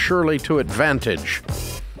lead surely to advantage,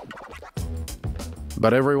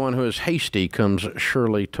 but everyone who is hasty comes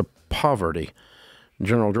surely to poverty.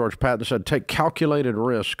 General George Patton said, take calculated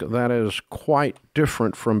risk. That is quite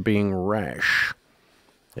different from being rash.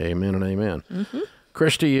 Amen and amen.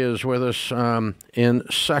 Christy is with us in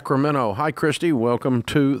Sacramento. Hi, Christy. Welcome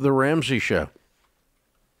to the Ramsey Show.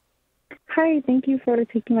 Hi, thank you for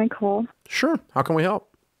taking my call. Sure. How can we help?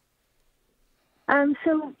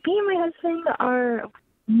 So me and my husband are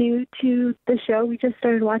new to the show. We just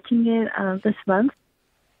started watching it this month,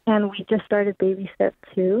 and we just started baby step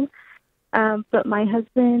 2. But my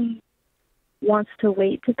husband wants to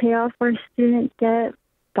wait to pay off our student debt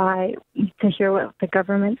to hear what the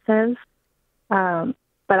government says.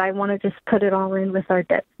 But I want to just put it all in with our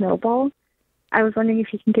debt snowball. I was wondering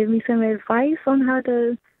if you can give me some advice on how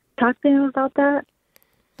to talk to him about that.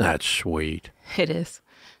 That's sweet. It is.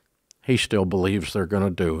 He still believes they're going to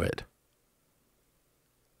do it.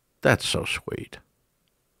 That's so sweet.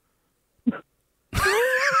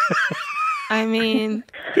 I mean,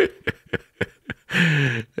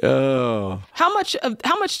 oh. How much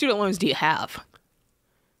student loans do you have?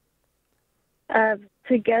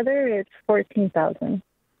 Together, it's $14,000.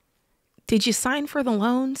 Did you sign for the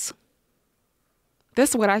loans?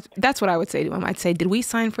 That's what I would say to him. I'd say, did we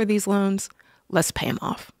sign for these loans? Let's pay them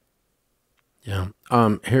off. Yeah.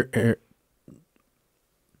 Here,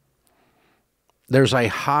 there's a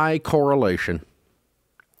high correlation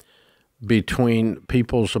between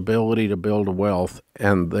people's ability to build wealth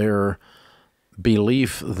and their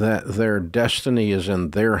belief that their destiny is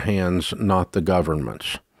in their hands, not the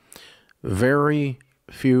government's. Very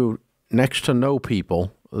few, next to no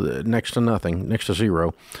people, next to nothing, next to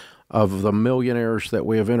zero, of the millionaires that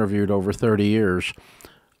we have interviewed over 30 years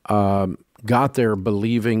got there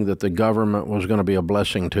believing that the government was going to be a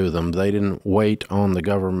blessing to them. They didn't wait on the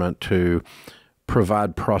government to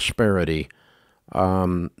provide prosperity.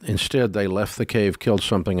 Instead, they left the cave, killed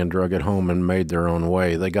something, and drug it home and made their own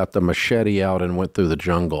way. They got the machete out and went through the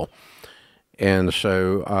jungle. And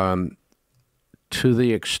so to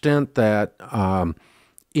the extent that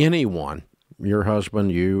anyone, your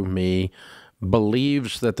husband, you, me,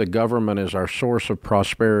 believes that the government is our source of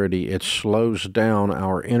prosperity, it slows down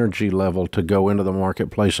our energy level to go into the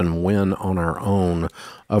marketplace and win on our own,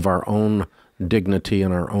 of our own dignity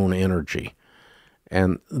and our own energy.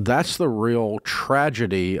 And that's the real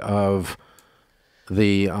tragedy of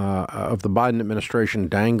the Biden administration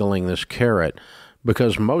dangling this carrot,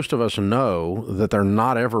 because most of us know that they're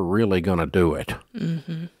not ever really going to do it.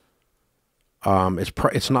 Mm-hmm.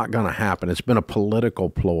 It's not going to happen. It's been a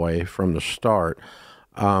political ploy from the start.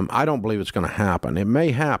 I don't believe it's going to happen. It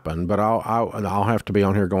may happen, but I'll have to be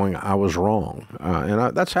on here going, I was wrong.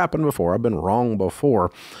 That's happened before. I've been wrong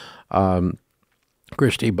before,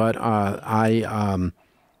 Christy, but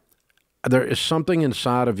there is something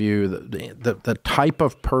inside of you, the type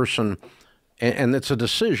of person, and it's a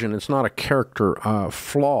decision. It's not a character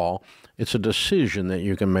flaw. It's a decision that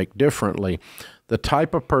you can make differently. The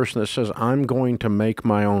type of person that says, I'm going to make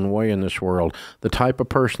my own way in this world, the type of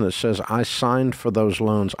person that says, I signed for those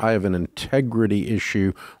loans, I have an integrity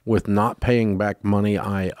issue with not paying back money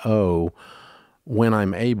I owe when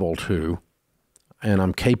I'm able to, and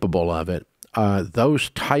I'm capable of it. Those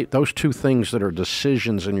two things that are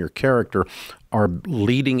decisions in your character are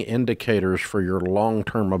leading indicators for your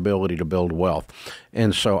long-term ability to build wealth.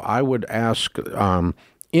 And so I would ask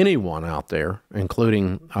anyone out there,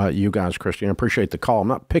 including you guys, Christy, I appreciate the call. I'm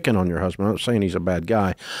not picking on your husband. I'm not saying he's a bad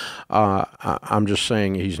guy. I'm just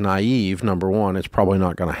saying he's naive, number one. It's probably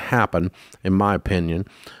not going to happen, in my opinion.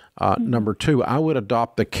 Number two, I would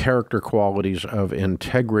adopt the character qualities of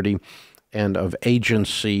integrity and of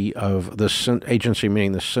agency, agency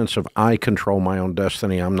meaning the sense of I control my own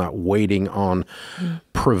destiny. I'm not waiting on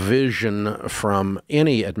provision from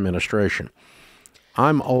any administration.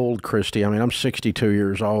 I'm old, Christy. I mean, I'm 62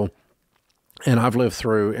 years old, and I've lived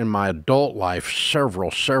through, in my adult life,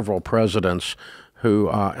 several presidents who,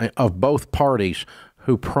 of both parties,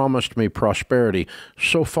 who promised me prosperity.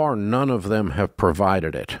 So far, none of them have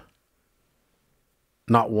provided it.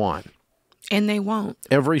 Not one. And they won't.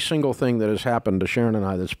 Every single thing that has happened to Sharon and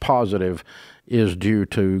I that's positive is due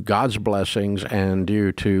to God's blessings and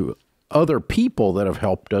due to other people that have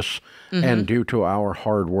helped us, mm-hmm. and due to our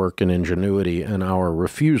hard work and ingenuity and our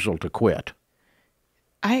refusal to quit.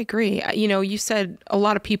 I agree. You know, you said a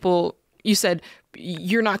lot of people, you said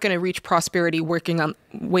you're not going to reach prosperity waiting on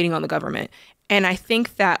the government. And I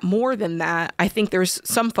think that more than that, I think there's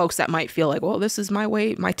some folks that might feel like, well, this is my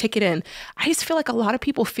way, my ticket in. I just feel like a lot of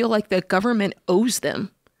people feel like the government owes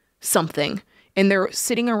them something. And they're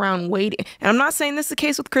sitting around waiting. And I'm not saying this is the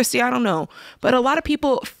case with Christy. I don't know. But a lot of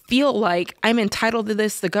people feel like I'm entitled to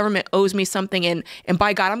this. The government owes me something. And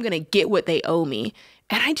by God, I'm going to get what they owe me.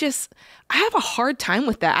 And I have a hard time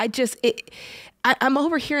with that. I'm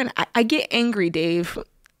over here and I get angry, Dave.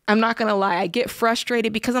 I'm not going to lie. I get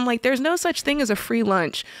frustrated because I'm like, there's no such thing as a free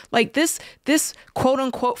lunch. Like this quote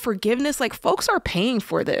unquote forgiveness, like folks are paying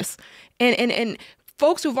for this. And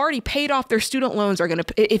folks who've already paid off their student loans are going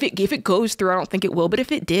to, if it goes through, I don't think it will, but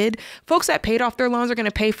if it did, folks that paid off their loans are going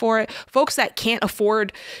to pay for it. Folks that can't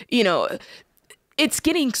afford, it'll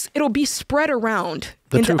be spread around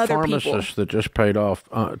into other people. The two pharmacists that just paid off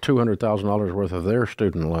 $200,000 worth of their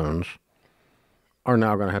student loans are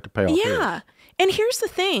now going to have to pay off theirs. And here's the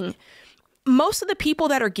thing. Most of the people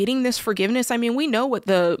that are getting this forgiveness, I mean, we know what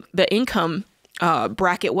the income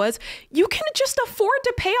bracket was. You can just afford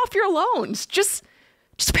to pay off your loans. Just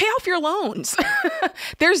pay off your loans.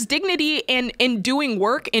 There's dignity in doing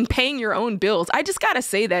work and paying your own bills. I just got to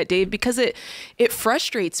say that, Dave, because it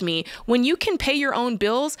frustrates me. When you can pay your own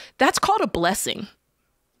bills, that's called a blessing.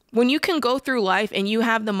 When you can go through life and you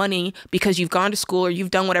have the money because you've gone to school or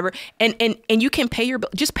you've done whatever, and you can pay your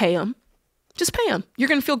bills, just pay them. Just pay them. You're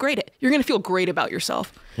going to feel great. You're going to feel great about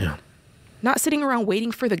yourself. Yeah. Not sitting around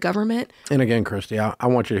waiting for the government. And again, Christy, I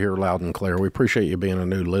want you to hear loud and clear. We appreciate you being a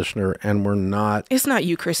new listener, and we're not... It's not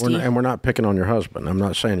you, Christy. We're not picking on your husband. I'm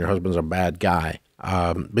not saying your husband's a bad guy.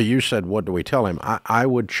 But you said, what do we tell him? I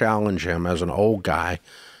would challenge him as an old guy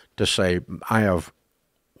to say, I have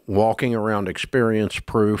walking around experience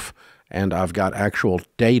proof, and I've got actual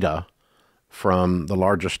data from the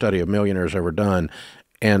largest study of millionaires ever done.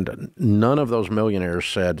 And none of those millionaires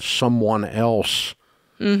said someone else...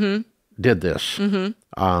 Mm-hmm. did this, and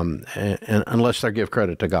unless they give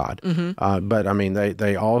credit to God. Mm-hmm. But I mean,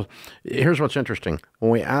 they all. Here's what's interesting: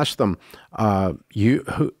 when we ask them, who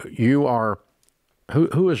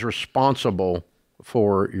is responsible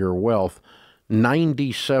for your wealth,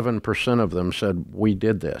 97% of them said we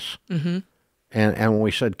did this. Mm-hmm. And when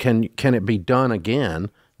we said, can it be done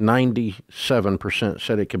again? 97%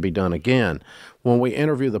 said it could be done again. When we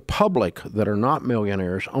interview the public that are not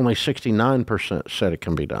millionaires, only 69% said it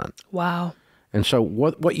can be done. Wow. And so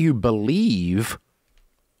what you believe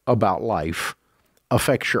about life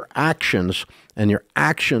affects your actions, and your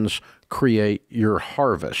actions create your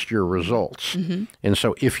harvest, your results. Mm-hmm. And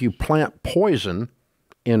so if you plant poison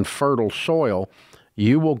in fertile soil,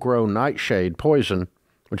 you will grow nightshade poison,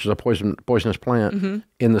 which is a poisonous plant, mm-hmm.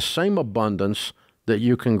 in the same abundance that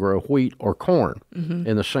you can grow wheat or corn mm-hmm.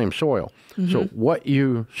 in the same soil. Mm-hmm. So what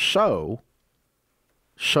you sow,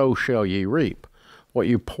 so shall ye reap. What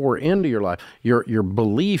you pour into your life, your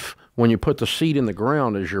belief when you put the seed in the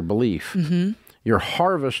ground is your belief. Mm-hmm. Your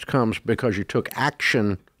harvest comes because you took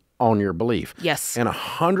action on your belief. Yes. And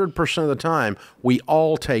 100% of the time, we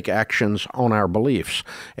all take actions on our beliefs.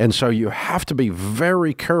 And so you have to be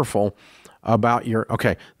very careful about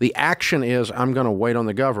the action is I'm going to wait on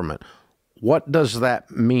the government. What does that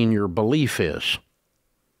mean your belief is?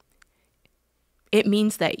 It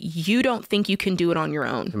means that you don't think you can do it on your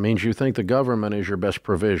own. It means you think the government is your best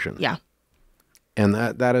provision. Yeah. And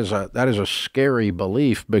that is a scary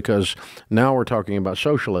belief, because now we're talking about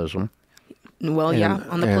socialism. Well,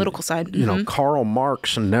 on the political side. Mm-hmm. You know, Karl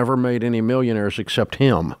Marx never made any millionaires except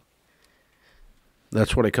him.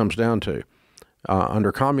 That's what it comes down to.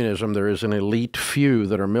 Under communism, there is an elite few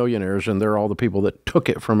that are millionaires, and they're all the people that took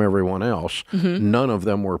it from everyone else. Mm-hmm. None of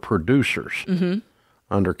them were producers. Mm-hmm.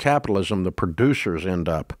 Under capitalism, the producers end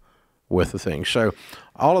up with the thing. So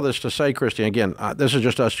all of this to say, Christy, again, this is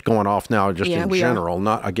just us going off now just in general,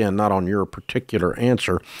 not on your particular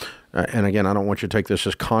answer. And again, I don't want you to take this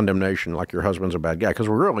as condemnation like your husband's a bad guy, because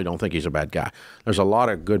we really don't think he's a bad guy. There's a lot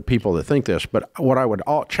of good people that think this. But what I would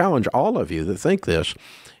challenge all of you that think this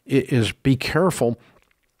is be careful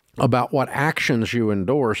about what actions you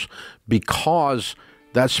endorse, because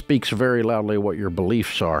that speaks very loudly what your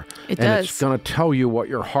beliefs are. It and does. It's going to tell you what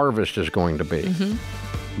your harvest is going to be.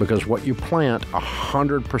 Mm-hmm. Because what you plant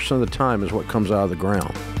 100% of the time is what comes out of the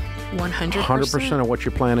ground. 100%. 100% of what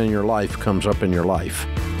you plant in your life comes up in your life.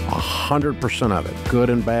 100% of it, good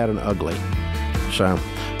and bad and ugly. So,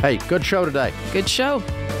 hey, good show today. Good show.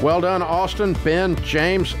 Well done, Austin, Ben,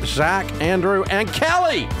 James, Zach, Andrew, and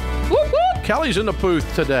Kelly. Whoop, whoop. Kelly's in the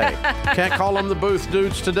booth today. Can't call them the booth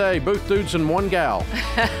dudes today. Booth dudes and one gal.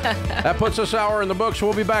 That puts this hour in the books.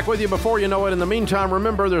 We'll be back with you before you know it. In the meantime,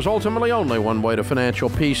 remember, there's ultimately only one way to financial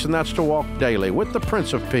peace, and that's to walk daily with the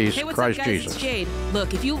Prince of Peace, hey, what's Christ up, guys? Jesus. It's Jade.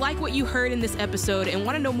 Look, if you like what you heard in this episode and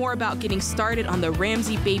want to know more about getting started on the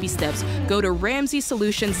Ramsey baby steps, go to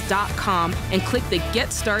RamseySolutions.com and click the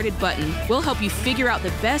Get Started button. We'll help you figure out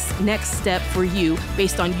the best next step for you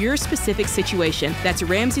based on your specific situation. That's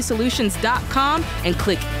RamseySolutions.com and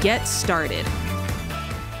click Get Started.